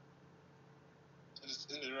 It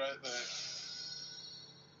just ended right there.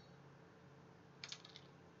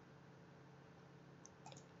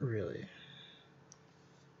 Really?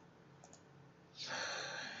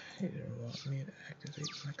 He didn't want me to activate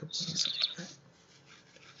my complaints like that.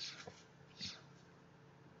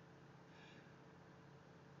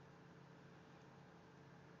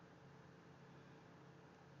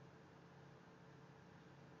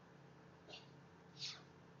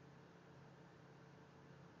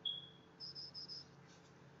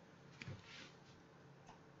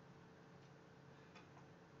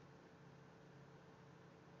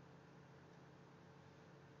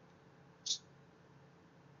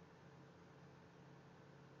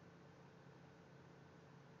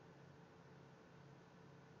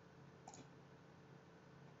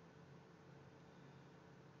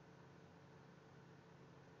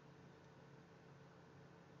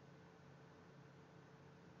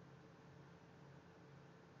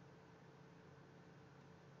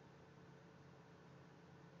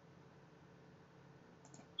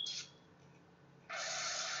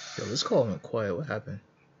 Yo, this call went quiet. What happened?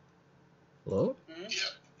 Hello? Hmm? Yep.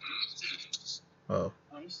 Oh,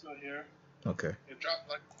 I'm still here. okay. It dropped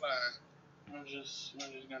like a fly. I just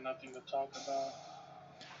got nothing to talk about.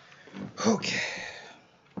 Okay.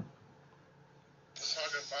 Let's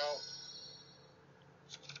talk about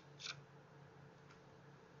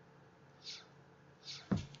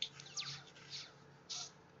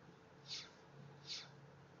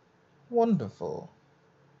Wonderful.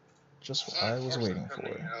 Just what I Sonic was Forces waiting for.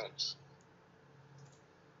 coming out.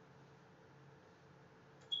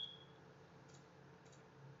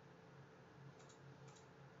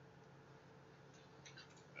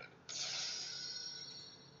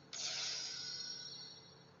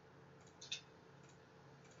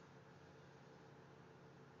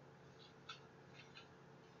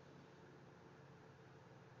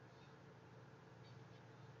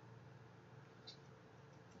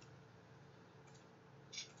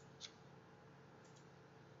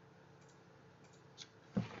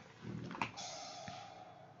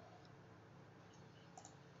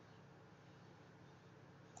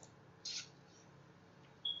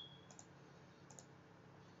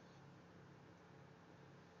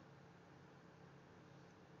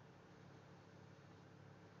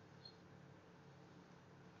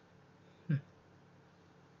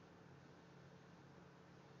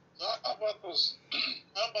 How about those?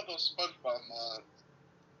 How about those SpongeBob mods?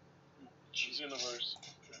 Universe.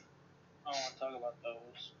 I don't want to talk about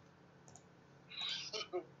those.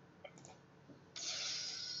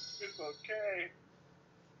 It's okay.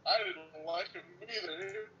 I didn't like him either.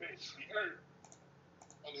 It makes me hurt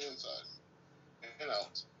on the inside and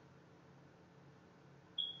out.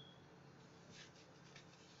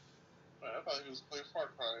 Man, I thought he was playing Far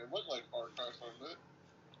Cry. It looked like Far Cry for a minute.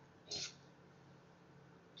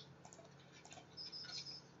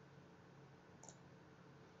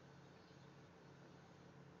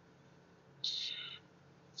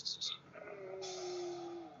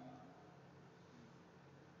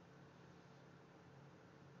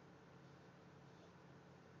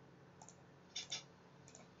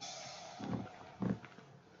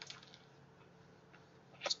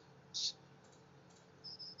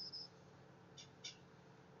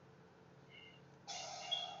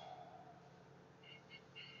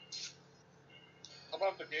 How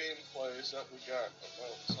about the gameplays that we got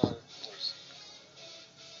about Sonic Force?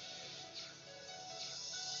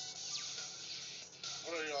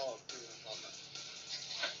 What are y'all opinions on that?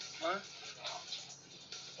 Huh?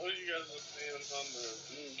 What are you guys' opinions on the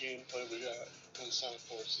new gameplay we got in Sonic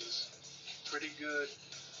Forces? Pretty good.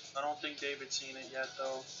 I don't think David's seen it yet,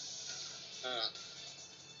 though.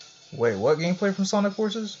 Wait, what gameplay from Sonic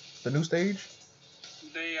Forces? The new stage?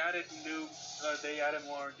 They added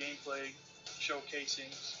more gameplay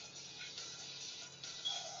showcasings.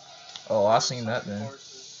 Oh, I seen that then.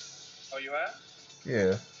 Courses. Oh, you have?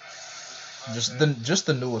 Yeah. Okay. Just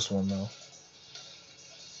the newest one though.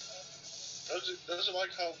 Does it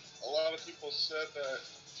like how a lot of people said that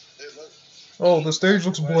it looked Oh, the stage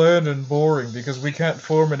looks bland and boring because we can't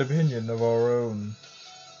form an opinion of our own.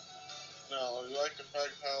 No, I like the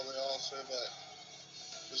fact how they all said that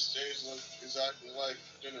the stage looked exactly like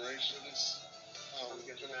Generations.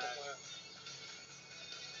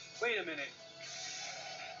 Wait a minute.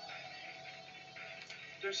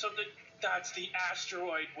 There's something. That's the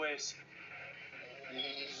asteroid wisp.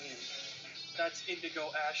 That's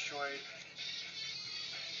Indigo Asteroid.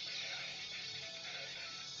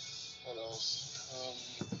 What else?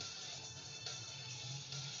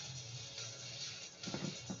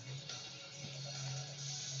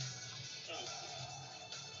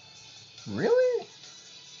 Really?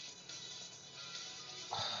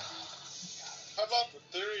 How about the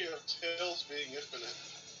theory of tails being infinite?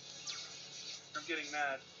 I'm getting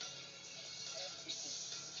mad.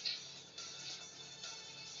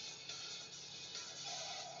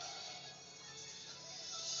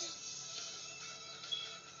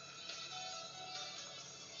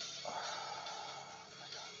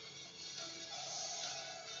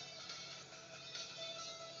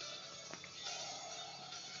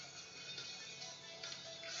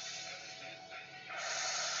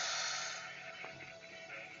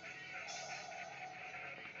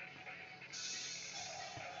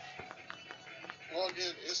 Well,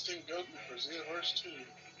 again, Instinct Goku for Xenoverse 2.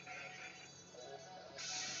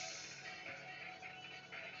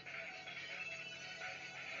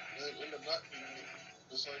 Then end up not being it.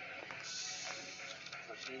 Just like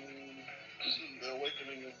the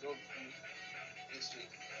awakening of Goku.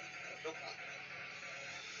 Instinct Goku.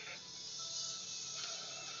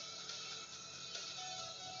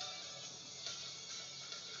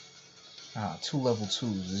 Ah, 2 level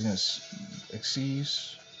 2s. Is he gonna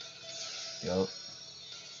exceeds? Yup.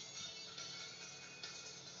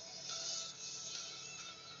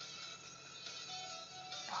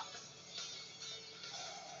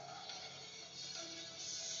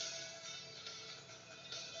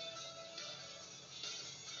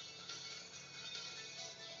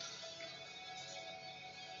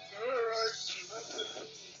 Alright.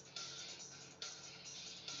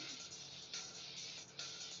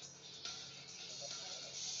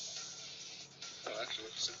 Oh, actually,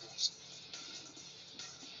 it's the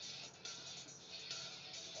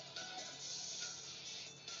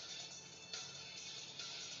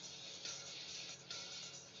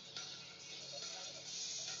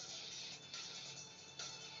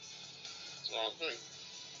wrong thing.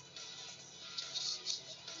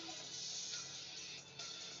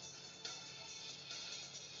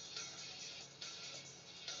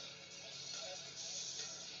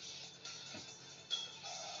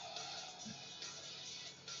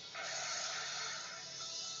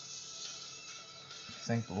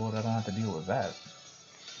 Thank the Lord I don't have to deal with that.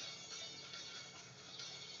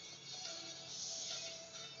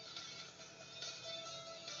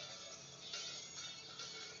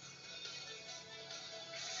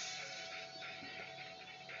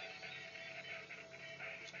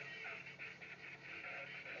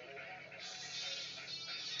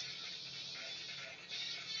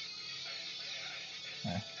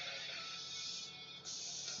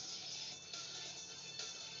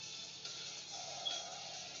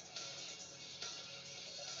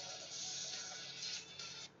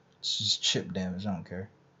 It's just chip damage, I don't care.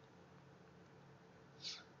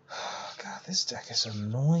 God, this deck is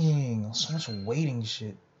annoying. So much waiting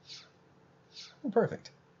shit. Oh,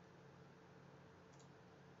 perfect.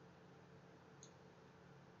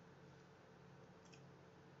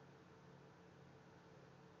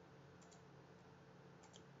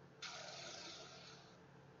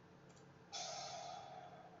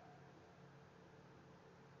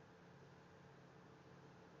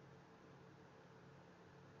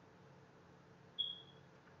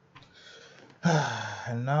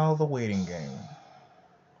 And now the waiting game.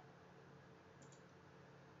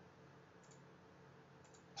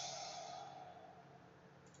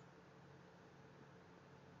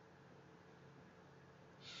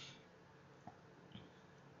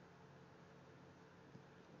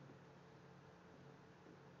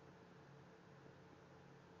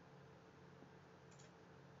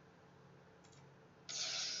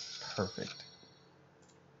 Perfect.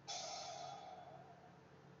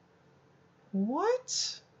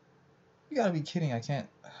 What? You gotta be kidding, I can't.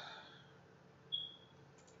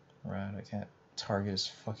 Right, I can't target his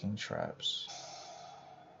fucking traps.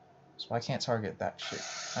 So I can't target that shit.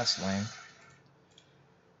 That's lame.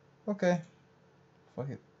 Okay. Fuck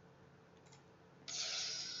it.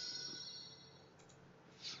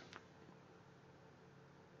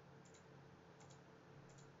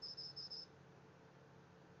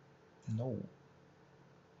 No.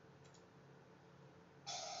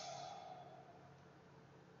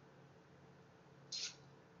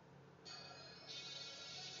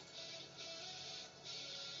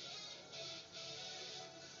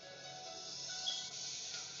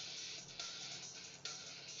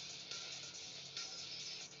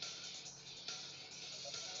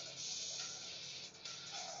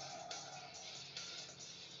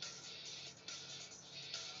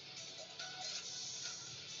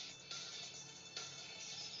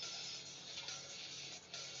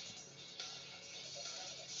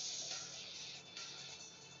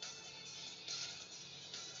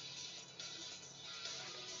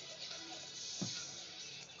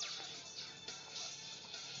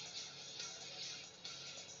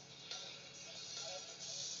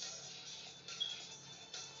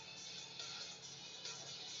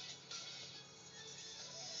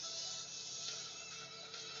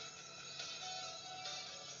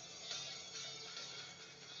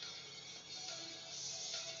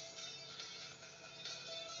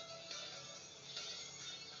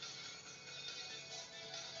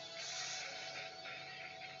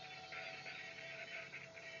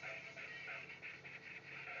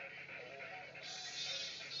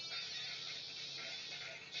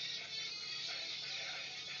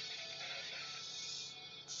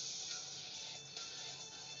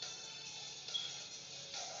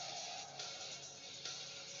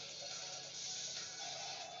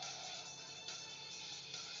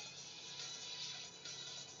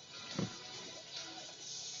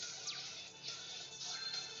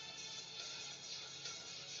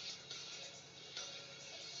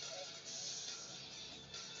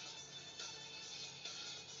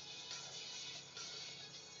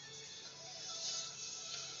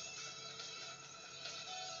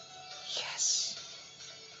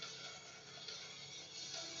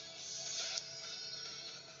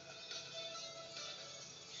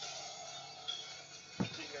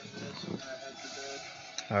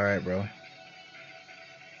 All right, bro.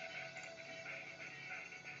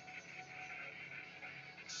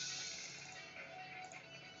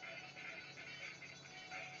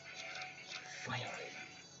 Finally.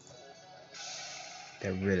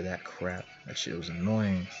 Get rid of that crap. That shit was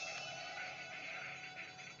annoying.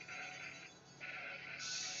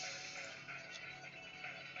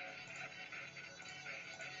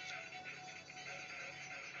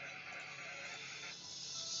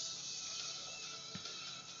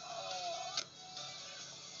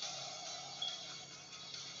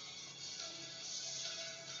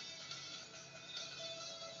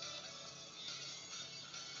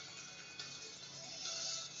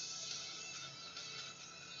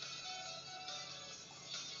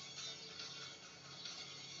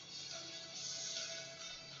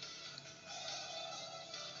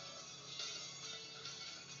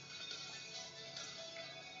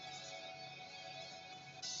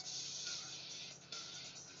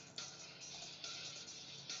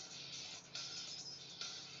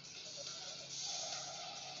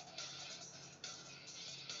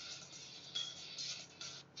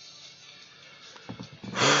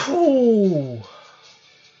 Oh.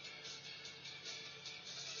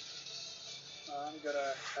 I'm gonna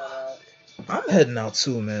head out. I'm heading out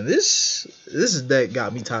too, man. This deck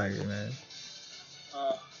got me tired, man.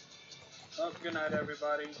 Well, good night,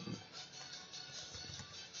 everybody.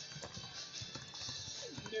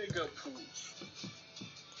 Nigga poof.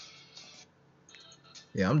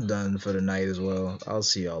 Yeah, I'm done for the night as well. I'll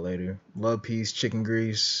see y'all later. Love, peace, chicken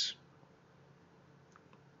grease.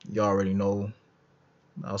 Y'all already know.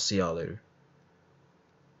 I'll see y'all later.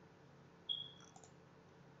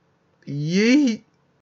 Yeet.